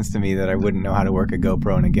makes sense to me that I wouldn't know how to work a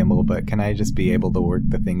GoPro and a gimbal, but can I just be able to work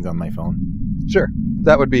the things on my phone? Sure,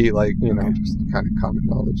 that would be like, you know, Okay. just kind of common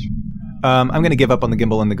knowledge. I'm going to give up on the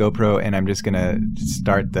gimbal and the GoPro, and I'm just going to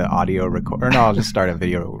start the audio record. Or no, I'll just start a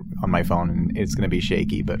video on my phone, and it's going to be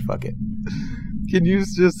shaky, but fuck it. Can you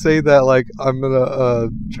just say that, like, I'm gonna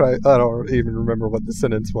try, I don't even remember what the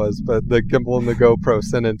sentence was, but the gimbal and the GoPro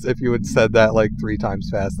sentence, if you had said that like 3 times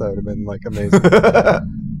fast, that would have been like amazing.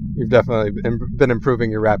 You've definitely been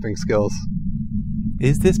improving your rapping skills.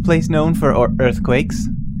 Is this place known for earthquakes?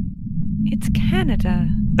 It's Canada.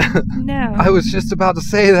 No. I was just about to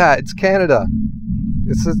say that. It's Canada.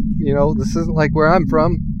 This is, you know, this isn't like where I'm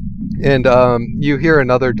from. And you hear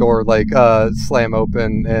another door like slam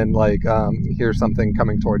open, and like hear something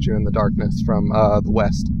coming towards you in the darkness from the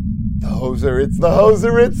west. The hoser, it's the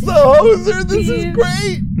hoser, it's the hoser. This is Steve.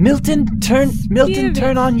 great. Milton,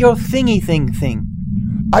 turn on your thingy thing.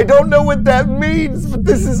 I don't know what that means, but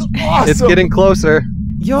this is awesome. It's getting closer.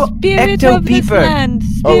 Your Spirit of this land,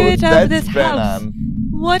 spirit of this been house. on.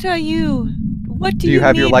 What are you? What do Do you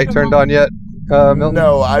have your need light from turned all- on yet, Milton?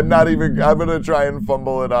 No, I'm not even. I'm gonna try and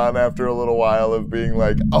fumble it on after a little while of being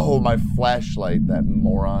like, "Oh, my flashlight, that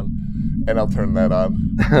moron," and I'll turn that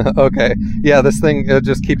on. Okay. Yeah, this thing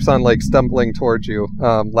just keeps on like stumbling towards you,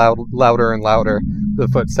 louder and louder. The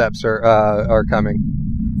footsteps are coming.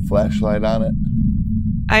 Flashlight on it.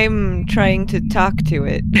 I'm trying to talk to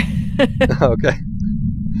it. Okay.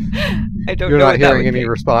 I don't You're know not what that hearing would any be.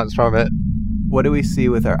 response from it. What do we see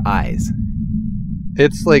with our eyes?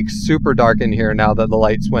 It's like super dark in here now that the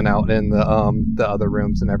lights went out in the other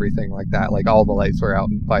rooms and everything like that. Like all the lights were out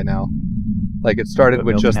by now. Like it started But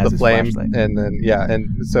with Milton just has the his flame, flashlight. and then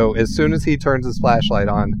and so as soon as he turns his flashlight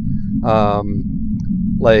on,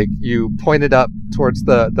 like you pointed up towards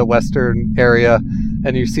the western area,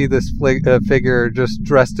 and you see this figure just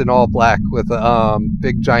dressed in all black with a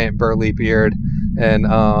big giant burly beard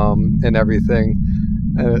and everything,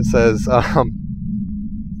 and it says,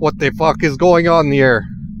 "What the fuck is going on here?"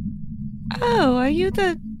 Oh, are you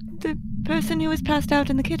the person who was passed out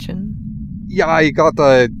in the kitchen? Yeah, I got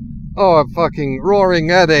a fucking roaring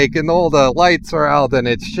headache, and all the lights are out and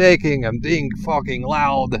it's shaking and being fucking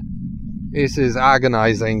loud. This is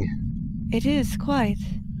agonizing. It is quite.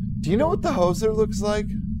 Do you know what the hoser looks like?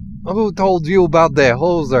 Who told you about the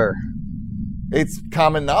hoser? It's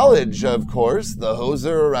common knowledge, of course. The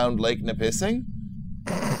hoser around Lake Nipissing.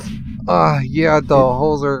 Yeah, the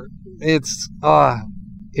hoser. It's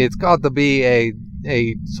got to be a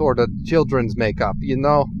sort of children's makeup, you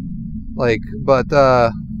know? Like, but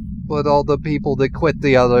all the people that quit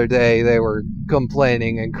the other day, they were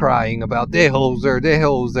complaining and crying about the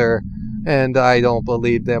hoser, and I don't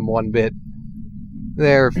believe them one bit.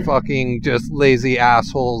 They're fucking just lazy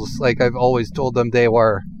assholes, like I've always told them they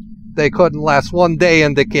were. They couldn't last one day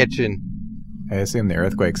in the kitchen. I assume the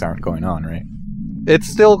earthquakes aren't going on, right? It's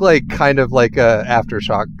still like kind of like a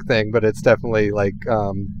aftershock thing, but it's definitely like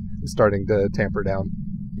starting to tamper down.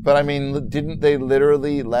 But I mean, didn't they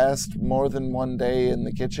literally last more than one day in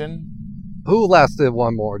the kitchen? Who lasted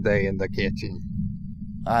one more day in the kitchen?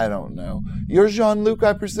 I don't know. You're Jean-Luc,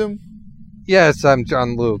 I presume? Yes, I'm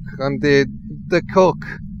Jean-Luc. I'm the cook.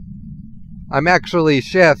 I'm actually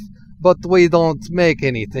chef, but we don't make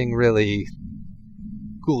anything really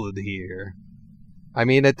good here. I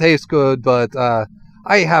mean, it tastes good, but I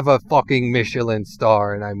have a fucking Michelin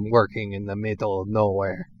star and I'm working in the middle of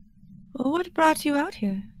nowhere. Well, what brought you out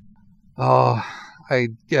here? Oh, I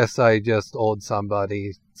guess I just owed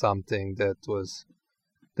somebody something that was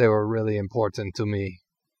They were really important to me.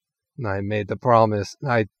 And I made the promise,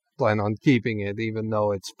 and I plan on keeping it, even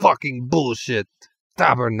though it's fucking bullshit.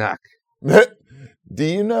 Tabernacle. Do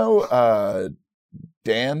you know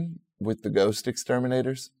Dan with the Ghost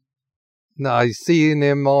Exterminators? No, I seen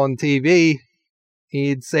him on TV.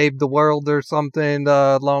 He'd saved the world or something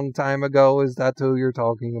a long time ago. Is that who you're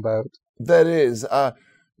talking about? That is.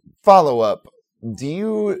 Follow up.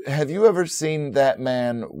 Have you ever seen that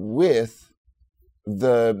man with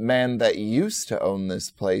the man that used to own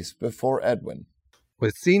this place before Edwin?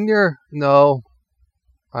 With Senior? No.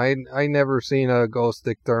 I never seen a ghost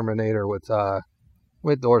exterminator with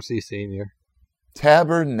Dorsey Senior.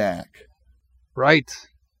 Tabernacle. Right.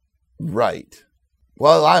 Right.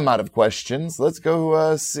 Well, I'm out of questions. Let's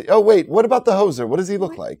go see. Oh, wait. What about the hoser? What does he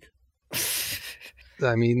look like?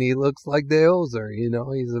 I mean, he looks like the hoser.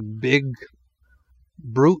 He's a big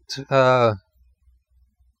brute.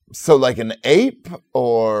 So like an ape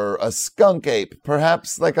or a skunk ape?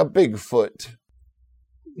 Perhaps like a Bigfoot?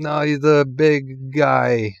 No, he's a big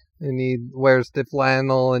guy, and he wears the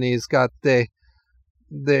flannel, and he's got the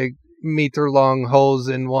meter-long hose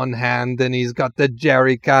in one hand, and he's got the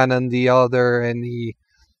jerry can in the other, and he,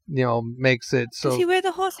 makes it so... Does he wear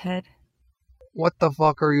the horse head? What the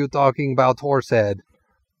fuck are you talking about, Horsehead?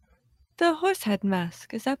 The horse head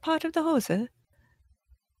mask. Is that part of the hoser?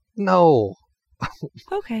 No.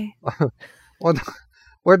 Okay.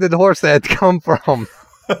 Where did Horsehead come from?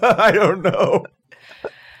 I don't know.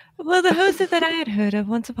 Well, the hoser that I had heard of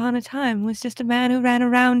once upon a time was just a man who ran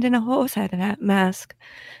around in a horse head mask,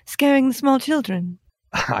 scaring the small children.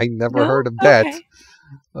 I never heard of that.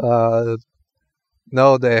 Okay.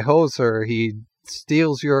 No, the hoser, he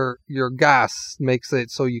steals your gas, makes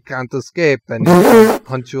it so you can't escape, and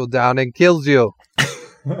hunts you down and kills you.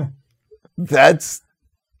 That's...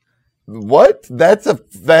 What? That's a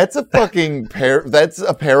fucking that's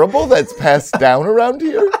a parable that's passed down around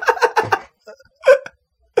here?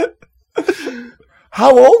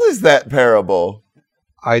 How old is that parable?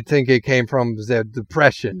 I think it came from the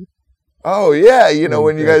Depression. Oh, yeah,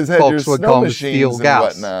 when you guys had your folks would snow call them machines steel and gas.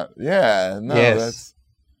 whatnot. Yeah, no, Yes. that's...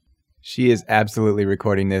 She is absolutely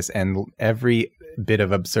recording this, and every bit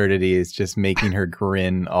of absurdity is just making her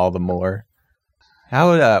grin all the more.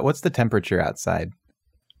 What's the temperature outside?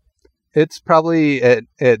 It's probably at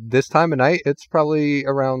this time of night. It's probably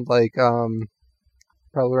around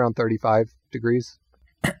probably around 35 degrees.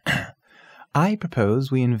 I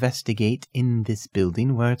propose we investigate in this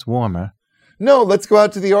building where it's warmer. No, let's go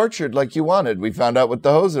out to the orchard like you wanted. We found out what the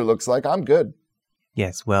hoser looks like. I'm good.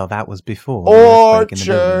 Yes, well, that was before. Orchard! The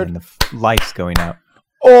building and the lights going out.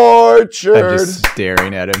 Orchard! I'm just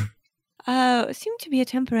staring at him. It seemed to be a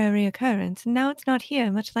temporary occurrence, and now it's not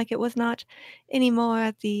here, much like it was not anymore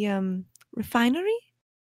at the refinery.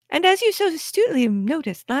 And as you so astutely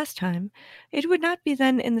noticed last time, it would not be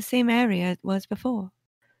then in the same area it was before.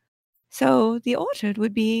 So the orchard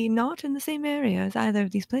would be not in the same area as either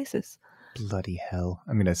of these places. Bloody hell.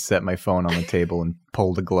 I'm going to set my phone on the table and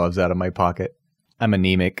pull the gloves out of my pocket. I'm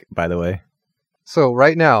anemic, by the way. So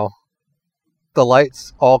right now, the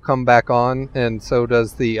lights all come back on, and so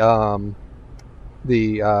does the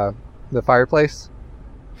fireplace,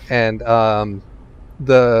 and the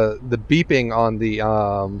beeping on the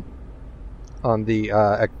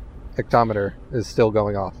ectometer is still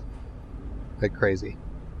going off like crazy.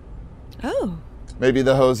 Oh, Maybe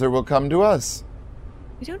the hoser will come to us.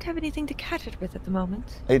 we don't have anything to catch it with at the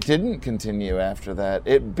moment. It didn't continue after that.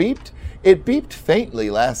 It beeped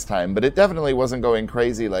faintly last time, but it definitely wasn't going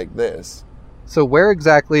crazy like this. So where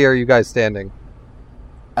exactly are you guys standing?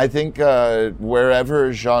 I think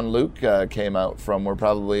wherever Jean-Luc came out from, we're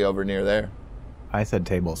probably over near there. I said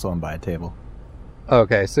table, so I'm by a table.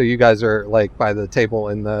 Okay, so you guys are like by the table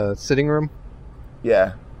in the sitting room?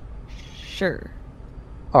 Yeah. Sure.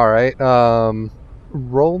 All right.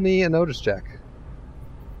 Roll me a notice check.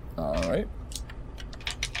 All right.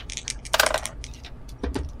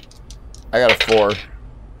 I got a 4.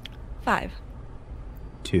 5.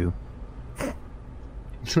 2.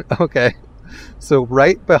 Okay. So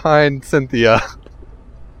right behind Cynthia,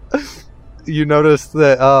 you notice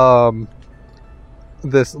that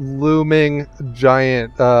this looming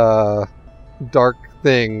giant dark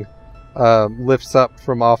thing lifts up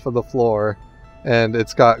from off of the floor, and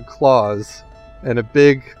it's got claws and a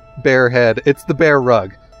big bear head. It's the bear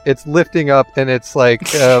rug. It's lifting up, and it's like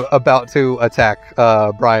about to attack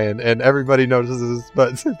Brian, and everybody notices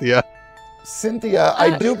but Cynthia. Cynthia,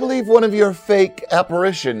 I do believe one of your fake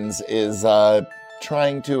apparitions is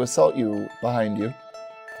trying to assault you behind you.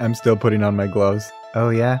 I'm still putting on my gloves. Oh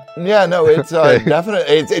yeah. Yeah, no, it's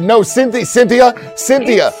definitely. No, Cynthia.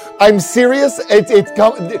 I'm serious.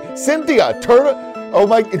 Cynthia, turn. Oh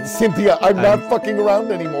my, it's Cynthia. I'm not fucking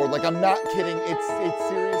around anymore. Like, I'm not kidding. It's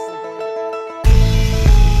seriously.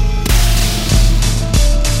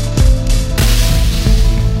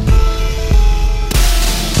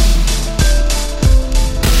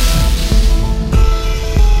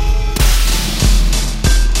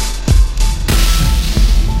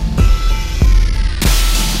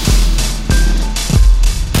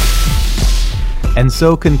 And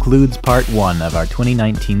so concludes part 1 of our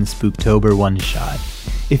 2019 Spooktober one-shot.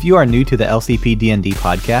 If you are new to the LCP D&D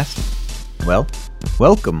podcast, well,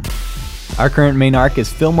 welcome. Our current main arc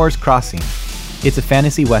is Fillmore's Crossing. It's a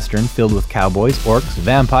fantasy western filled with cowboys, orcs,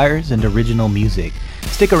 vampires, and original music.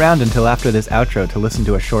 Stick around until after this outro to listen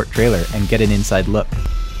to a short trailer and get an inside look.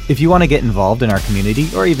 If you want to get involved in our community,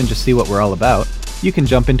 or even just see what we're all about, you can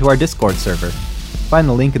jump into our Discord server. Find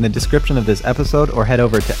the link in the description of this episode or head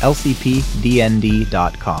over to lcpdnd.com.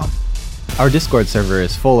 Our Discord server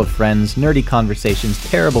is full of friends, nerdy conversations,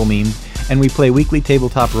 terrible memes, and we play weekly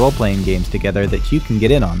tabletop role-playing games together that you can get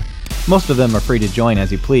in on. Most of them are free to join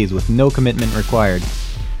as you please with no commitment required.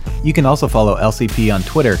 You can also follow LCP on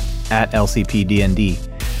Twitter @LCPDND.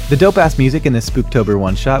 The dope-ass music in this Spooktober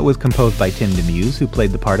one-shot was composed by Tim DeMuse, who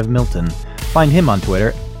played the part of Milton. Find him on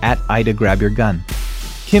Twitter @IdaGrabYourGun.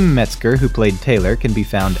 Kim Metzger, who played Taylor, can be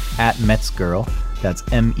found @MetzGirl, that's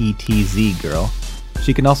METZ Girl.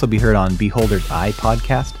 She can also be heard on Beholder's Eye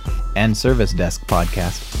podcast and Service Desk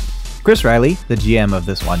podcast. Chris Riley, the GM of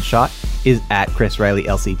this one-shot, is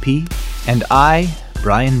 @ChrisRileyLCP, and I,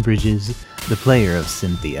 Brian Bridges, the player of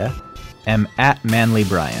Cynthia, am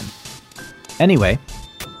 @ManlyBrian. Anyway,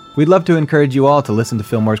 we'd love to encourage you all to listen to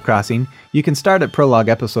Fillmore's Crossing. You can start at Prologue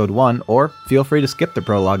Episode 1, or feel free to skip the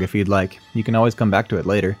prologue if you'd like. You can always come back to it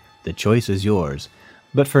later. The choice is yours.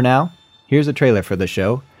 But for now, here's a trailer for the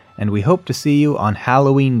show, and we hope to see you on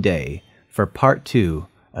Halloween Day for Part 2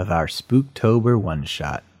 of our Spooktober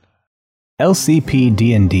one-shot. LCP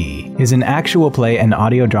D&D is an actual play and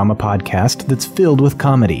audio drama podcast that's filled with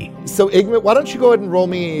comedy. So, Igmit, why don't you go ahead and roll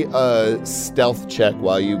me a stealth check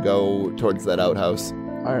while you go towards that outhouse?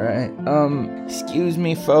 All right. Excuse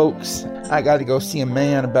me, folks. I got to go see a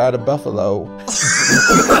man about a buffalo.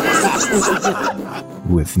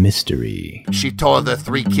 With mystery. She tore the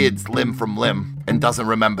 3 kids limb from limb and doesn't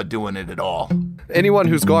remember doing it at all. Anyone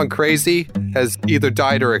who's gone crazy has either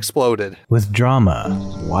died or exploded. With drama.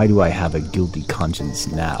 Why do I have a guilty conscience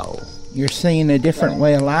now? You're seeing a different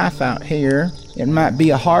way of life out here. It might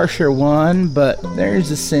be a harsher one, but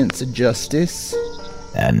there's a sense of justice.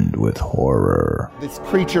 And with horror. This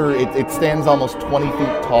creature, it stands almost 20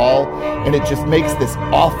 feet tall, and it just makes this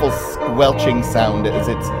awful squelching sound as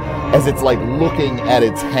it's like looking at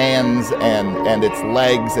its hands and its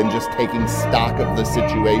legs and just taking stock of the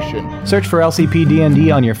situation. Search for LCP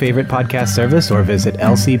D&D on your favorite podcast service or visit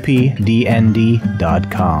lcpdnd.com.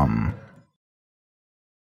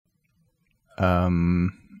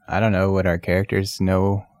 I don't know what our characters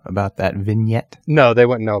know about that vignette. No, they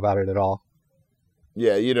wouldn't know about it at all.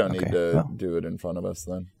 Yeah, you don't need to do it in front of us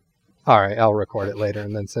then. All right, I'll record it later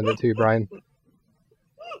and then send it to you, Brian.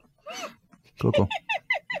 Cool.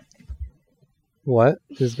 What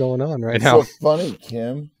is going on right now? So funny,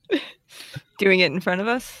 Kim. Doing it in front of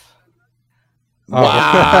us?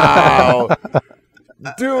 Wow.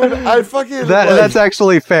 Dude, I fucking... That's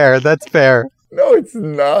actually fair. That's fair. No, it's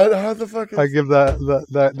not. How the fuck is... I give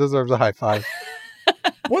that deserves a high five.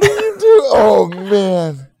 What do you do? Oh,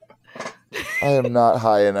 man. I am not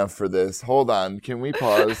high enough for this. Hold on. Can we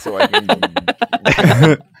pause so I can...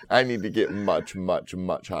 I need to get much, much,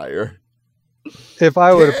 much higher. If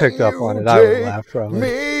I would have picked up on it, I would have laughed from it.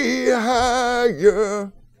 Me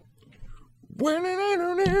higher.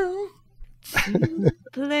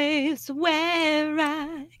 Place where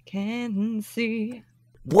I can see.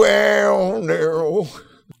 Well, now.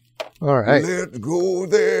 All right. Let's go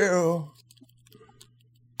there.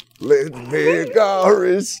 Let's make our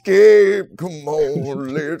escape. Come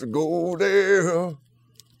on, let's go there.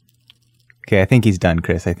 Okay, I think he's done,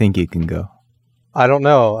 Chris. I think you can go. I don't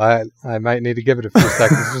know. I might need to give it a few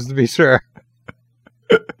seconds just to be sure.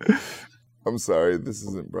 I'm sorry, this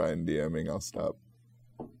isn't Brian DMing. I'll stop.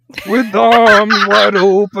 With arms wide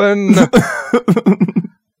open.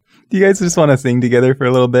 Do you guys just want to sing together for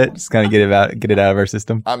a little bit? Just kind of get it out of our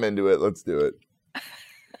system. I'm into it. Let's do it.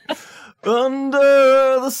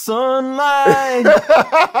 Under the sunlight.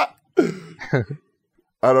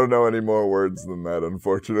 I don't know any more words than that,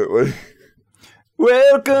 unfortunately.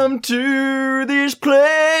 Welcome to this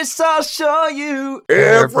place. I'll show you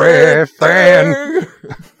everything.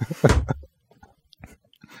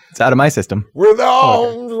 It's out of my system. With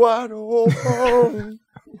arms wide open.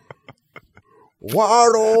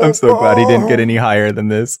 Wide open. I'm so glad he didn't get any higher than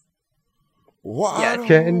this. Wide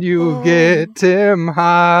Can you open. get him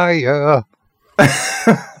higher?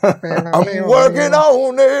 I'm working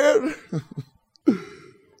on it.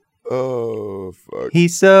 Oh, fuck.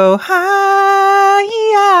 He's so high.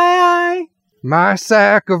 My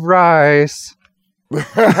sack of rice.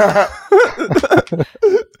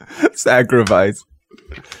 Sacrifice.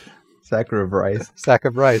 Sacrifice. Sack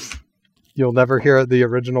of rice. You'll never hear it the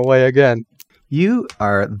original way again. You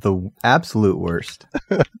are the absolute worst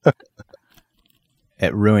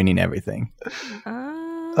at ruining everything.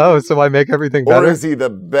 Oh, so I make everything Or better? is he the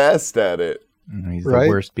best at it? He's Right. the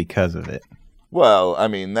worst because of it. Well, I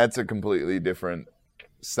mean, that's a completely different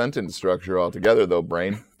sentence structure altogether, though,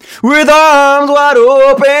 Brain. With arms wide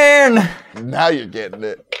open. Now you're getting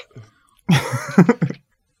it.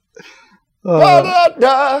 Uh,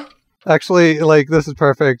 Da-da-da. actually, like, this is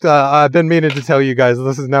perfect. I've been meaning to tell you guys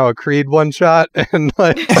this is now a Creed one-shot, and,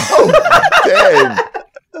 like... Dang.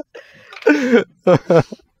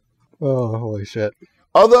 Oh, holy shit.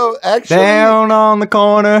 Although, actually... Down on the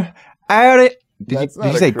corner. Out it. That's Did not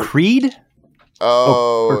you a say Cre- Creed?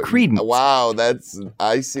 Oh, or Creedence. Wow,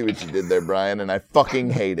 I see what you did there, Brian, and I fucking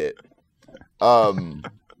hate it. For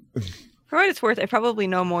what it's worth, I probably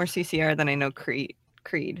know more CCR than I know Creed.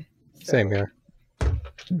 Same here.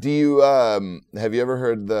 Do you have you ever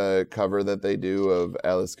heard the cover that they do of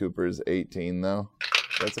Alice Cooper's 18 though?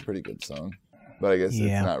 That's a pretty good song. But I guess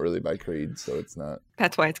Yeah. it's not really by Creed, so it's not.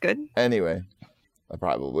 That's why it's good. Anyway,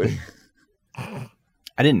 probably.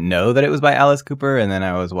 I didn't know that it was by Alice Cooper, and then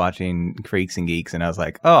I was watching Freaks and Geeks, and I was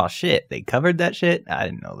like, oh shit, they covered that shit? I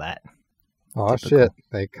didn't know that. Oh, Typical. shit.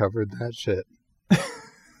 They covered that shit.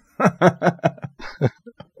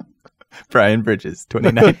 Brian Bridges,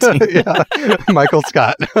 2019. Yeah. Michael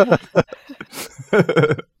Scott.